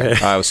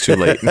Kirkpatrick. I was too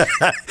late.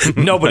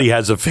 Nobody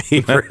has a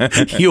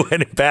favorite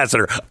UN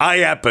ambassador. I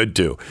happen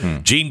to.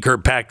 Jean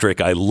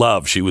Kirkpatrick, I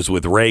love. She was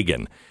with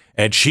Reagan,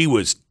 and she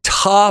was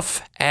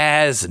tough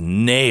as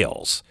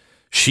nails.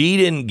 She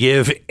didn't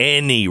give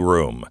any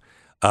room.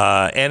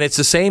 And it's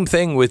the same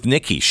thing with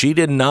Nikki. She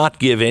did not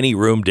give any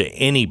room to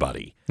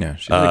anybody. Yeah,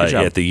 she did a good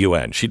job at the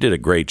UN. She did a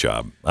great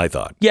job, I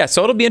thought. Yeah,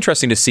 so it'll be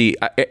interesting to see.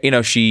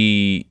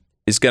 She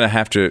is going to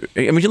have to.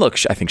 I mean, look,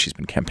 I think she's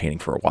been campaigning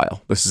for a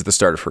while. This is the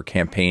start of her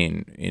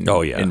campaign in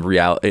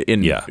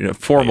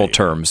formal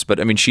terms. But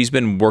I mean, she's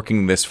been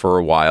working this for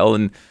a while,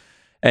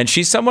 and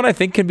she's someone I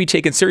think can be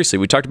taken seriously.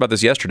 We talked about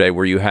this yesterday,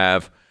 where you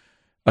have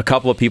a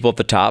couple of people at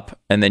the top,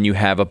 and then you're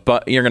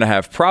going to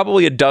have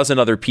probably a dozen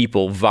other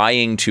people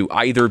vying to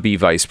either be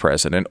vice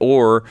president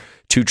or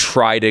to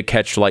try to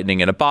catch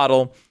lightning in a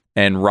bottle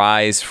and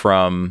rise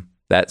from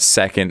that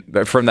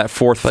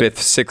fourth,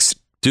 fifth, sixth.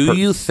 Do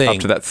you think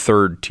up to that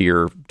third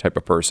tier type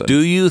of person?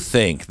 Do you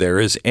think there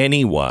is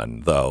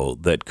anyone though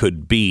that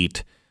could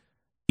beat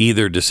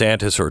either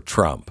DeSantis or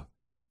Trump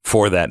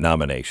for that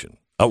nomination?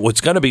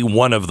 It's going to be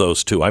one of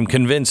those two. I'm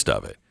convinced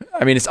of it.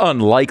 I mean, it's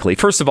unlikely.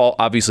 First of all,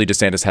 obviously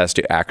DeSantis has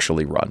to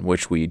actually run,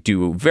 which we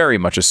do very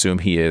much assume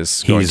he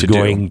is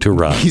going to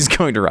run. He's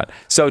going to run.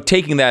 So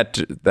taking that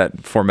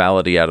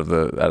formality out of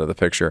the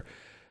picture,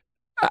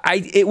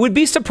 it would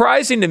be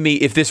surprising to me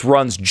if this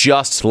runs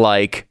just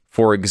like,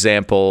 for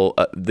example,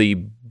 the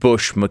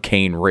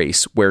Bush-McCain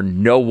race, where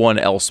no one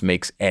else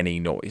makes any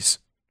noise,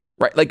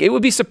 right? Like, it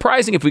would be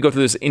surprising if we go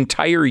through this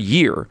entire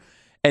year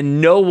and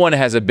no one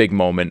has a big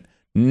moment.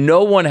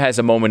 No one has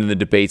a moment in the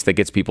debates that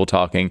gets people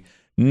talking.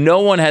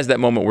 No one has that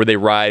moment where they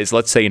rise,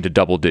 let's say, into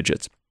double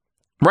digits.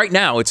 Right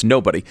now, it's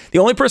nobody. The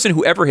only person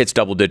who ever hits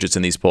double digits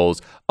in these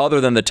polls, other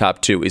than the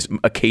top two, is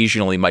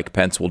occasionally Mike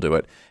Pence will do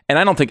it. And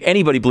I don't think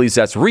anybody believes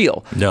that's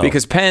real. No.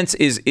 Because Pence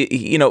is,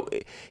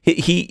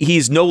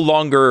 he's no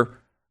longer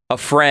a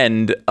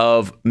friend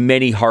of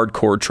many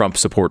hardcore Trump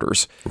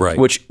supporters. Right.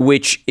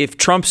 Which, if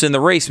Trump's in the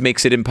race,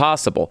 makes it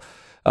impossible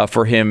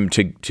for him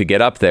to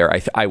get up there,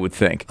 I would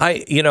think.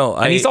 And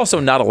he's also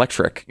not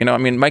electric.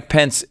 Mike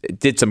Pence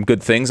did some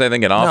good things, I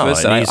think, in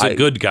office. And he's a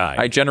good guy.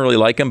 I generally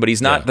like him, but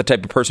he's not the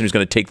type of person who's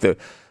going to take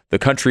the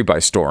country by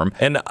storm.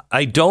 And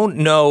I don't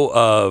know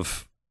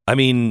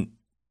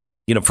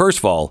first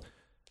of all,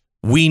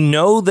 we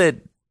know that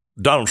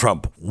Donald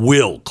Trump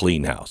will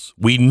clean house.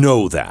 We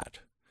know that.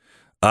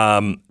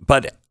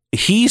 But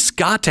he's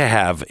got to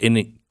have an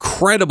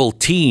incredible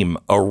team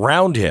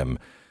around him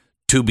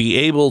to be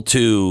able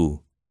to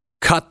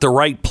cut the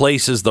right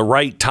places, the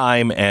right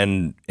time,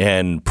 and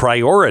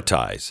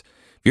prioritize.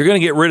 If you're going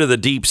to get rid of the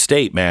deep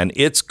state, man,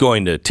 it's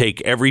going to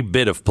take every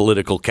bit of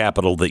political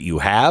capital that you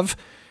have,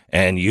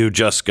 and you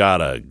just got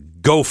to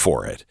go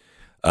for it.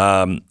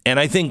 And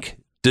I think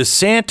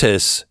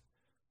DeSantis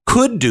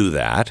could do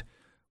that,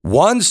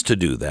 wants to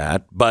do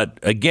that, but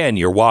again,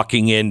 you're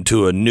walking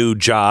into a new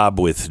job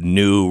with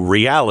new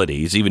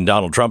realities. Even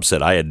Donald Trump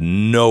said, I had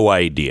no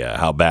idea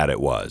how bad it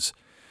was.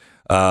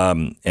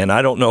 And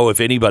I don't know if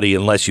anybody,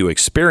 unless you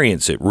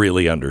experience it,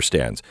 really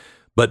understands.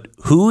 But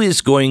who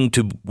is going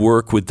to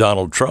work with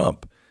Donald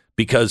Trump?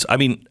 Because,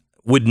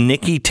 would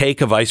Nikki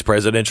take a vice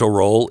presidential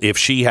role if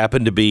she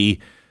happened to be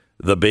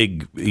the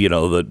big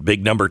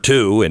number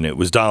two and it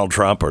was Donald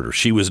Trump, or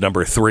she was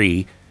number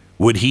three?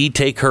 Would he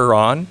take her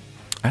on?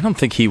 I don't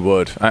think he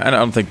would. I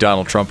don't think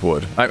Donald Trump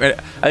would. I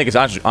think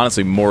it's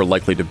honestly more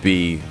likely to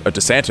be a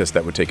DeSantis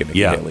that would take it,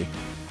 Nikki Haley.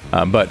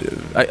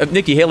 But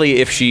Nikki Haley,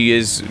 if she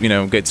is,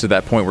 gets to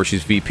that point where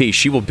she's VP,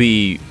 she will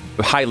be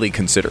highly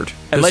considered.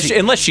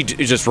 Unless she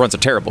just runs a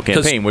terrible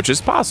campaign, which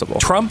is possible.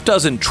 Trump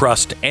doesn't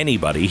trust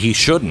anybody. He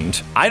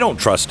shouldn't. I don't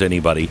trust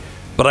anybody.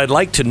 But I'd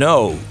like to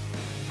know,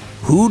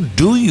 who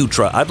do you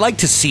trust? I'd like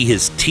to see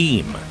his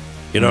team.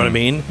 You know what I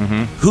mean?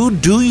 Mm-hmm. Who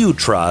do you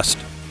trust?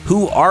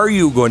 Who are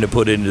you going to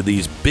put into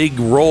these big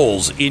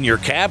roles in your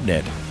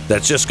cabinet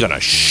that's just going to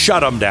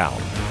shut them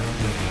down?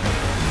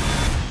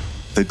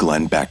 The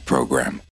Glenn Beck Program.